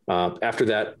 After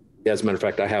that, as a matter of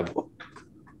fact, I have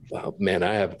a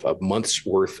month's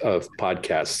worth of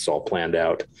podcasts all planned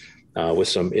out with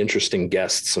some interesting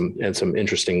guests and some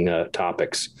interesting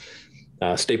topics.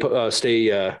 Or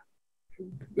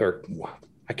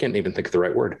I can't even think of the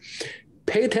right word.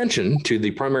 Pay attention to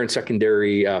the primary and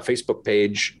secondary Facebook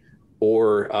page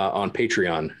or on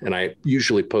Patreon. And I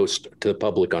usually post to the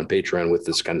public on Patreon with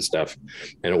this kind of stuff.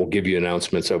 And it will give you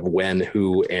announcements of when,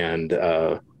 who, and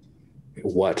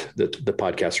what the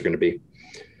podcasts are going to be.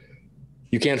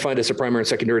 You can find us at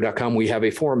primaryandsecondary.com. We have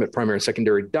a forum at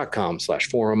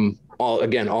primaryandsecondary.com/forum. All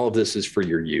of this is for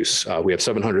your use. We have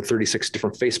 736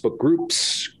 different Facebook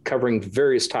groups covering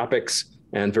various topics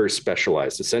and very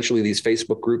specialized. Essentially, these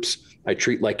Facebook groups I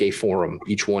treat like a forum.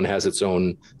 Each one has its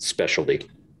own specialty.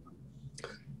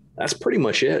 That's pretty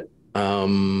much it.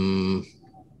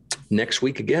 Next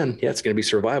week, again, it's going to be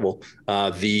survival.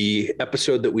 The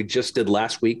episode that we just did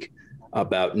last week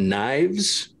about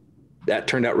knives, that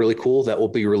turned out really cool. That will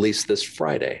be released this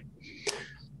Friday.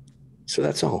 So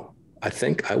that's all. I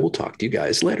think I will talk to you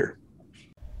guys later.